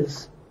of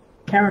his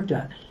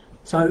character.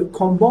 So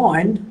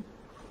combined,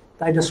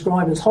 they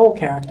describe his whole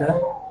character.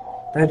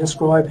 They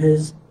describe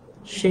his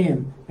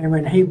Shem. Remember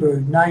in Hebrew,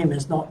 name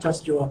is not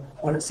just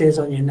what it says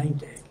on your name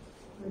tag.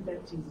 What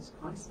about Jesus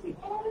Christ?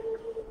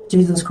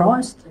 Jesus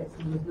Christ? That's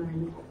not his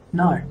name.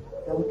 No.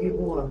 El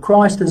Gibor.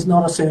 Christ is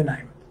not a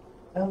surname.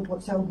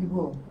 What's El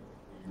Gibor?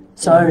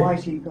 So,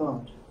 Almighty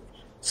God.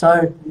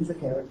 So, He's a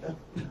character.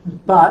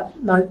 but,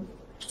 no,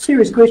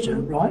 serious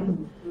question, right?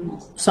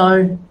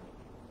 So,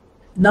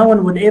 no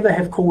one would ever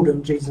have called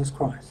him Jesus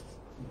Christ.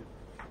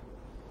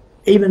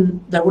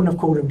 Even, they wouldn't have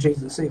called him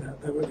Jesus either,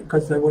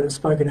 because they would have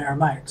spoken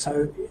Aramaic.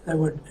 So, they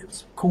would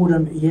have called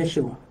him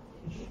Yeshua,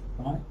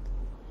 right?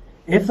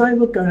 If they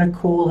were going to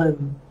call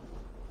him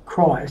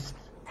Christ,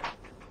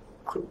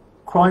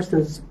 Christ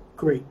is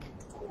Greek,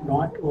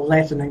 right? Or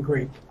Latin and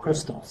Greek,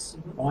 Christos,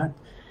 right?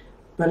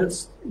 But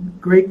it's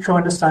Greek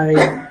trying to say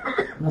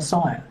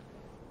Messiah,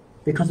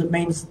 because it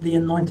means the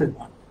anointed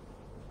one.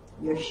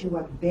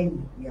 Yeshua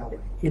ben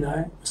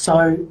Yahweh.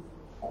 So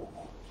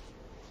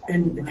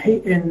in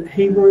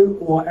Hebrew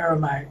or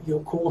Aramaic,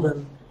 you'll call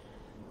him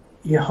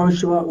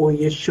Yehoshua or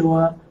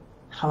Yeshua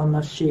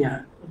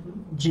HaMashiach,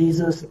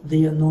 Jesus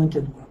the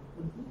anointed one.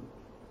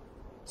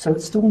 So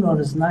it's still not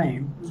his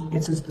name,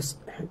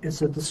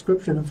 it's a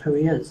description of who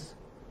he is,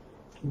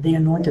 the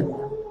anointed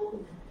one.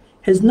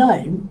 His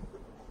name,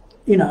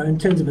 in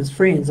terms of his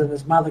friends and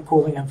his mother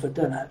calling him for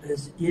dinner,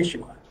 is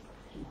Yeshua.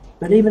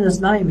 But even his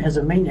name has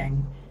a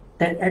meaning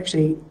that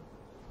actually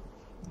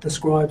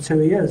describes who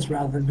he is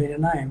rather than being a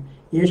name.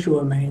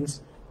 Yeshua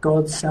means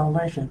God's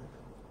salvation.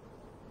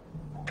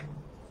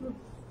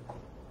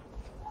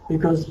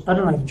 Because, I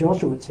don't know if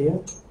Joshua's here,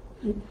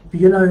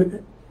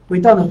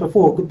 we've done this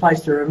before, good place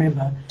to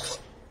remember.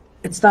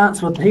 It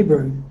starts with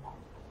Hebrew,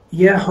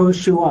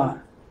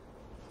 Yehoshua.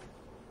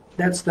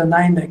 That's the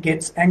name that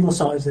gets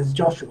anglicised as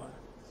Joshua.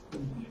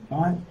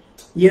 Right?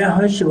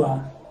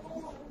 Yehoshua.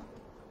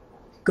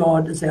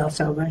 God is our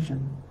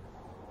salvation.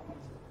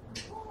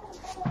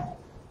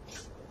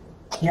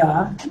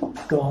 Yah,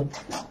 God.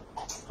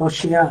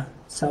 Hoshea,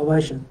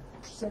 salvation.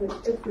 So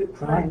if we're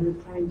praying, we're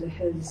praying to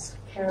his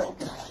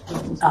character,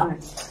 his name.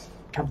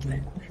 Come to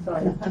that.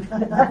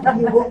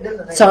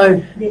 Sorry.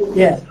 So,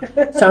 yeah.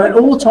 So at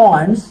all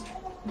times,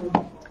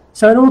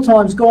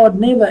 God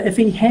never, if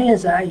he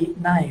has a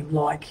name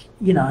like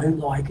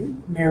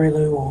Mary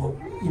Lou or,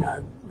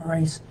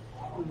 Maurice,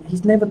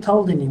 he's never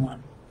told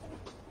anyone,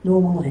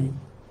 nor will he.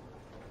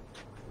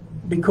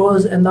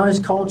 Because in those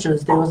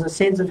cultures there was a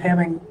sense of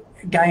having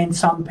gained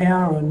some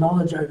power or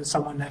knowledge over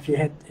someone if you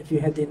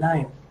had their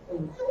name.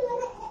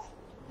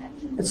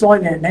 It's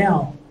like that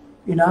now,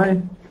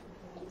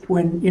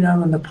 when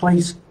the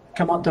police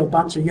come up to a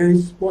bunch of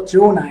youths, what's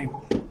your name?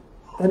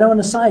 They don't want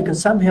to say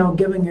because somehow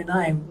giving your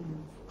name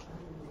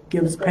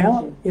gives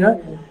power,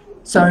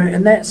 So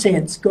in that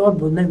sense, God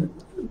will never.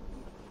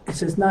 He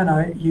says,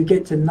 no, you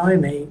get to know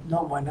me,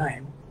 not my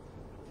name.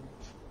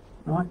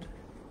 Right?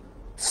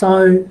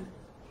 So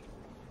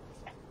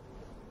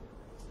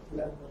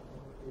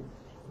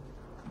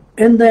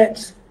in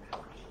that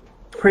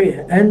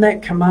prayer, in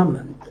that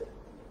commandment,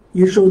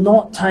 you shall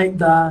not take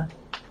the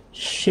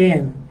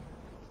Shem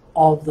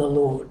of the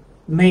Lord,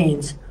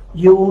 means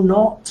you will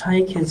not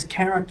take his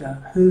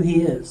character, who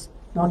he is,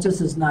 not just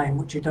his name,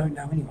 which you don't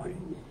know anyway,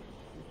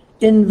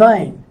 in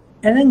vain.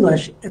 In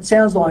English, it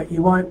sounds like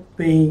you won't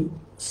be,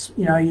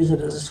 use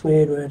it as a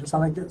swear word or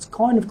something that's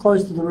kind of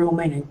close to the real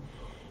meaning.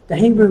 The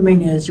Hebrew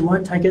meaning is you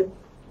won't take it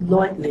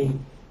lightly.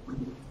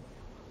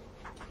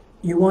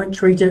 You won't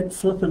treat it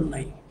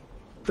flippantly.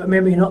 But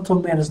remember, you're not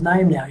talking about his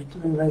name now, you're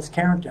talking about his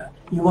character.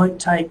 You won't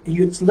take,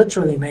 it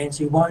literally means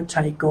you won't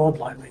take God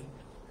lightly.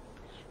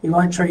 You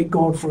won't treat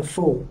God for a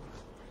fool.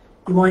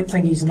 You won't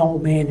think he's an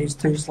old man who's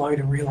too slow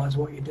to realise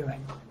what you're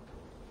doing.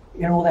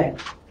 You know all that.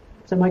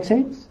 Does that make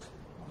sense?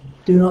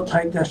 Do not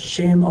take the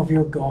Shem of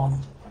your God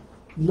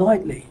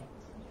lightly.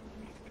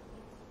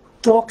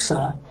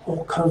 Doxa,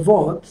 or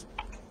kavod,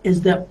 is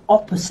the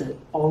opposite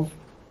of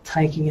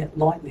taking it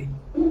lightly.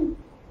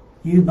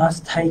 You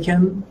must take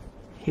him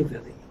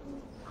heavily.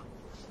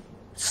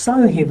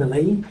 So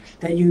heavily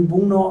that you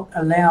will not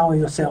allow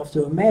yourself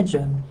to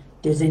imagine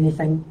there's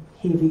anything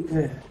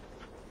heavier.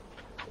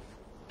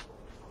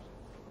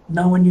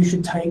 No one you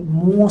should take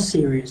more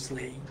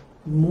seriously,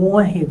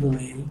 more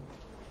heavily,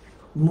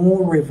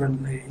 more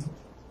reverently,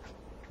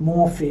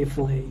 more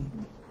fearfully.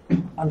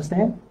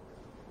 Understand?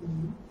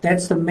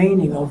 That's the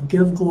meaning of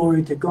give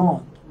glory to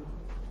God.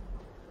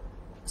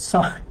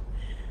 So,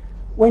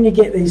 when you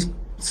get these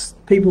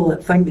people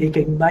that think they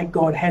can make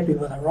God happy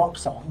with a rock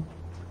song,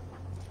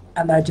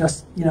 and they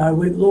just,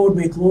 Lord,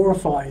 we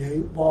glorify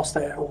you, whilst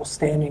they're all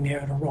standing there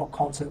at a rock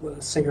concert with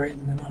a cigarette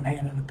in one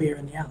hand and a beer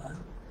in the other,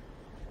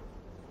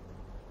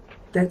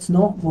 that's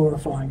not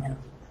glorifying him.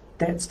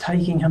 That's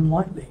taking him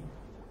lightly.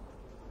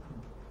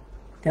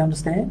 Do you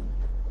understand?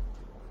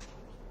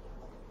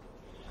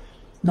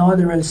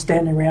 Neither is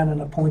standing around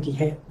in a pointy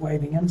hat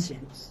waving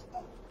incense.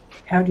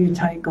 How do you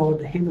take God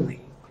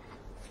heavily?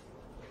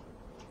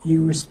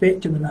 You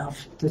respect him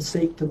enough to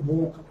seek to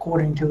walk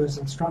according to his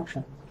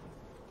instruction.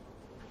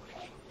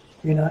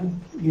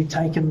 You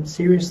take him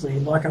seriously,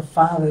 like a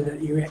father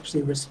that you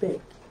actually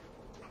respect.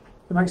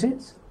 That make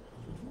sense?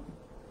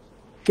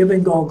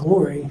 Giving God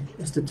glory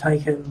is to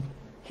take him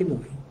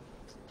heavily.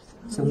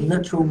 It's a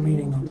literal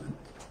meaning of it.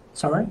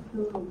 Sorry?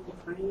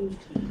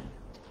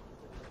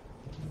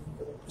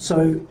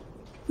 So,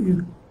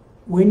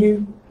 when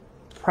you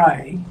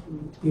pray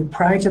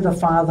to the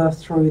Father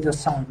through the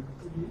Son.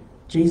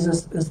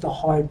 Jesus is the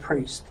high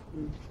priest.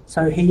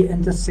 So he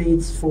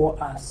intercedes for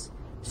us.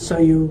 So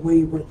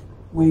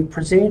we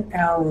present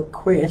our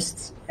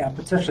requests, our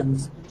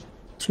petitions,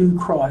 to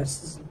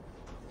Christ,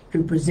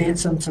 who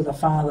presents them to the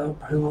Father,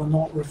 who will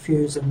not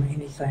refuse him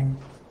anything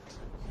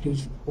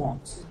he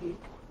wants.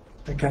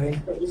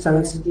 Okay? So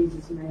it's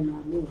Jesus' name,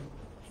 amen.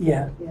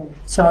 Yeah.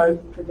 So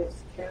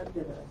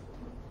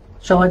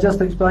shall I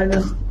just explain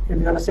this? Have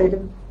you got a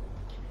second?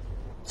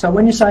 So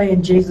when you say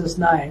in Jesus'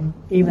 name,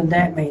 even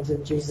that means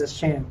in Jesus'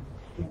 Shem.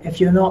 If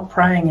you're not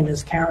praying in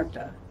his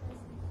character,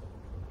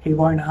 he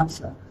won't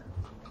answer.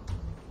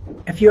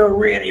 If you're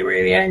really,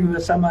 really angry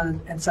with someone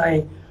and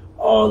say,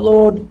 oh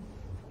Lord,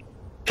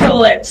 kill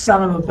that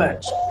son of a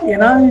bitch,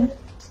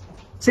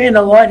 send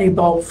a lightning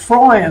bolt,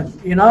 fry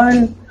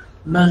him,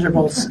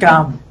 miserable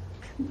scum.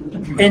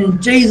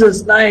 In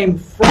Jesus' name,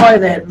 fry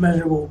that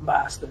miserable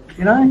bastard,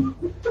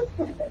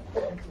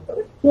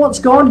 What's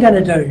God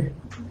going to do?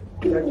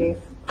 You're deaf.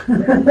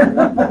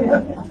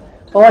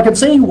 Well, I can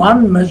see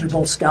one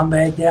miserable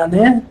scumbag down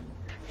there,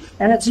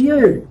 and it's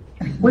you.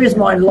 Where's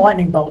my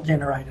lightning bolt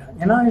generator?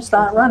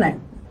 Start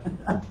running.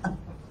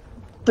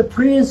 The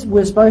prayers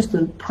we're supposed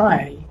to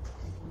pray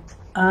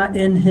are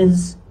in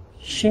his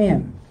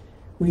Shem.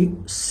 We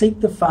seek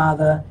the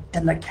Father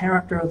in the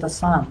character of the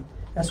Son.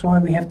 That's why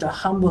we have to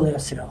humble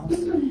ourselves,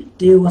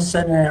 deal with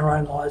sin in our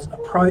own lives,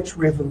 approach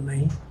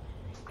reverently,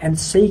 and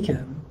seek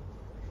him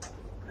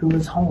who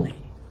is holy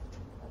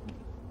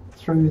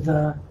through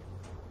the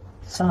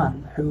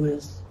Son who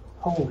is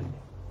holy.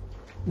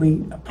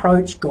 We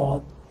approach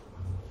God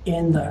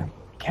in the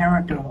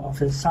character of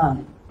his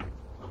Son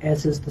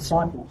as his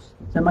disciples.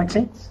 Does that make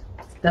sense?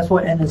 That's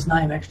what in his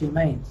name actually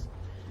means.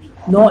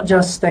 Not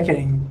just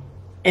sticking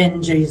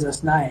in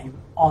Jesus' name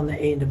on the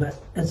end of it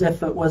as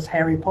if it was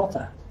Harry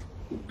Potter.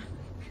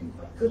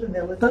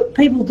 But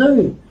people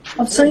do.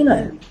 I've seen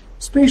it.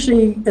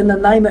 Especially in the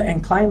name it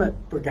and claim it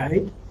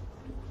brigade.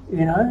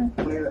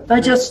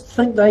 They just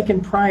think they can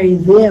pray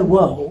their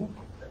will,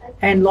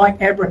 and like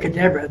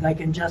abracadabra, they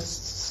can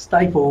just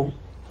staple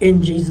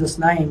in Jesus'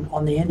 name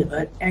on the end of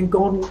it, and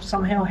God will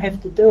somehow have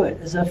to do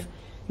it as if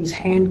he's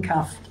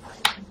handcuffed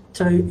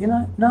to,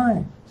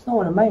 no, it's not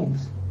what it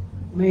means.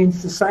 It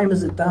means the same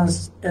as it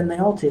does in the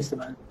Old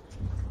Testament.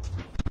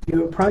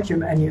 You approach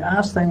him and you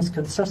ask things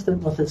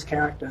consistent with his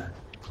character.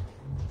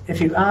 If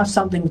you ask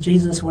something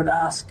Jesus would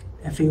ask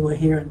if he were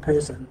here in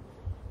person,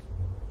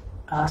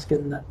 ask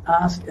in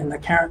the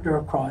character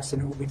of Christ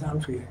and it will be done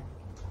for you.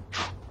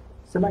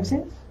 Does that make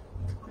sense?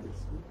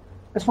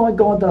 That's why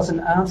God doesn't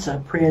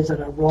answer prayers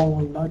that are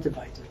wrongly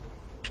motivated,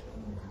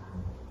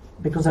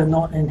 because they're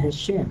not in his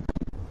Shem.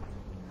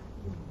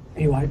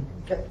 Anyway,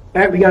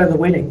 back we go to the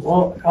wedding.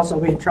 Well, else I'll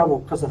be in trouble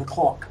because of the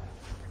clock.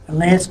 And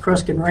Lance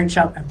Chris can reach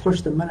up and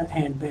push the minute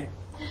hand back.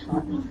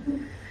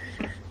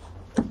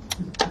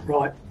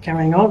 Right,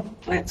 carrying on.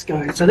 Let's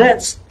go.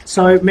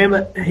 So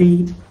remember,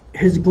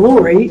 his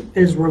glory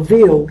is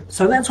revealed.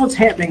 So that's what's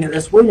happening at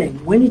this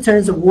wedding. When he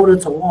turns the water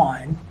to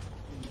wine,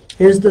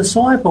 his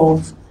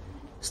disciples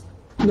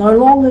no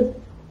longer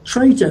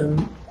treat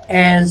him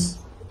as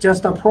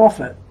just a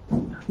prophet.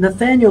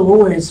 Nathaniel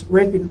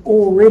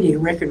already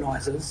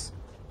recognizes,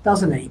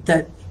 doesn't he,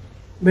 that,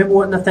 remember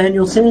what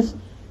Nathaniel says?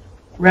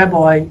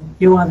 Rabbi,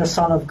 you are the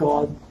Son of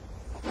God.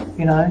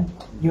 You know,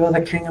 you are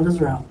the King of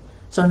Israel.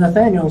 So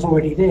Nathaniel's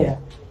already there.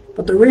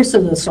 But the rest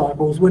of the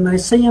disciples, when they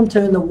see him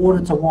turn the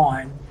water to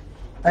wine,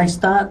 they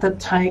start to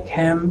take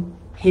him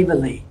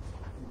heavily.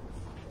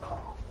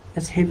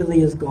 As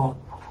heavily as God.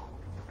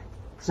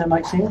 Does that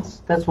make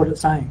sense? That's what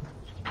it's saying.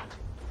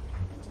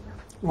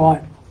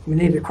 Right, we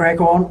need to crack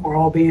on or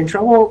I'll be in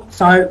trouble.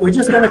 So we're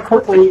just going to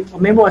quickly,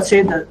 remember I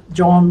said that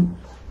John,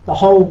 the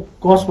whole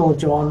Gospel of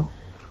John,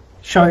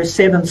 shows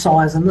 7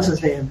 signs, and this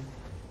is them.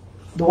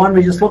 The one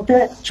we just looked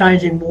at,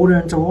 changing water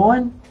into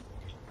wine.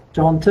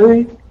 John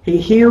 2, he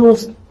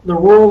heals the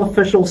royal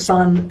official's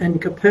son in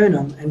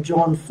Capernaum in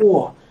John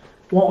 4.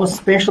 What was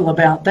special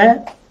about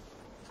that?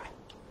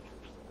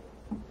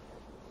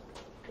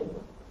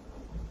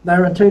 They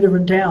were in 2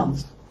 different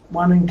towns,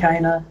 one in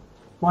Cana,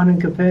 one in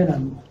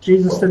Capernaum.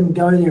 Jesus didn't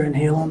go there and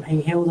heal them,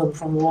 he healed them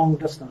from a long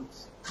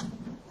distance.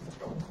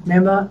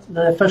 Remember,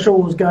 the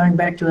official was going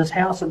back to his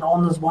house, and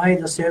on his way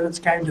the servants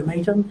came to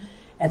meet him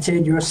and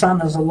said, your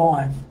son is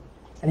alive.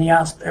 And he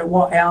asked, at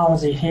what hour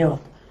was he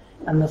healed?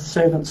 And the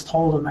servants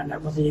told him, and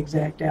it was the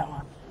exact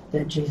hour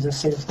that Jesus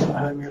says, go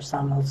home, your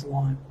son is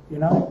alive. You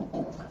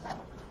know?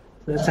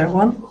 That's that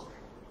one.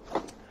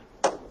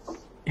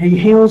 He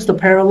heals the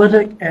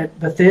paralytic at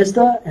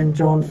Bethesda in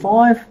John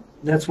 5.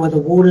 That's where the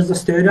waters are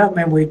stirred up.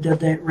 Remember we did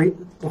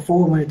that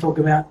before when we talk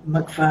about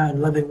mikvah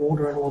and living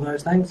water and all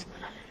those things.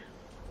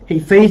 He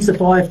feeds the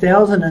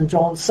 5,000 in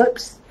John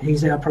 6.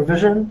 He's our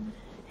provision.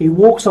 He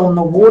walks on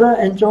the water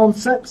in John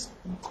 6,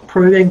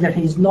 proving that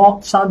he's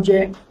not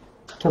subject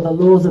to the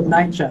laws of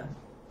nature.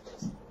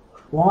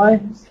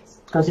 Why?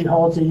 Because he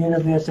holds the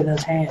universe in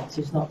his hands.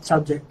 He's not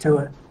subject to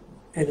it.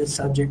 It is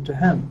subject to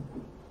him.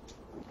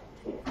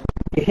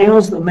 He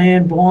heals the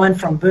man blind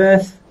from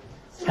birth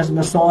as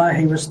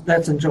Messiah.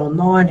 That's in John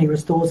 9. He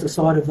restores the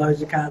sight of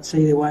those who can't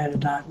see their way in a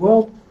dark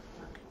world.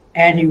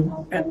 And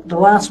the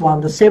last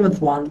one, the 7th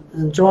one,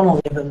 in John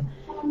 11,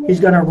 he's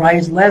going to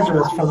raise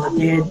Lazarus from the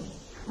dead,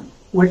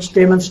 which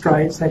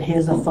demonstrates that he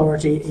has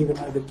authority even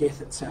over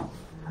death itself.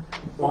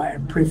 Right,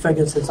 and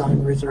prefigures his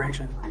own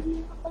resurrection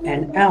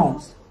and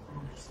ours.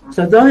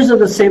 So those are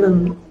the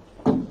 7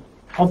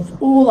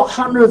 of all the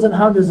hundreds and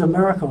hundreds of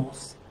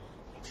miracles.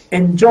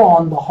 In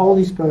John, the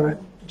Holy Spirit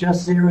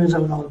just zeroes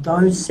in on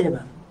those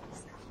 7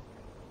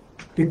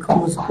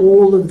 because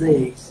all of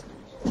these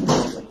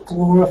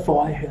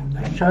glorify him.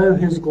 They show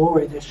his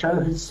glory. They show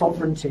his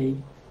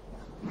sovereignty.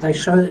 They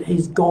show that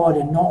he's God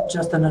and not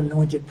just an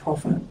anointed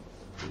prophet.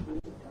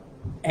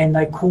 And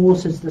they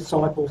cause his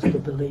disciples to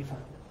believe him.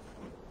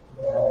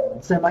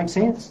 Does that make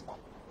sense?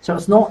 So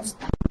it's not.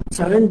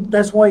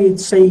 That's why you'd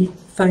see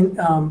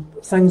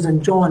things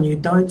in John you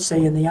don't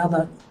see in the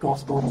other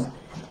Gospels.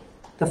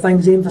 The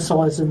things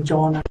emphasised in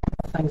John and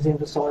the things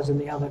emphasised in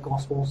the other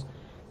Gospels,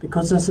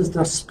 because this is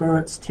the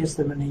Spirit's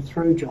testimony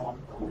through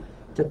John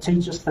to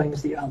teach us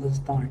things the others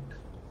don't.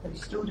 But he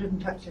still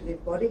didn't touch their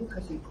body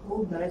because he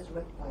called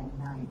Nazareth by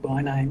name.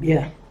 By name,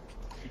 yeah.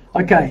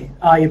 Okay,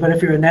 yeah, but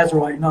if you're a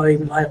Nazarite, not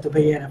even have to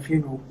be at a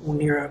funeral or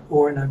near it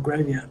or in a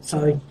graveyard.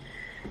 So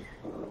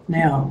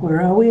now,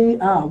 where are we?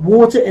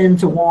 Water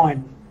into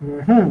wine.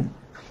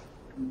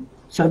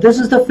 So this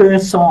is the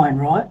first sign,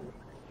 right?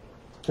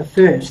 The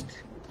first.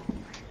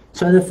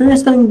 So the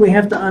first thing we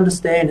have to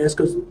understand is,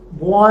 because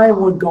why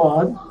would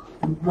God,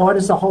 why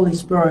does the Holy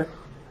Spirit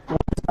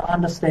want us to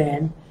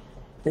understand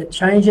that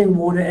changing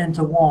water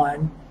into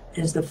wine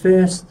is the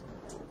first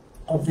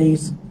of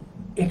these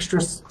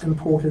extra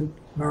important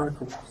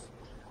miracles?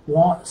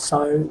 What's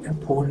so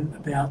important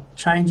about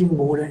changing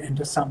water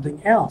into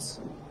something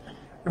else?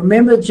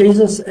 Remember,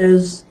 Jesus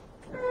is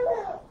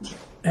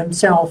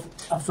himself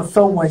a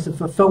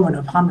fulfillment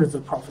of hundreds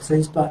of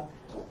prophecies, but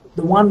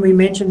the one we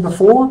mentioned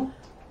before,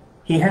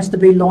 he has to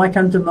be like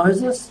unto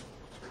Moses.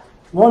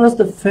 What is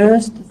the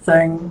first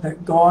thing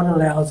that God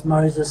allows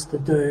Moses to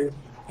do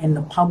in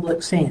the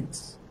public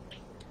sense?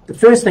 The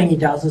first thing he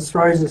does is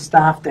throws his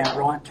staff down,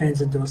 right?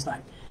 Turns into a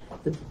snake.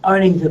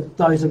 Only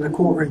those in the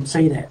courtroom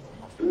see that.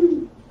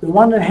 The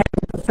one that has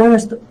the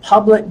first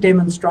public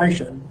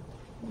demonstration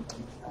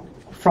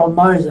from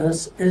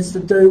Moses is to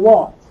do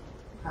what?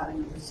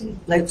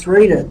 Let's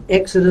read it.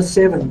 Exodus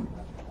 7,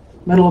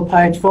 middle of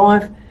page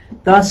 5.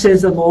 Thus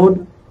says the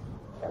Lord,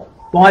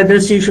 by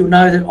this you shall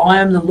know that I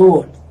am the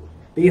Lord.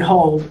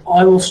 Behold,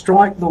 I will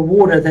strike the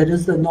water that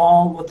is the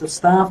Nile with the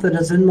staff that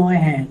is in my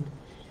hand,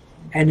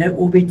 and it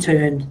will be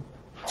turned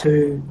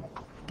to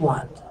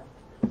blood.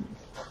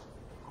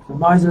 So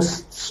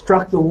Moses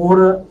struck the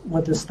water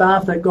with the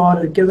staff that God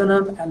had given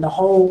him, and the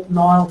whole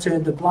Nile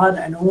turned to blood,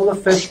 and all the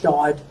fish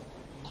died,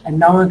 and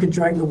no one could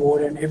drink the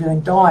water, and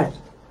everything died.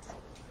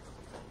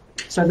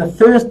 So the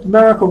first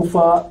miracle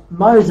for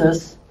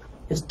Moses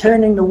is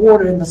turning the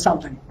water into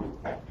something.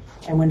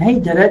 And when he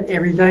did it,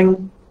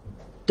 everything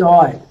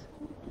died.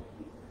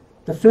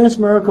 The first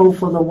miracle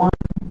for the one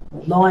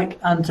like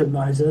unto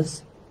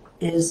Moses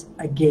is,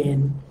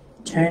 again,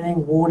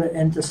 turning water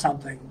into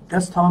something.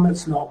 This time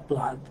it's not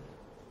blood.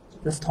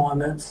 This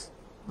time it's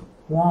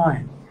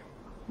wine.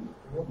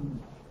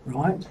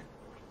 Right?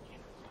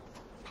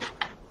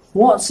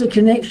 What's the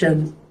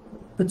connection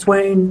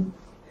between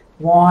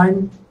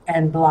wine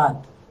and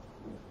blood?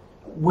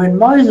 When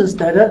Moses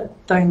did it,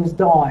 things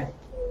died.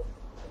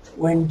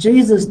 When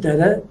Jesus did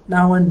it,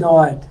 no one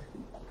died.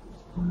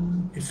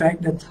 In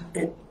fact,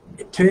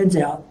 it turns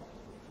out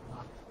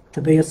to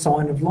be a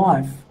sign of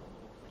life.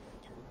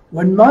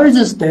 When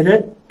Moses did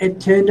it, it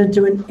turned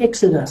into an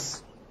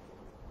exodus.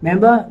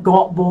 Remember,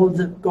 God brought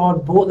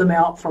them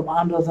out from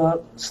under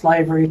the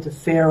slavery to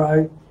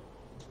Pharaoh,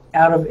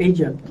 out of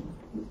Egypt.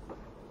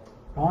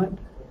 Right?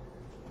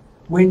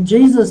 When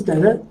Jesus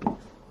did it,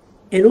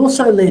 it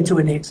also led to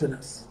an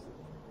exodus.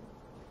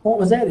 What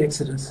was that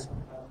exodus?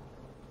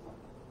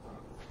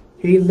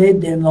 He led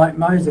them, like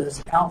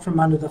Moses, out from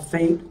under the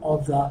feet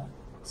of the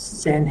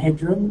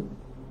Sanhedrin,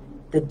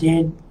 the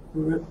dead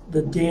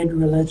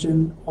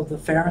religion of the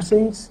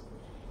Pharisees.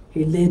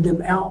 He led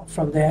them out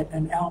from that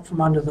and out from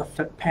under the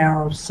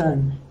power of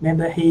sin.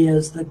 Remember, he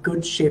is the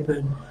good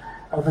shepherd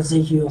of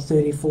Ezekiel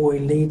 34. He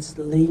leads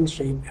the lean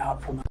sheep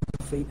out from under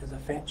the feet of the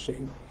fat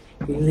sheep.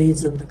 He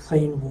leads them to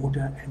clean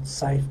water and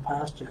safe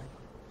pasture.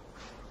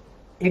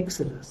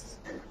 Exodus.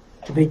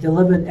 To be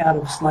delivered out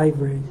of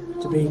slavery,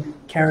 to be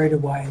carried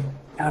away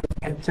out of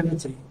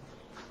captivity.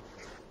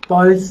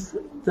 Both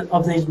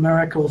of these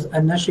miracles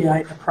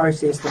initiate a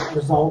process that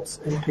results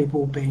in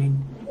people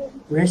being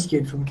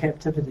rescued from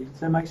captivity.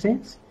 Does that make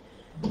sense?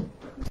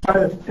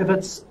 So if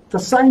it's the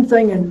same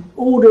thing in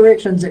all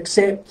directions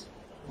except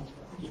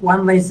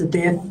one leads to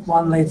death,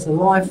 one leads to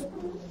life,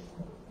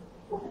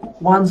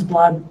 one's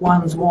blood,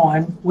 one's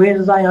wine, where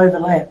do they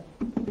overlap?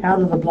 How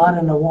do the blood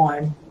and the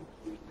wine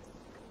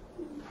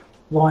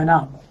line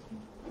up?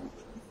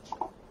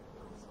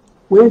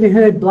 Where have you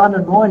heard blood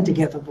and wine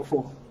together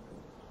before?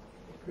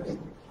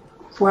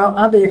 Well,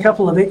 aren't there a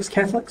couple of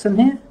ex-Catholics in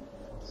here?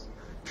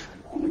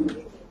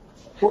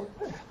 Well,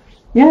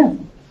 yeah.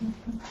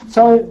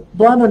 So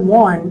blood and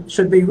wine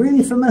should be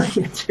really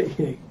familiar to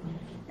you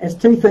as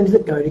two things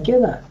that go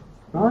together,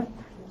 right?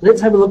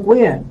 Let's have a look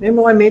where.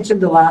 Remember I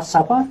mentioned the Last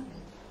Supper?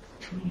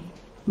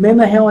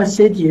 Remember how I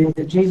said to you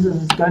that Jesus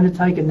is going to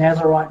take a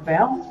Nazirite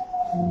vow?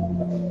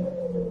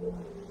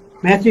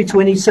 Matthew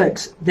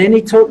 26. Then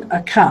he took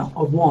a cup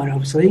of wine,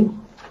 obviously,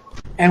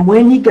 and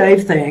when he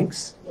gave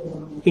thanks,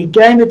 he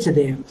gave it to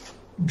them.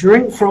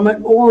 Drink from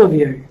it, all of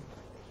you.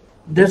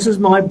 This is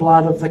my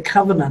blood of the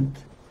covenant,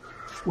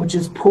 which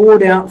is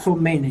poured out for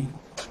many,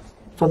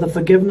 for the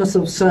forgiveness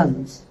of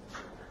sins.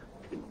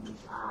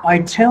 I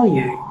tell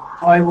you,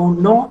 I will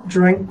not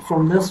drink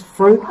from this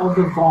fruit of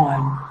the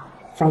vine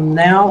from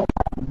now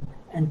on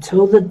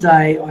until the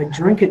day I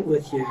drink it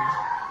with you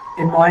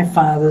in my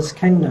Father's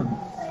kingdom.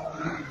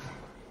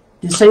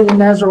 You see the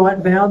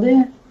Nazirite vow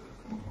there?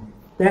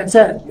 That's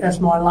it. That's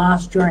my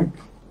last drink.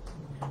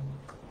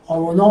 I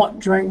will not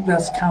drink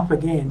this cup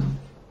again.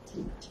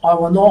 I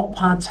will not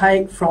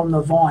partake from the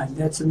vine.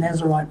 That's the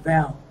Nazirite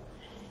vow.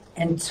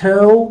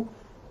 Until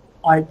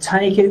I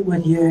take it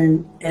with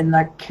you in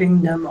the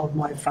kingdom of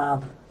my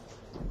Father.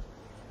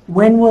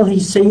 When will he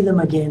see them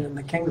again in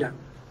the kingdom?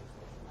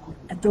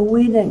 At the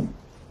wedding.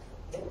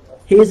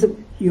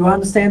 You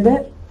understand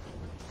that?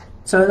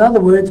 So in other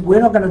words, we're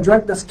not going to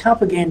drink this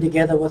cup again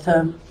together with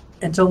him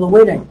until the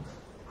wedding.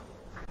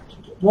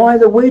 Why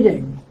the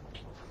wedding?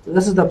 So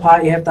this is the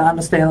part you have to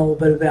understand a little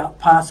bit about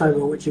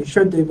Passover, which you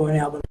should do by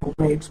now, but I'll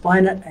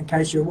re-explain it in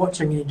case you're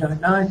watching and you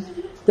don't know.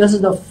 This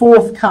is the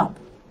fourth cup,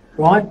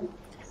 right?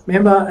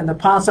 Remember, in the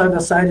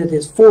Passover Seder,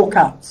 there's 4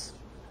 cups.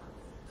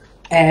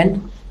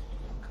 And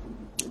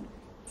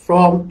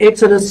from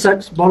Exodus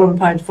 6, bottom of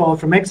page 5,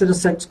 from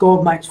Exodus 6,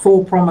 God makes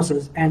 4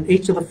 promises, and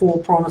each of the 4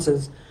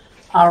 promises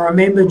are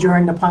remembered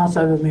during the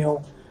Passover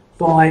meal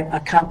by a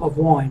cup of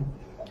wine.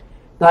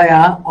 They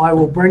are, I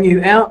will bring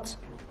you out,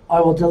 I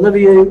will deliver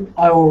you,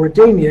 I will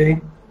redeem you,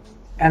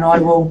 and I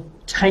will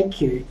take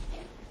you.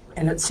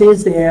 And it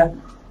says there,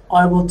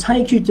 I will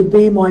take you to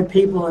be my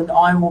people and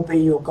I will be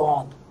your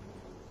God.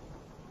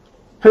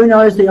 Who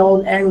knows the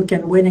old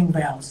Anglican wedding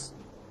vows?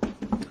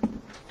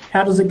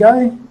 How does it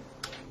go?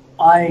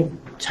 I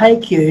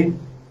take you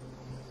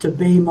to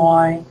be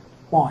my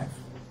wife.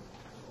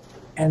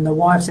 And the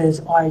wife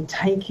says, I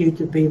take you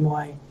to be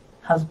my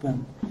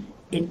husband.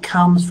 It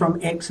comes from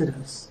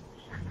Exodus.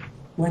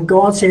 When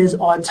God says,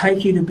 I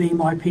take you to be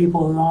my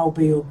people and I'll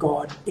be your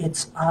God,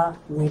 it's a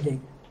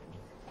wedding.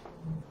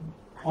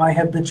 I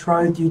have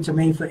betrothed you to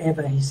me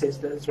forever, he says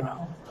to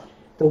Israel.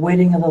 The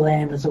wedding of the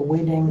Lamb is a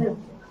wedding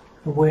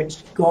in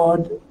which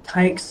God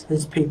takes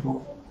his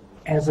people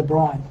as a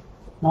bride,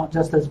 not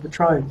just as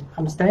betrothed.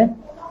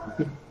 Understand?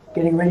 You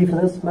getting ready for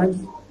this, mate?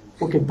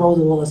 We could build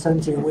all this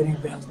into your wedding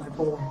vows, no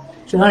problem.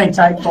 Should only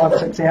take 5 or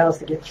 6 hours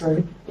to get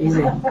through.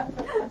 Easy.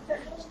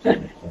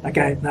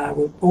 Okay,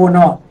 no, or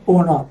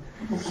not.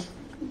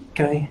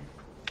 Okay.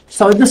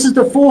 So this is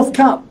the 4th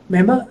cup,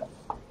 remember?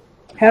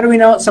 How do we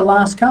know it's the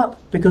last cup?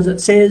 Because it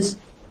says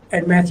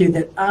in Matthew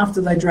that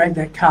after they drank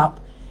that cup,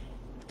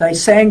 they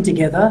sang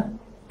together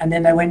and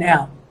then they went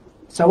out.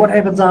 So what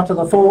happens after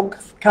the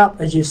 4th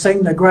cup is you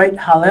sing the great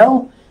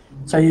Hallel.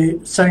 So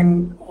you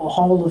sing a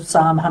whole of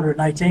Psalm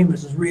 118,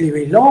 which is really,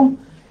 really long.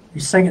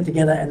 You sing it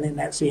together and then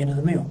that's the end of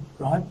the meal,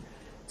 right?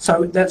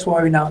 So that's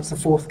why we know it's the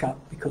 4th cup,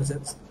 because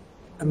it's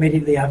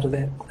immediately after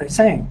that they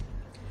sang.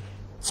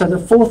 So the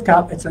 4th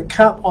cup, it's a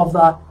cup of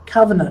the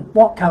covenant.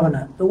 What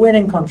covenant? The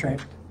wedding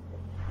contract.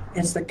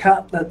 It's the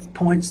cup that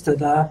points to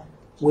the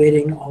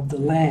wedding of the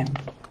Lamb.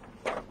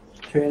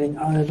 Turning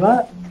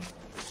over.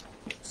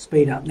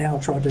 Speed up now,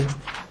 I'll try to.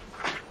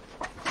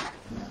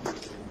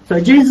 So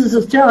Jesus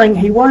is telling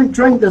he won't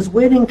drink this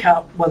wedding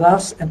cup with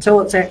us until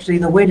it's actually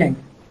the wedding.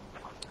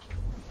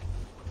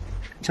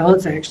 Until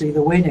it's actually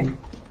the wedding.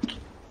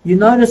 You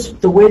notice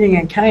the wedding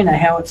in Cana,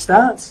 how it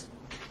starts?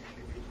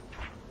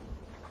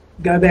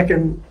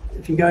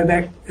 If you go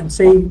back and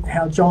see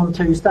how John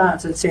 2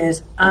 starts, it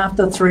says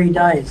after 3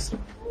 days,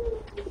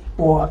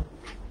 or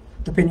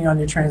depending on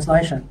your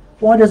translation.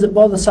 Why does it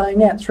bother saying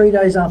that? 3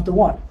 days after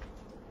what?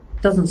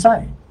 It doesn't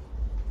say.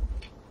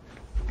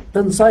 It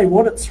doesn't say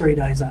what it's 3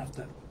 days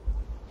after.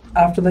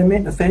 After they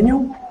met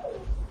Nathaniel?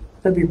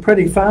 That'd be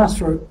pretty fast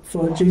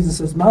for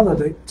Jesus' mother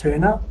to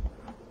turn up.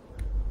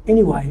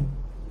 Anyway,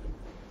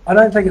 I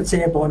don't think it's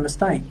there by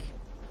mistake.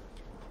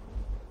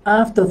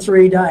 After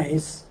 3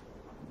 days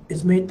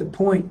is meant to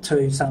point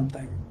to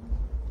something.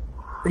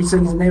 These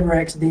things are never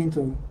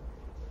accidental.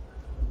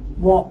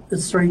 What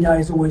does 3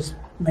 days always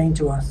mean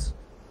to us?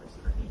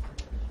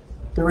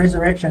 The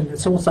resurrection,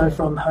 it's also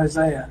from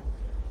Hosea.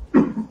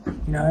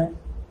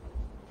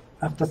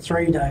 After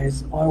 3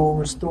 days I will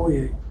restore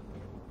you.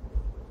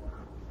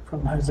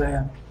 From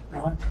Hosea,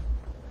 right?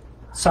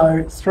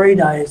 So 3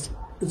 days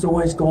is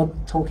always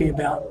God talking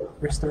about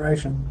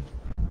restoration.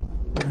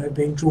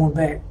 Being drawn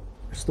back,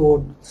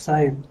 restored,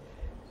 saved.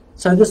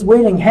 So this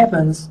wedding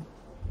happens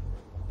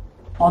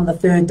on the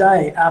 3rd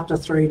day after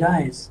 3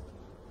 days.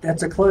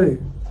 That's a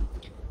clue.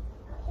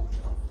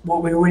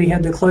 We already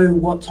had the clue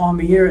what time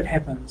of year it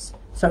happens.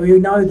 So we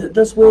know that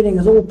this wedding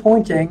is all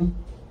pointing,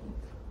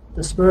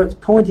 the Spirit's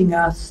pointing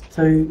us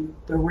to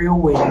the real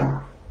wedding.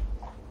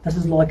 This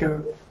is like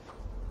a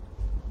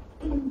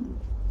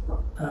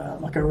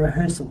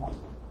rehearsal,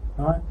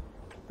 right?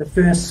 The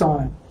first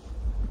sign.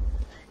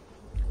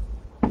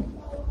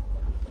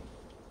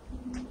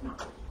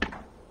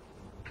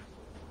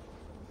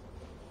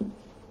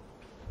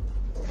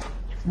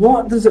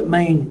 What does it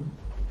mean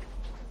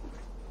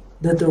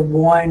that the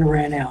wine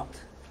ran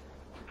out?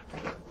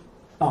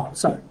 Oh,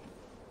 so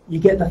you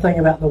get the thing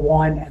about the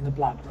wine and the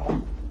blood,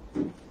 right?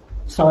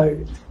 So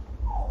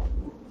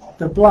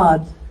the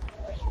blood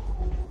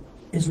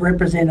is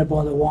represented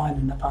by the wine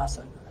in the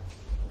Passover.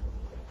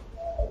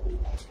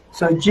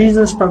 So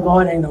Jesus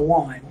providing the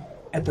wine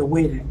at the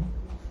wedding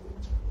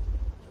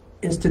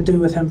is to do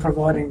with him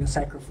providing the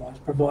sacrifice,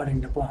 providing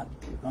the blood,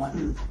 right?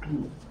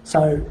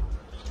 So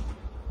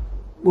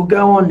we'll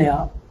go on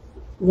now.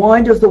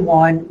 Why does the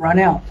wine run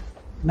out?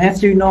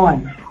 Matthew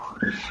 9,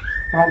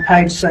 we're on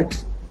page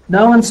 6.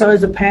 No one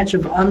sews a patch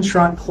of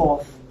unshrunk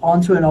cloth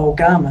onto an old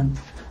garment,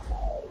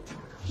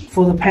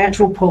 for the patch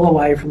will pull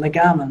away from the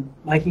garment,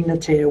 making the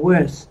tear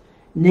worse.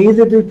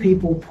 Neither do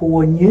people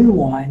pour new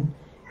wine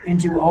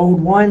into old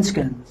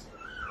wineskins.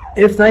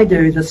 If they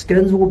do, the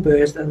skins will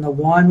burst and the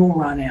wine will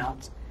run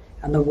out,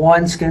 and the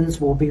wineskins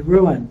will be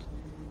ruined.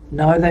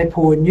 No, they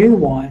pour new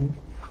wine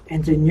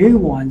into new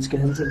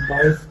wineskins, and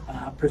both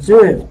are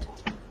preserved.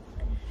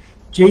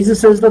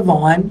 Jesus is the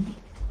vine.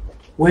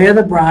 We're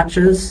the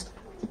branches.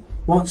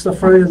 What's the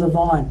fruit of the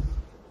vine?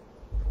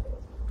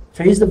 If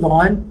he's the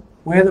vine,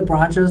 we're the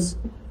branches.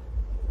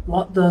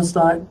 What's the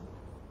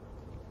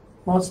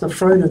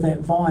fruit of that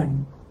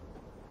vine?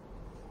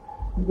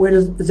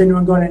 Has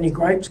anyone got any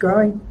grapes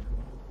growing?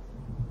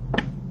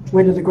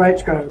 Where do the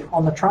grapes grow?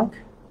 On the trunk?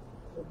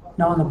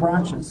 No, on the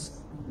branches.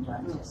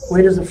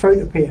 Where does the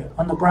fruit appear?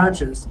 On the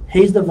branches.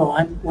 He's the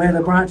vine, we're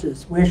the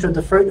branches. Where should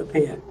the fruit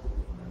appear?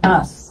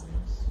 Us.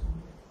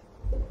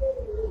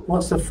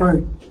 What's the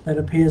fruit that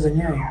appears in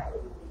you?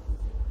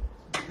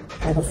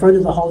 Well, the fruit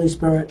of the Holy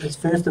Spirit is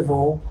first of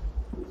all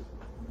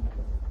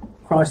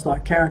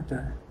Christ-like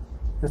character.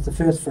 That's the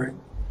first fruit.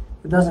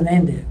 It doesn't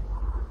end there,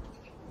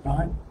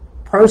 right?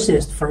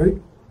 Processed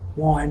fruit,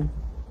 wine,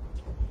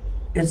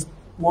 is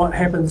what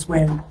happens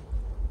when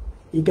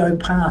you go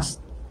past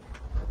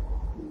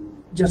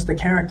just the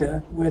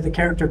character, where the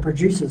character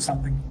produces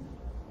something,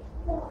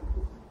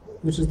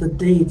 which is the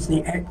deeds,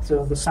 the acts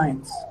of the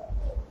saints.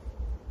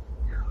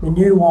 The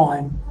new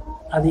wine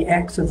are the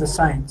acts of the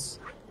saints,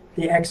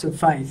 the acts of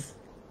faith,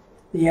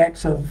 the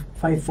acts of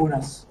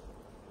faithfulness.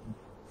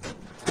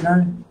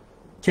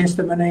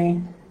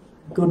 Testimony,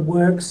 good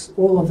works,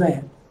 all of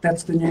that.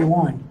 That's the new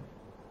wine.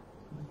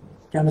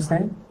 Do you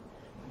understand?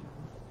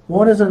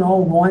 What is an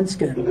old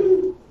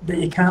wineskin that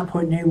you can't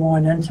put new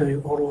wine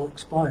into or it'll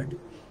explode?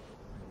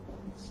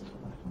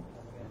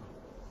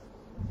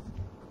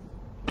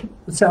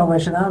 The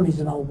Salvation Army is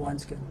an old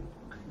wineskin.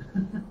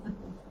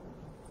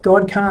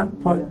 God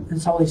can't put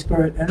His Holy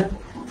Spirit in it,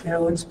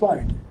 it'll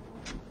explode.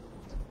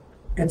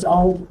 It's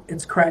old,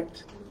 it's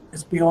cracked,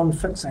 it's beyond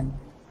fixing.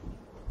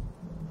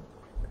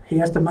 He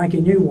has to make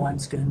a new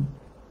wineskin.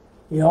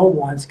 The old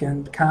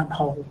wineskin can't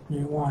hold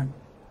new wine.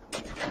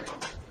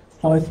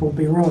 Both will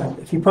be ruined.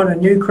 If you put a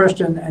new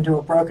Christian into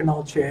a broken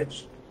old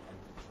church,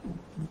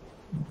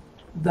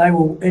 they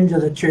will injure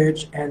the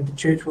church and the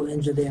church will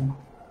injure them.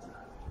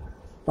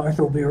 Both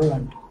will be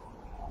ruined.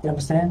 You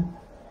understand?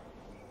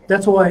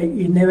 That's why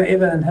you never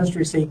ever in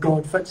history see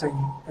God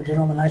fixing a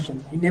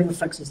denomination. He never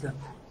fixes them.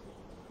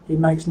 He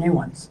makes new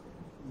ones.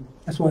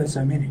 That's why there's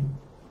so many.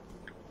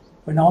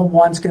 When old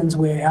wineskins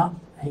wear out,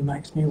 He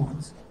makes new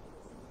ones.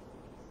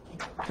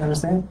 You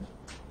understand?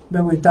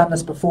 But we've done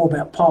this before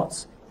about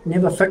pots. He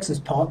never fixes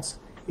pots.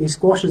 He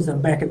squashes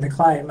them back in the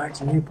clay and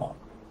makes a new pot.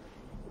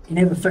 He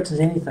never fixes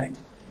anything.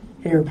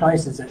 He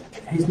replaces it.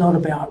 He's not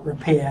about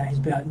repair. He's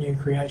about new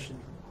creation.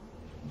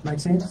 Make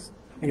sense?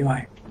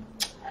 Anyway.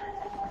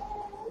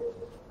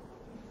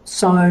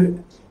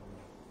 So,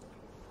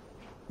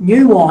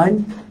 new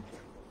wine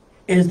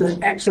is the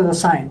acts of the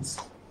saints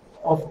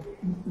of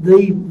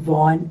the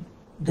vine,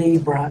 the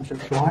branches,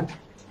 right?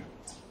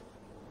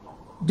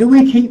 Do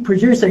we keep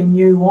producing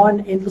new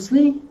wine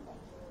endlessly?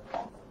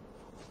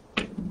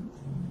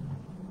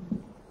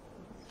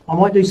 I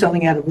might do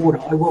something out of order.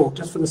 I will,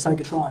 just for the sake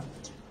of time.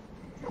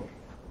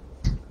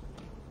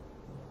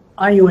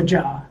 Are you a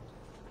jar?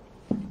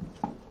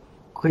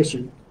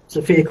 Question. It's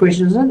a fair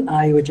question, isn't it?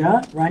 Are you a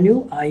jar?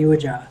 Raniel, are you a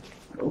jar?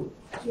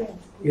 Yes.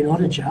 You're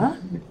not a jar?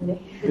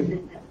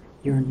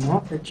 You're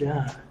not a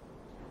jar.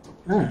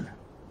 Ah.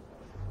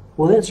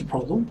 Well, that's a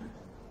problem.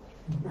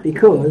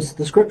 Because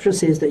the scripture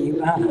says that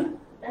you are.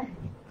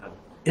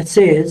 It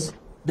says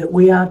that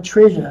we are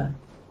treasure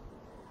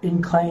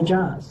in clay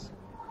jars.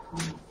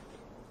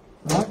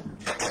 Right?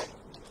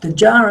 The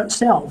jar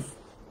itself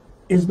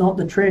is not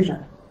the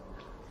treasure.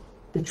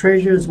 The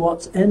treasure is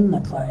what's in the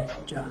clay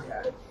jar.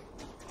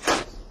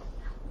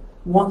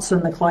 What's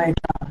in the clay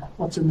jar?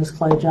 What's in this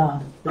clay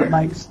jar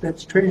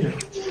that's treasure?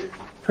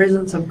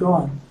 Presence of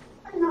God.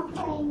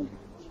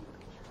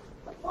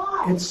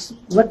 It's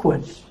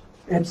liquid.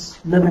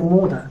 It's living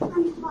water.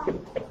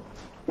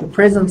 The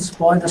presence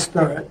by the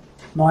Spirit,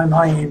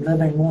 Mayim,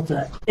 living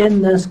water,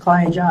 in this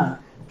clay jar.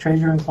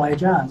 Treasure in clay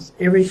jars.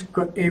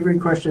 Every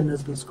Christian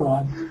is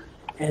described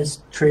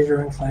as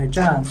treasure in clay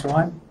jars,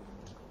 right?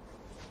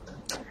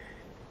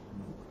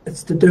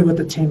 It's to do with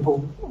the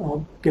temple.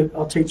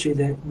 I'll teach you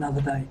that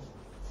another day.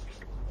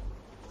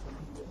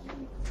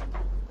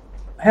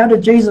 How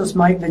did Jesus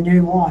make the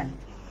new wine?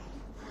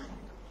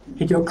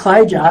 He took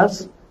clay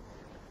jars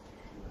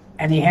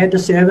and he had the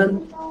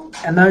servant,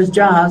 and those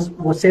jars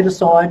were set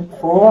aside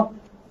for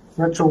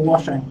ritual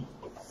washing,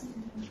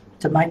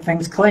 to make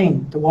things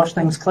clean, to wash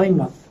things clean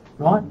with,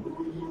 right?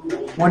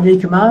 What did he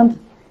command?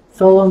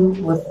 Fill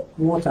them with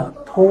water.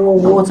 Pour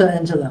water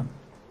into them.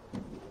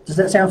 Does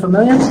that sound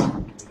familiar?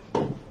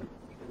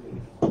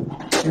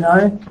 You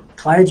know,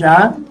 clay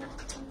jar,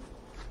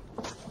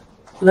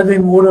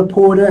 living water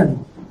poured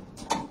in,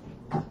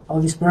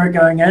 Holy Spirit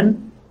going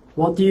in.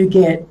 What do you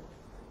get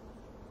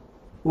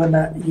when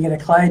you get a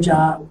clay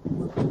jar?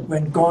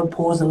 When God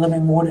pours the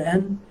living water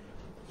in,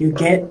 you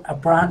get a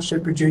branch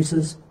that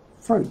produces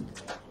fruit.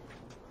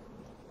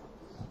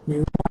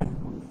 New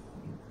wine.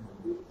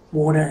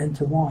 Water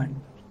into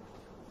wine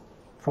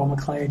from a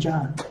clay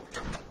jar.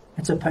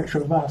 It's a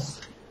picture of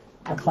us.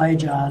 The clay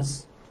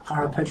jars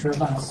are a picture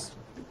of us.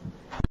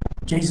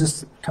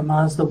 Jesus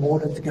commands the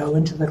water to go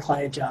into the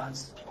clay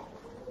jars,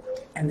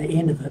 and the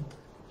end of it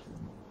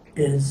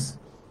is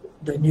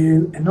the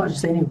new, and not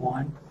just any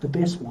wine, the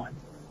best wine.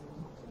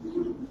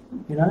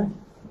 You know?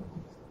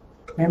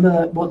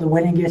 Remember what the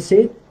wedding guest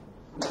said?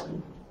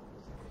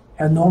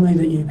 How normally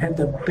that you have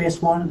the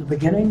best wine at the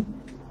beginning,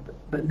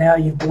 but now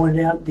you've brought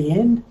it out at the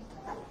end.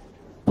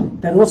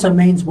 That also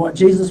means what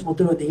Jesus will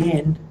do at the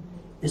end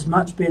is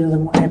much better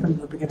than what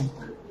happened at the beginning.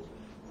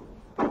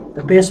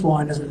 The best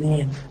wine is at the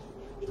end.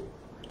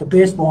 The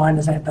best wine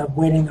is at the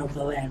wedding of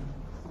the Lamb.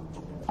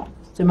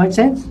 Does that make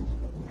sense?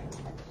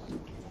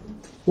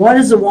 Why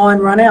does the wine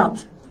run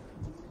out?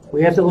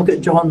 We have to look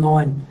at John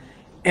 9.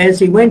 As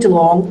he went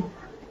along,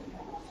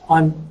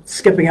 I'm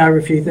skipping over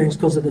a few things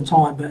because of the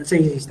time, but it's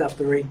easy stuff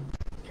to read.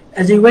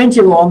 As he went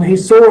along, he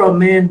saw a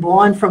man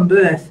blind from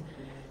birth.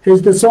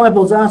 His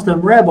disciples asked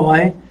him,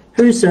 Rabbi,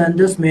 who sinned,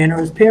 this man or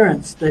his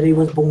parents, that he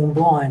was born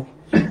blind?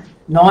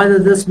 Neither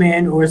this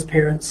man or his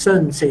parents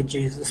sinned, said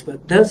Jesus,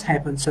 but this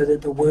happened so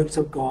that the works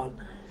of God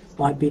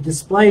might be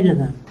displayed in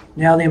him.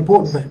 Now the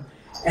important bit.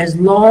 As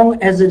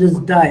long as it is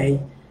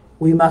day,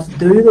 we must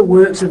do the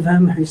works of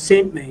him who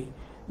sent me.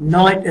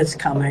 Night is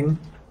coming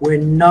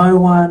when no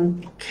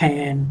one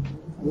can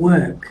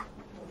work.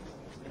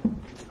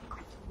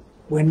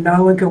 when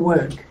no one can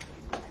work.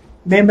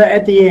 Remember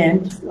at the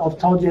end, I've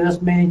told you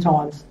this many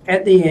times,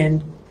 at the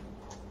end,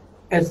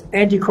 as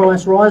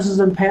Antichrist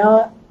rises in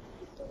power,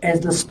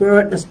 as the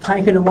Spirit is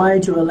taken away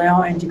to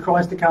allow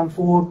Antichrist to come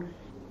forward,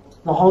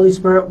 the Holy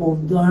Spirit will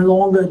no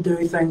longer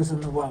do things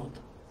in the world.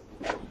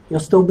 He'll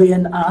still be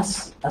in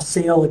us, a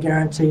seal, a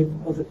guarantee,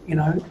 of,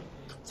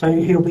 so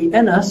he'll be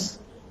in us,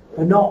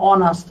 but not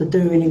on us to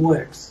do any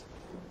works.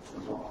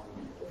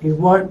 He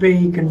won't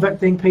be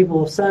convicting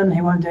people of sin,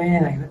 he won't do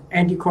anything.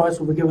 Antichrist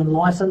will be given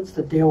license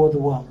to deal with the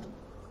world.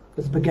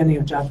 It's the beginning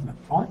of judgment,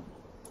 right?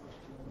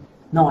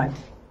 9.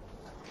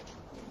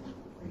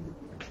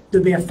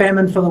 There'll be a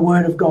famine for the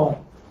word of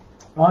God,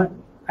 right?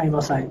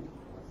 Amos 8.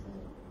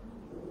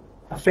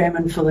 A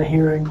famine for the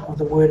hearing of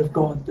the word of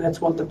God.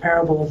 That's what the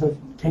parable of the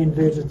 10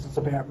 virgins is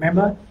about.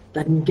 Remember?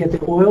 They didn't get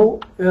the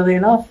oil early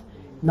enough.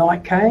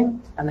 Night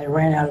came and they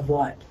ran out of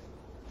light.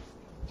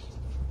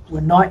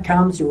 When night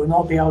comes, you will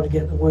not be able to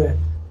get the word,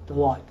 the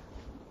light.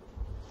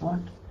 Right?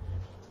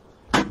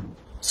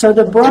 So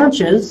the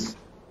branches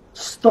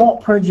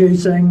stop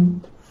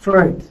producing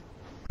fruit.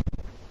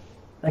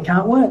 They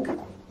can't work.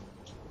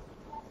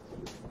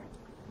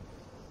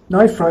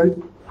 No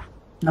fruit,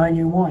 no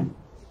new wine.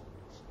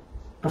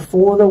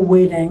 Before the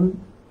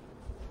wedding,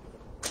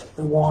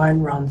 the wine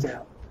runs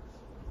out.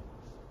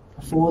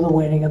 Before the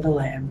wedding of the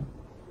Lamb,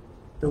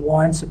 the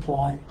wine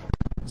supply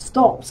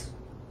stops.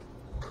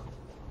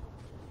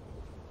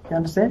 You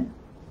understand?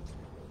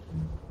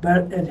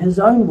 But at his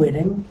own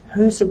wedding,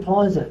 who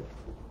supplies it?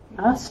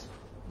 Us?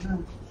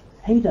 No.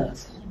 He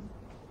does.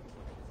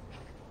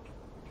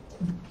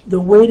 The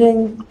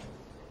wedding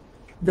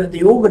that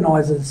the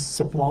organisers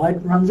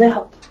supplied runs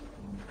out.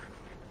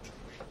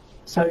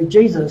 So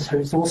Jesus,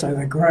 who's also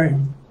the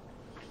groom,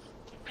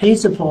 he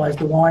supplies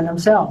the wine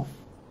himself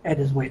at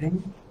his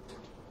wedding,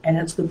 and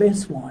it's the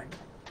best wine.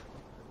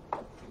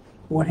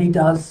 What he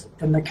does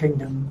in the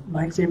kingdom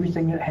makes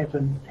everything that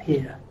happened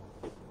here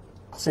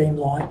seem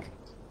like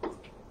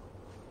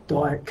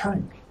Diet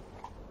Coke.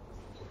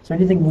 Is there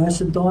anything worse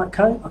than Diet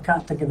Coke? I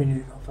can't think of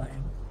anything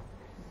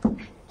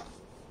offhand.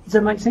 Does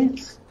that make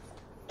sense?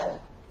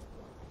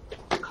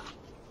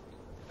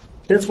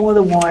 That's why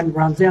the wine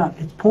runs out.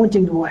 It's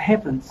pointing to what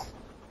happens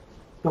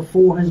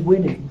before his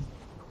wedding.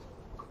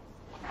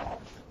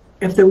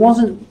 If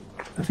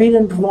he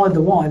didn't provide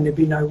the wine, there'd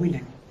be no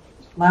wedding.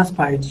 Last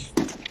page.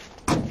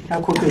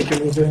 How quickly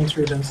can we zoom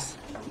through this?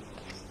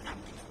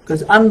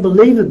 Because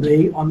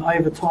unbelievably, I'm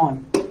over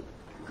time.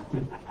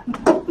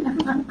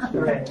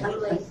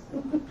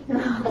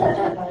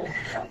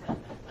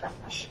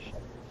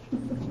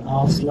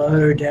 I'll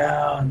slow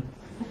down.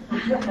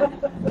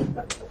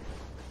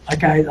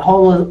 Okay,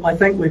 I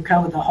think we've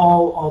covered the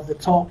whole of the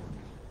top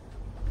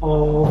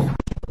of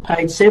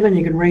page 7.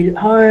 You can read it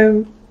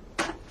home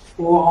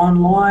or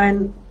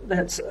online.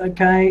 That's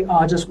okay.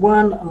 Just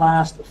one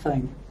last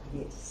thing.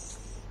 Yes.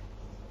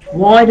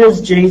 Why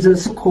does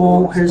Jesus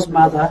call his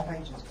mother?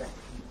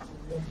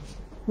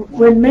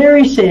 When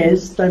Mary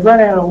says they've run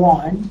out of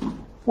wine,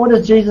 what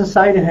does Jesus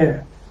say to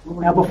her?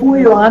 Now, before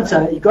you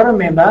answer, you've got to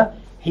remember,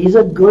 he's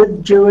a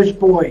good Jewish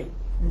boy.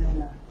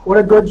 What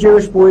are good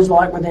Jewish boys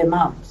like with their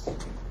mums?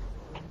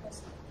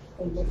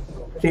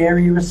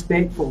 Very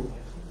respectful.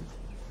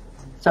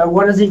 So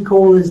what does he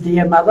call his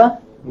dear mother?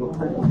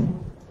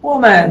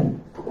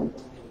 Woman.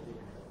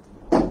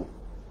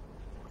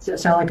 Does that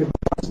sound like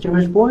a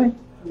Jewish boy?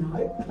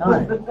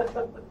 No.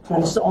 But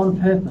it's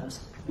on purpose.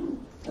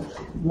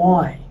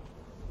 Why?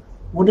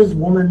 What does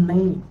woman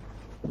mean?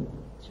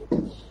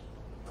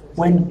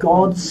 When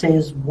God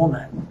says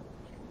woman,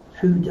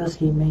 who does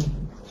he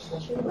mean?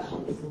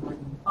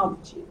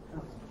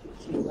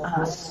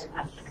 Us.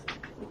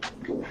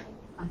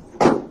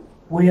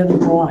 We are the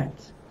bride.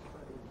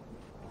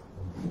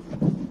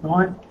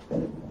 Right?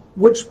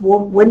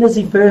 When does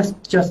he first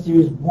just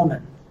use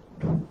woman?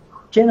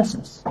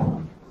 Genesis.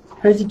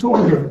 Who's he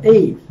talking to?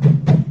 Eve.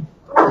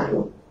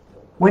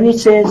 When he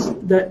says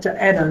that to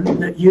Adam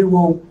that you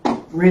will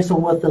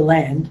wrestle with the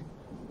land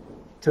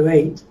to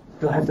eat,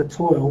 you'll have to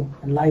toil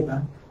and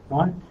labour,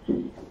 right?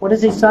 What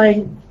does he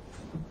say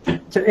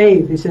to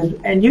Eve? He says,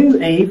 and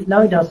you, Eve.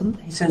 No, he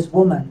doesn't. He says,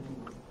 woman.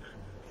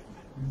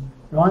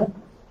 Right?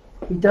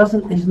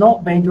 He's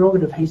not being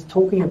derogative. He's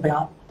talking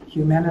about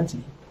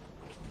humanity.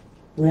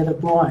 We're the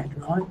bride,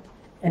 right?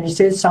 And he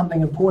says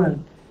something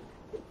important.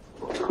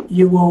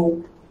 You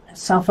will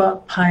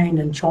suffer pain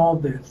in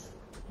childbirth,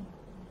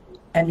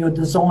 and your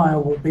desire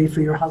will be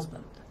for your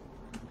husband.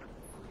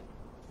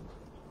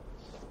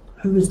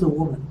 Who is the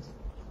woman?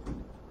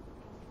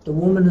 The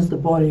woman is the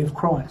body of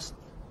Christ.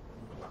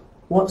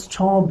 What's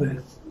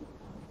childbirth?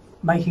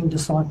 Making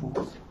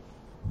disciples.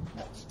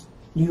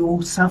 You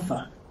will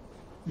suffer,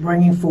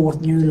 bringing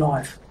forth new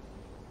life.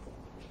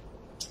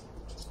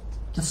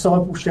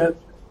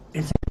 Discipleship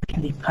is a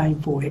really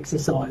painful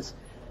exercise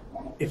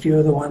if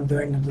you're the one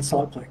doing the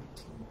discipling.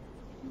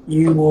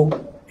 You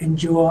will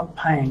endure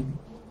pain,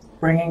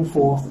 bringing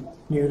forth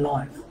new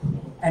life.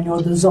 And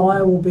your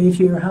desire will be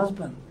for your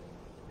husband.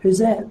 Who's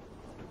that?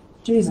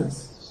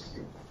 Jesus.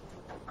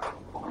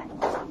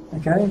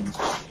 Okay?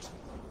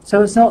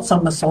 So it's not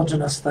some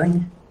misogynist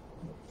thing.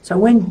 So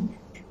when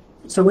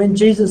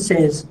Jesus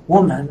says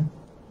woman,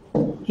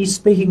 he's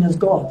speaking as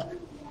God.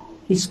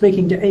 He's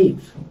speaking to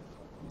Eve.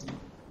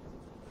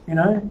 You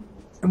know?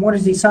 And what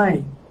is he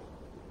saying?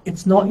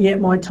 It's not yet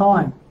my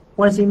time.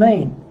 What does he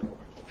mean?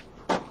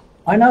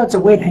 I know it's a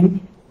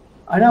wedding.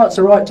 I know it's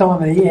the right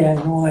time of the year and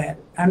all that.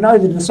 I know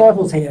the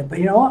disciples here, but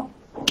you know what?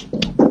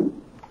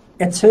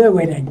 It's her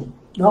wedding,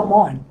 not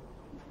mine.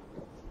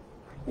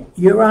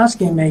 You're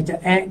asking me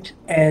to act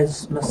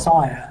as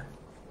Messiah.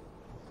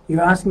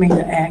 You're asking me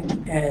to act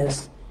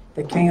as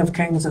the King of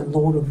Kings and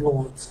Lord of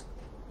Lords.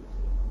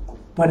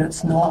 But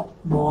it's not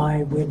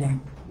my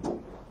wedding.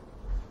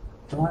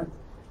 Right?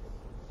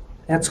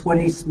 That's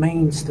what he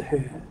means to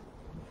her.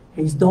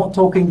 He's not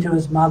talking to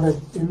his mother,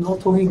 he's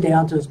not talking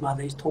down to his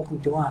mother, he's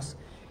talking to us.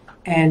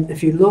 And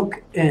if you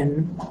look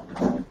in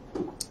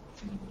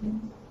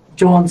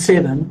John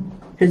 7,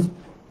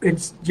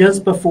 it's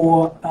just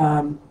before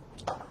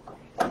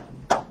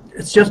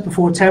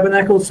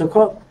Tabernacles.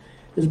 So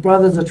his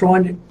brothers are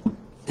trying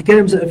to get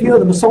him to, if you're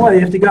the Messiah,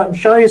 you have to go out and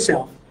show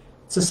yourself.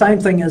 It's the same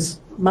thing as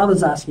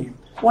mothers asking him,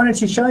 why don't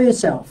you show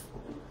yourself?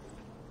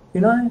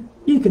 You know,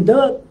 you can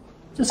do it.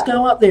 Just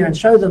go up there and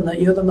show them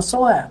that you're the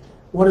Messiah.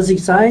 What does he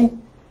say?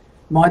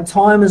 My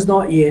time is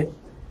not yet.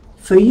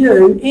 For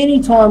you,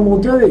 any time will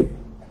do.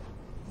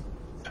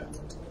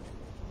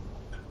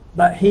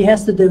 But he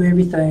has to do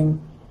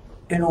everything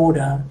in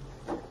order.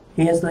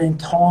 He has the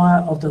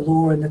entire of the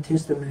law and the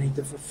testimony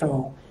to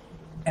fulfill.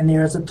 And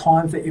there is a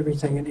time for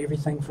everything and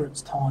everything for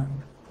its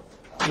time.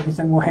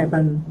 Everything will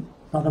happen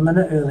not a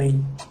minute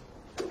early,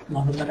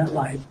 not a minute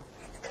late.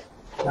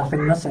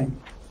 Nothing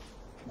missing.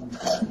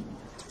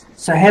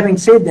 So having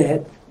said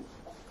that,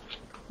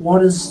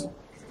 what is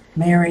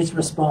Mary's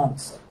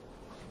response?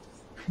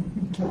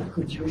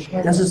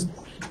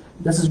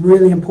 This is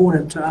really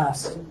important to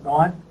us,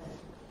 right?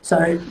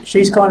 So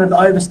she's kind of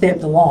overstepped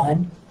the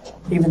line,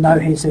 even though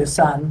he's her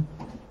son.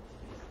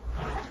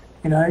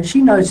 You know,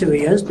 she knows who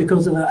he is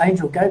because of the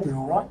angel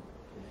Gabriel, right?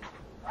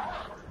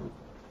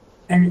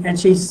 And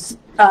she's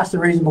asked a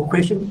reasonable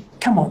question.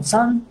 Come on,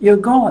 son, you're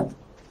God.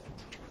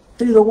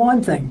 Do the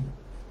wine thing.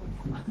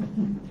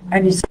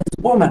 And he says,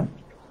 woman.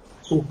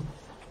 You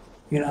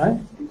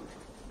know?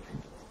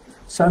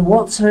 So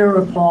what's her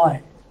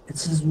reply?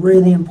 This is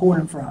really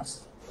important for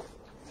us.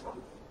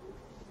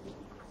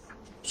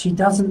 She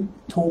doesn't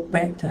talk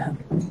back to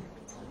him.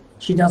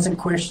 She doesn't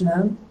question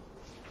him.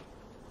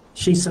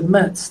 She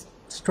submits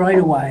straight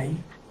away,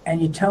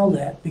 and you tell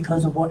that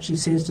because of what she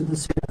says to the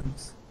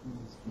servants.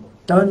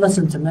 Don't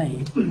listen to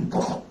me.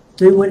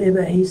 Do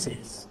whatever he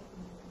says.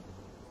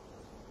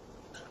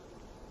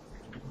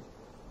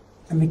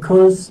 And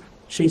because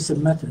she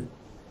submitted,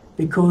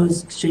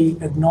 because she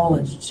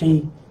acknowledged,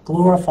 she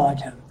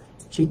glorified him,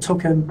 she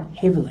took him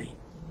heavily,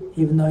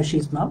 even though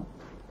she's mum.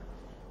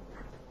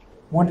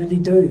 What did he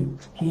do?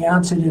 He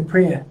answered her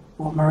prayer,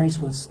 what Maurice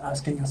was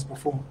asking us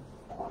before.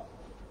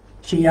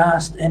 She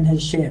asked in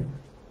his Shem.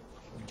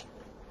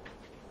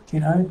 You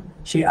know,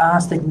 she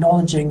asked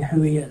acknowledging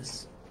who he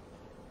is.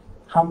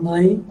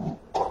 Humbly,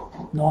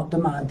 not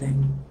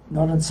demanding,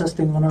 not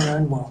insisting on her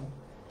own will.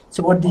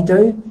 So what did he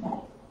do?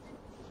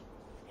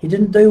 He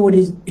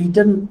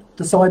didn't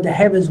decide to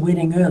have his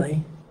wedding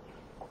early.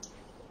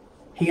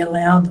 He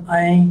allowed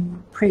a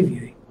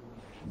preview,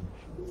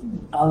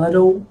 a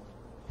little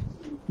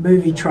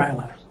movie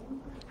trailer,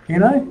 you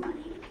know?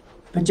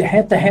 But you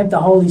have to have the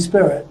Holy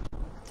Spirit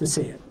to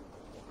see it.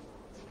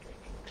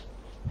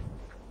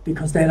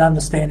 Because that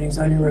understanding is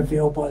only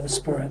revealed by the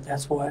Spirit.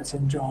 That's why it's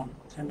in John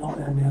and not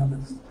in the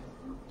others.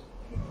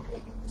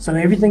 So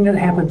everything that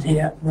happened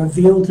here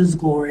revealed his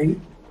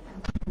glory,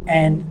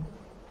 and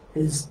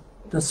his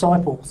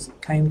disciples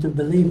came to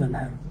believe in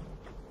him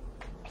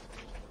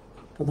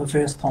for the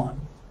first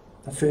time.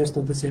 The first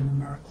of the 7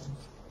 miracles.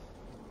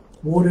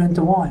 Water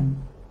into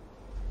wine.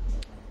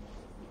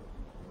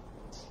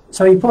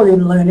 So you probably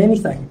didn't learn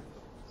anything,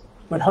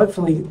 but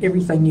hopefully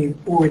everything you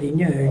already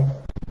knew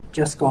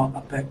just got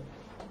a bit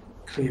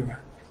clearer.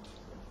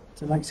 Does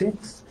that make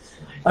sense?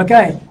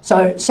 Okay,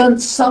 so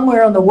since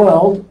somewhere in the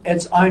world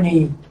it's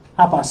only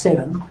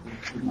 7:30,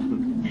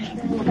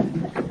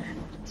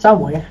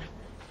 somewhere.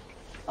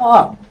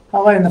 Oh,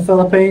 hello in the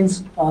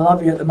Philippines. I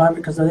love you at the moment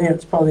because of there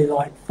it's probably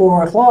like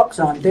 4 o'clock,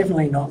 so I'm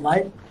definitely not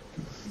late.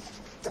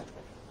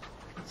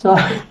 So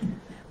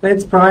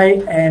let's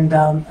pray, and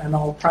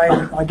I'll pray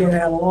that I get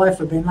out of life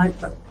for being late,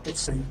 but let's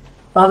see.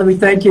 Father, we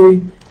thank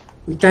you.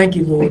 We thank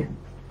you, Lord.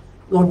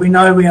 Lord, we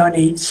know we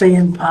only see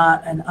in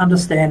part and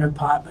understand in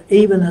part, but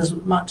even as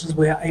much as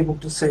we are able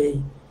to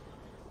see,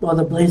 by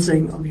the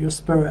blessing of your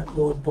Spirit,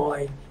 Lord,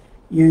 by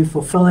you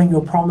fulfilling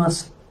your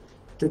promise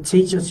to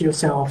teach us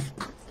yourself,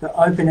 to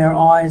open our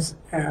eyes,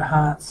 our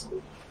hearts,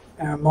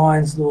 our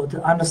minds, Lord,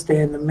 to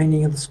understand the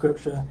meaning of the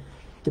Scripture,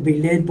 to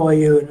be led by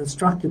you and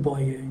instructed by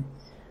you.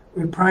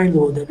 We pray,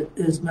 Lord, that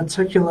as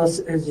meticulous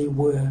as you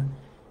were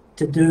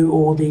to do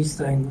all these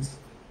things,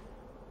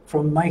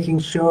 from making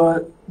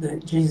sure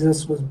that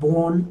Jesus was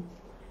born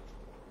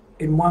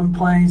in one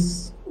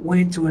place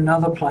went to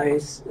another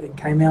place and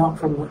came out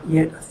from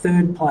yet a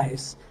third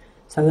place,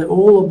 so that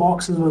all the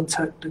boxes were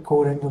ticked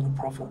according to the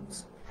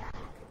prophets,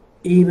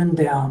 even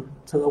down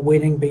to the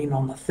wedding being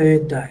on the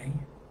third day.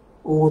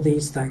 All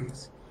these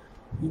things,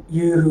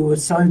 you who were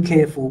so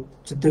careful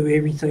to do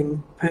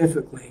everything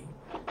perfectly,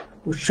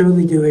 will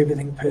surely do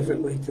everything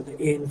perfectly to the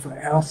end for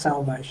our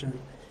salvation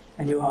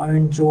and your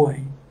own joy.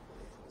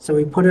 So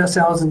we put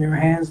ourselves in your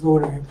hands,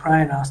 Lord, and we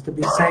pray in us to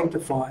be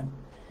sanctified.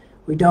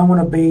 We don't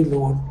want to be,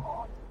 Lord,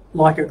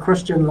 like a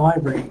Christian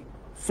library,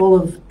 full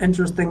of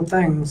interesting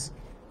things,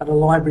 but a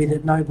library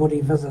that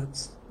nobody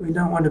visits. We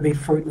don't want to be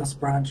fruitless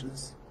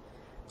branches.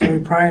 So we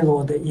pray,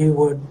 Lord, that you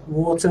would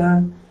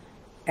water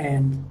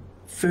and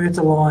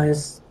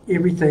fertilize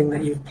everything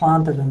that you've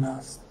planted in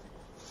us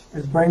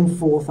and bring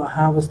forth a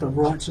harvest of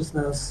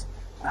righteousness,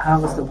 a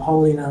harvest of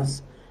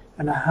holiness,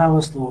 and a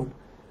harvest, Lord,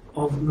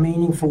 of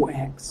meaningful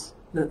acts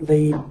that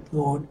lead,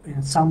 Lord,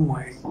 in some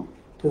way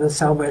to the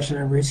salvation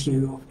and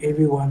rescue of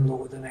everyone,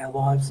 Lord, in our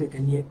lives that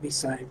can yet be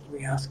saved.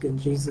 We ask in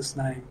Jesus'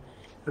 name,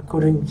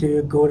 according to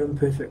your good and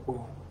perfect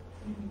will.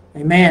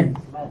 Amen.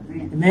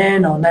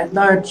 Amen. On that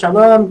note,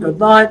 shalom, good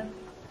night.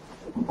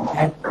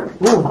 And,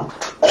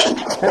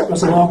 that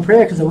was a long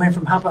prayer because it went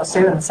from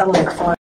 7:30 and suddenly at 5.